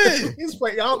 Hey! Just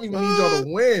play. I don't even need y'all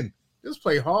to win. Just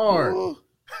play hard. Oh,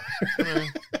 Man,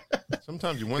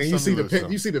 sometimes you win And you see some, the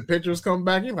you see the pictures come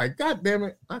back. You're like, God damn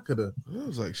it! I could have. I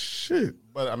was like, shit.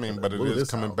 But I mean, but it Blew is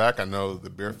this coming out. back. I know the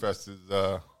Beer Fest is.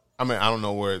 I mean, I don't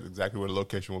know exactly where the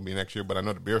location will be next year, but I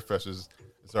know the Beer Fest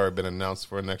it's already been announced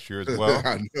for next year as well.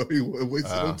 I know he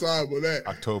wasted some time with that.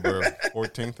 October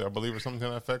 14th, I believe, or something to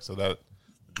that effect. So that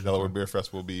Delaware Beer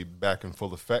Fest will be back in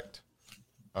full effect.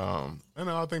 And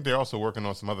I think they're also working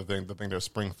on some other things. I think their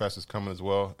Spring Fest is coming as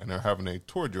well, and they're having a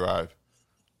tour drive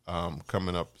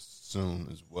coming up soon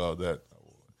as well. That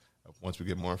once we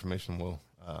get more information, we'll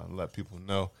let people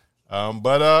know.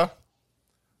 But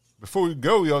before we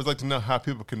go, we always like to know how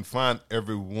people can find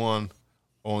everyone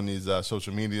on these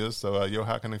social medias. So,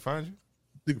 how can they find you?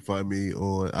 You can find me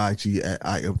on IG at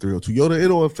IM302 Yoda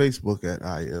and on Facebook at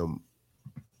IM302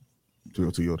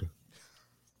 Yoda.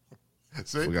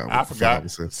 See, Forgot I what the fuck I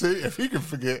was saying. forgot. See,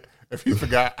 if he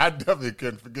forgot, I definitely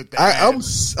couldn't forget that.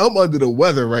 I'm under the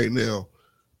weather right now.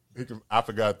 I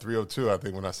forgot 302. I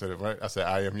think when I said it right, I said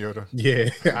I am Yoda. Yeah,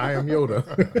 I am Yoda.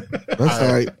 That's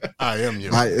all right. I am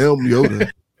Yoda. I am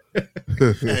Yoda.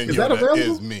 And Is that Yoda available?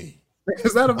 is me.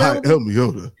 Is that I available? am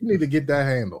Yoda. You need to get that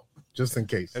handle just in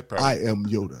case. It I probably, am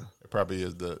Yoda. it probably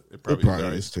is the. It probably probably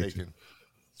is is taken. taken.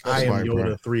 I am fine, bro.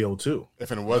 Yoda 302.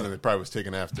 If it wasn't, it probably was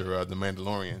taken after the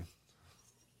Mandalorian.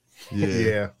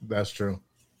 Yeah, that's true.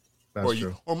 That's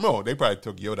true. Or no, they probably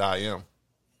took Yoda I am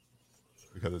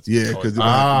because it's Yeah, called-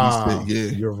 because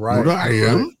yeah, You're right. Yoda I You're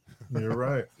am. right. You're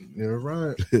right. You're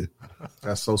right.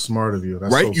 That's so smart of you.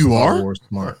 That's Right, so you Star are? Wars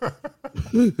smart.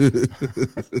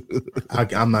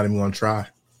 I'm not even going to try.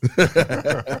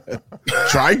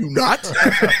 Try you not.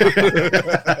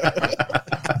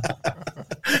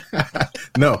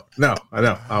 No, I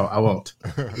know. I won't.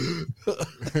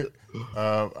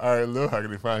 all right, Lou, how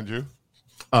can they find you?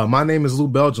 My name is Lou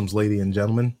Belgiums, ladies and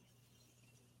gentlemen.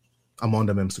 I'm on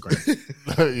them Instagram.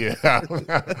 Yeah,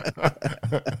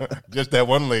 just that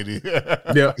one lady.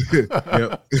 Yep.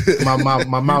 My mouth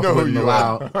know who wouldn't you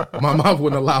allow. My mouth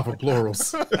wouldn't allow for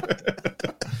plurals.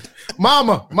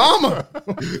 Mama,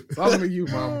 talking to you,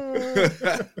 Mama.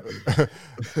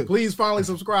 Please finally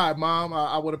subscribe, Mom.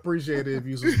 I would appreciate it if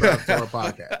you subscribe to our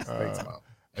podcast. Thanks, Mom.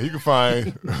 You can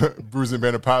find Bruising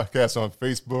Banner Podcast on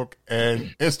Facebook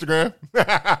and Instagram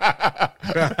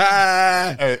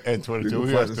and Twitter too.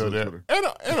 We are still there,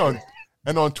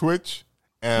 and on Twitch.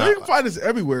 And, You can find us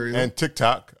everywhere. You know? and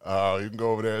TikTok. You can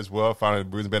go over there as well. Find the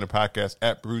Bruising Banter Podcast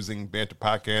at Bruising Banter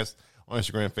Podcast on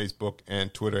Instagram, Facebook,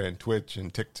 and Twitter, and Twitch,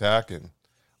 and TikTok, and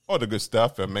all the good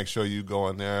stuff. And make sure you go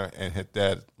on there and hit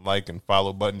that like and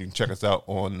follow button. You can check us out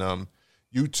on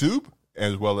YouTube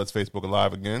as well as Facebook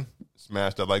Live again.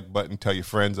 Smash that like button. Tell your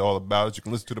friends all about it. You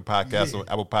can listen to the podcast on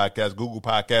Apple Podcasts, Google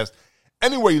Podcasts,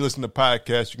 anywhere you listen to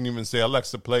podcasts. You can even say,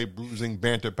 Alexa, play Bruising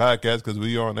Banter Podcast because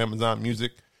we are on Amazon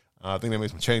Music. I think they made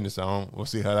some changes, so we'll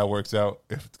see how that works out.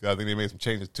 I think they made some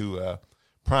changes to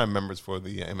Prime members for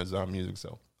the Amazon Music,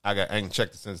 so I ain't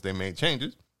checked it since they made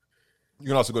changes. You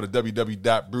can also go to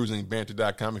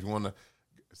www.bruisingbanter.com if you want to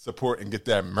support and get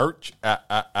that merch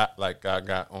like I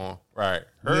got on right.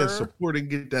 Yeah, support and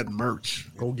get that merch.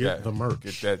 Go get the merch.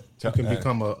 Get that. You can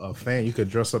become a fan. You could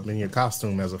dress up in your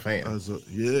costume as a fan.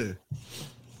 Yeah.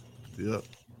 Yep.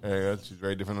 Yeah, she's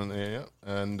very different on there. Yeah,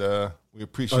 and we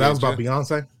appreciate. Oh, that was about you.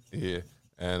 Beyonce. Yeah,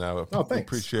 and I thanks.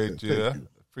 appreciate you.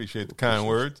 Appreciate the kind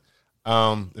words.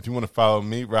 If you want to follow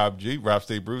me, Rob G, Rob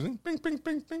Stay Bruising. Bing, bing,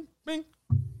 bing, bing, bing.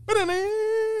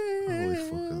 Holy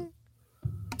fucking.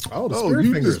 Oh, the spirit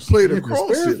you fingers. just played Yeah, across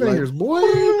the spirit it, fingers, boy.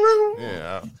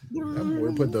 Yeah, That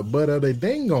boy put the butt of the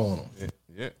ding on them.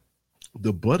 yeah.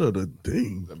 The butt of the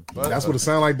ding. That's what it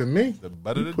sounded like to me. The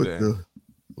butt of the day.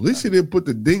 At least he didn't put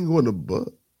the ding on the butt.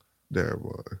 There,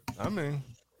 boy. I mean,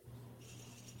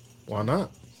 Why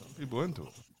not? some people into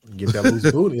it. Get that loose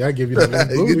booty. I give you that loose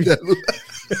booty. Get that-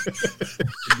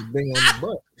 The ding on the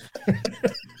butt.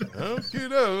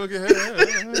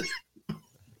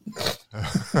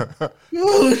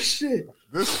 Oh shit!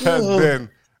 This has been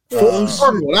Full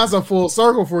circle. That's a full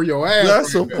circle for your ass.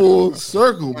 That's a full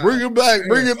circle. Bring it back.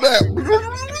 Bring it back.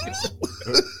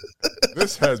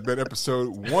 this has been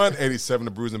episode 187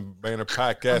 of Bruising Banner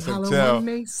Podcast. Until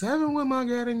 187 with my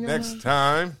next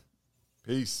time,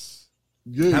 peace.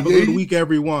 Yeah, Have a good week,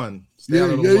 everyone. Stay out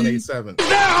of the 187. Is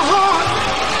there a heart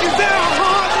in the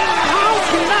house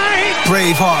tonight?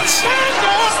 Brave hearts.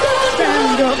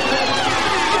 Stand up.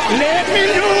 Let me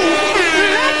know.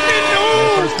 Let me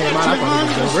know. First came out, I thought it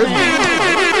was the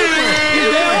original.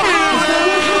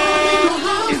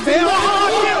 Is there a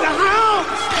heart in the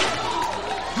house?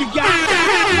 You got to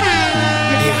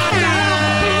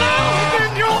love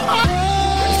in your heart.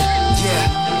 Yeah.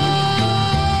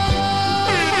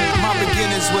 My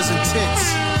beginnings was intense.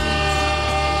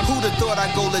 Who'd have thought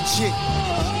I'd go legit?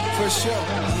 For sure.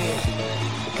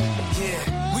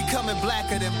 Yeah. We coming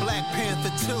blacker than Black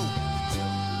Panther 2.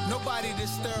 Nobody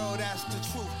this thorough, that's the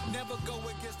truth. Never go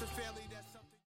against the family that